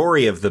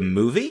story of the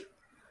movie?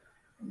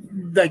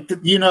 Like the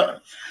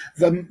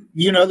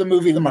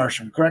movie The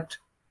Martian, correct?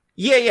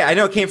 Yeah, I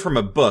know it came from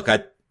a book.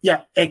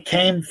 Yeah, it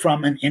came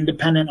from an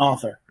independent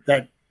author.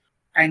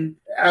 Again,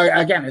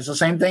 it's the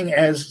same thing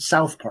as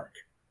South Park.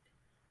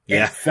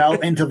 Yeah. It fell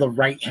into the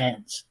right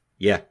hands.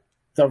 Yeah.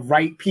 The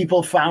right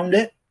people found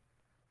it,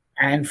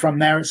 and from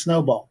there it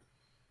snowballed.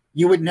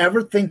 You would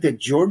never think that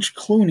George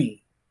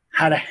Clooney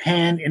had a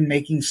hand in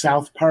making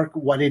South Park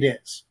what it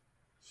is.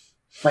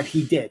 But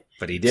he did.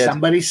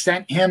 Somebody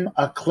sent him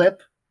a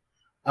clip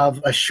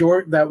of a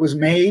short that was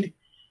made.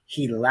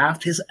 He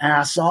laughed his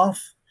ass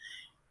off.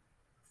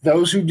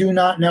 Those who do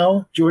not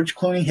know, George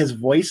Clooney has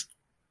voiced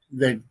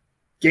the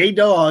gay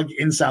dog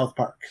in South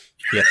Park.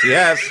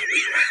 Yes.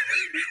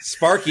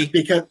 Sparky.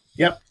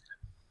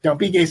 Don't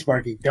be gay,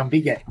 Sparky. Don't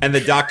be gay. And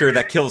the doctor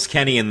that kills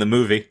Kenny in the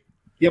movie.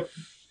 Yep.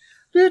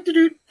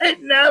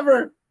 It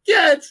never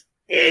gets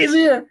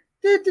easier.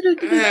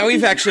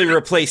 We've actually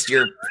replaced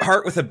your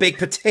heart with a baked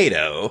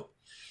potato.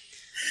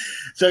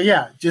 So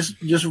yeah,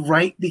 just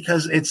write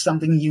because it's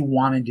something you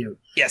want to do.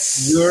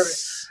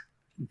 Yes.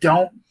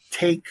 Don't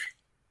take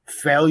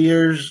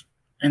failures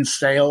in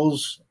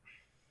sales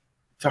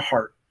to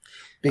heart,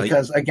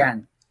 because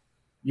again,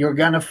 you're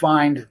going to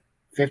find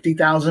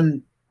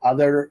 50,000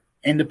 other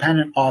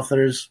independent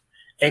authors.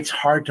 It's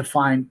hard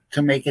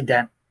to make a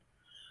dent.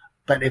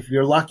 But if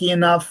you're lucky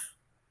enough,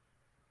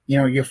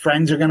 your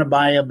friends are going to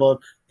buy a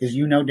book, because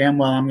damn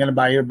well I'm going to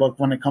buy your book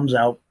when it comes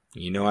out.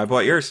 I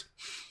bought yours.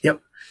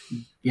 Yep.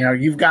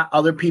 You've got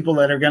other people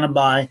that are going to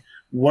buy.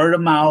 Word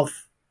of mouth.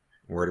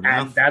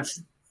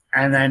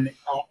 And then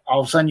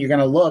all of a sudden you're going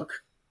to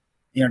look,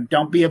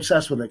 don't be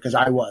obsessed with it, because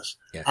I was.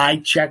 Yes. I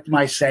checked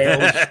my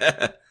sales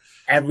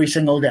every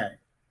single day.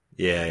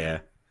 Yeah.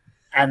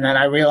 And then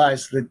I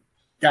realized that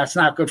that's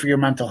not good for your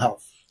mental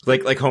health.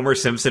 Like Homer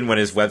Simpson when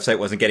his website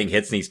wasn't getting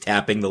hits and he's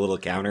tapping the little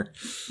counter.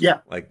 Yeah.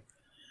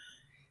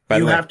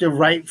 You have to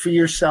write for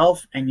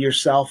yourself and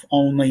yourself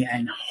only,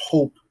 and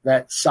hope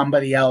that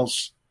somebody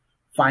else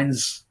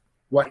finds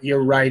what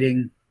you're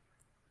writing.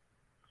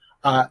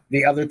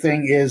 The other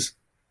thing is,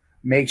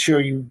 make sure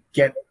you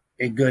get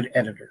a good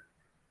editor.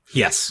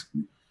 Yes.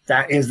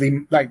 That is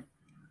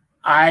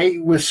I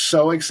was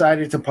so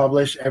excited to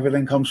publish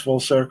Everything Comes Full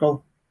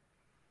Circle.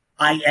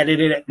 I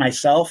edited it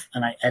myself,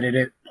 and I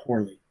edited it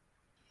poorly.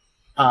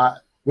 On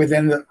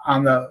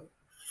the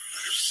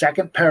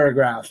second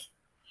paragraph,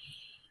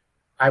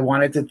 I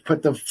wanted to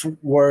put the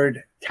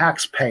word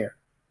taxpayer.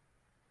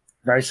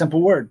 Very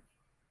simple word.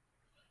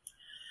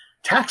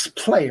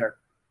 Taxplayer.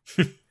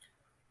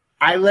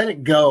 I let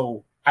it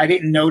go. I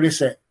didn't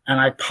notice it, and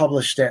I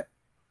published it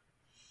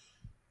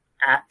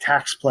at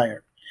taxplayer.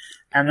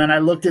 And then I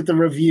looked at the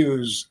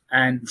reviews,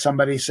 and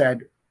somebody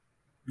said,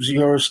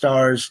 0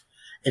 stars.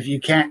 If you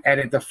can't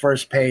edit the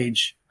first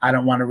page, I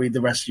don't want to read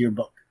the rest of your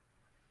book.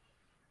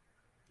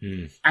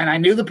 And I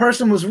knew the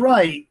person was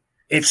right.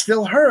 It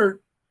still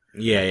hurt.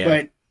 Yeah.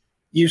 But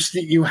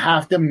you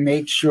have to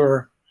make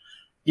sure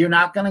you're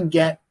not going to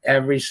get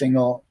every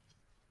single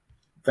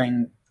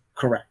thing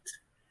correct.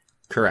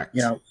 Correct.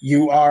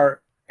 You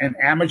are an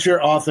amateur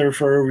author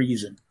for a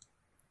reason.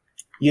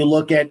 You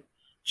look at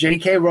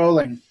J.K.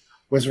 Rowling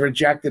was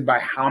rejected by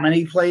how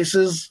many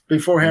places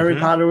before Harry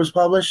Potter was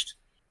published?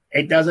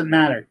 It doesn't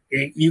matter.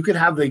 You could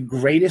have the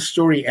greatest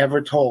story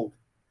ever told.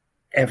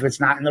 If it's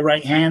not in the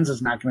right hands,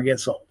 it's not going to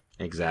get sold.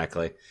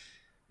 Exactly.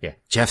 Yeah.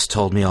 Jeff's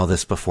told me all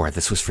this before.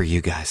 This was for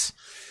you guys.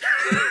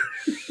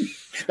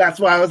 That's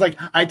why I was like,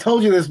 I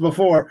told you this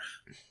before,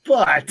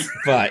 but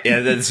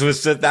yeah,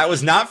 that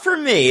was not for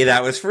me.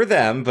 That was for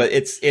them. But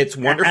it's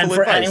wonderful and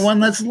for advice. Anyone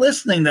that's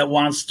listening that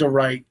wants to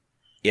write.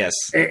 Yes,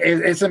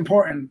 it's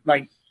important.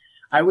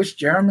 I wish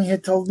Jeremy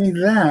had told me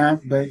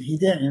that, but he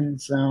didn't.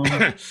 So.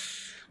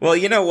 Well,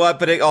 you know what?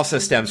 But it also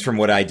stems from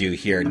what I do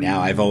here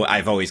now.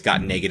 I've always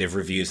gotten negative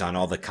reviews on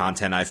all the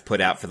content I've put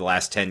out for the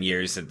last 10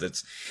 years.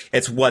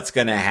 It's what's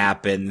going to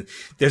happen.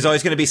 There's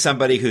always going to be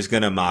somebody who's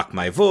going to mock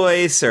my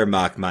voice or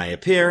mock my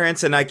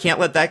appearance. And I can't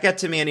let that get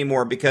to me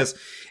anymore, because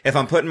if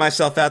I'm putting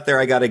myself out there,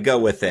 I got to go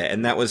with it.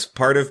 And that was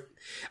part of,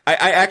 I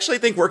actually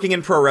think working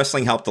in pro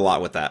wrestling helped a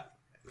lot with that,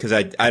 because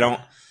I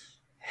don't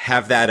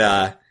have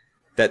that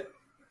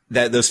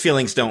those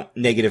feelings don't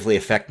negatively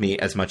affect me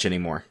as much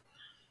anymore.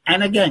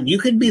 And again, you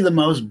could be the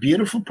most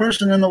beautiful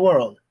person in the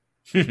world.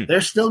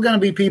 There's still going to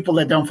be people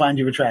that don't find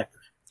you attractive.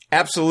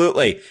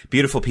 Absolutely.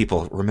 Beautiful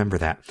people. Remember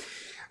that.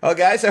 Well,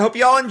 guys, I hope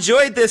you all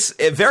enjoyed this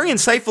very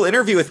insightful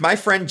interview with my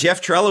friend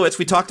Jeff Trelewicz.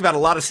 We talked about a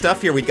lot of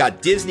stuff here. We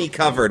got Disney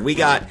covered. We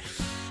got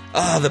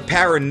the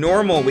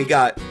paranormal. We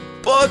got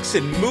books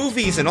and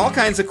movies and all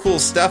kinds of cool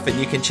stuff. And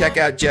you can check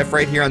out Jeff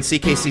right here on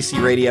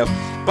CKCC Radio.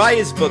 Buy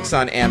his books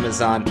on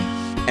Amazon.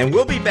 And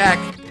we'll be back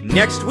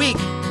next week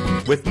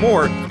with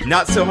more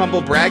Not So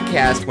Humble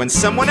BragCast, when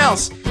someone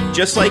else,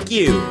 just like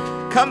you,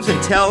 comes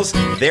and tells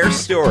their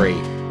story.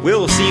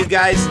 We'll see you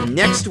guys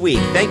next week.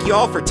 Thank you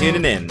all for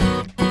tuning in.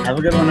 Have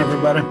a good one,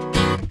 everybody.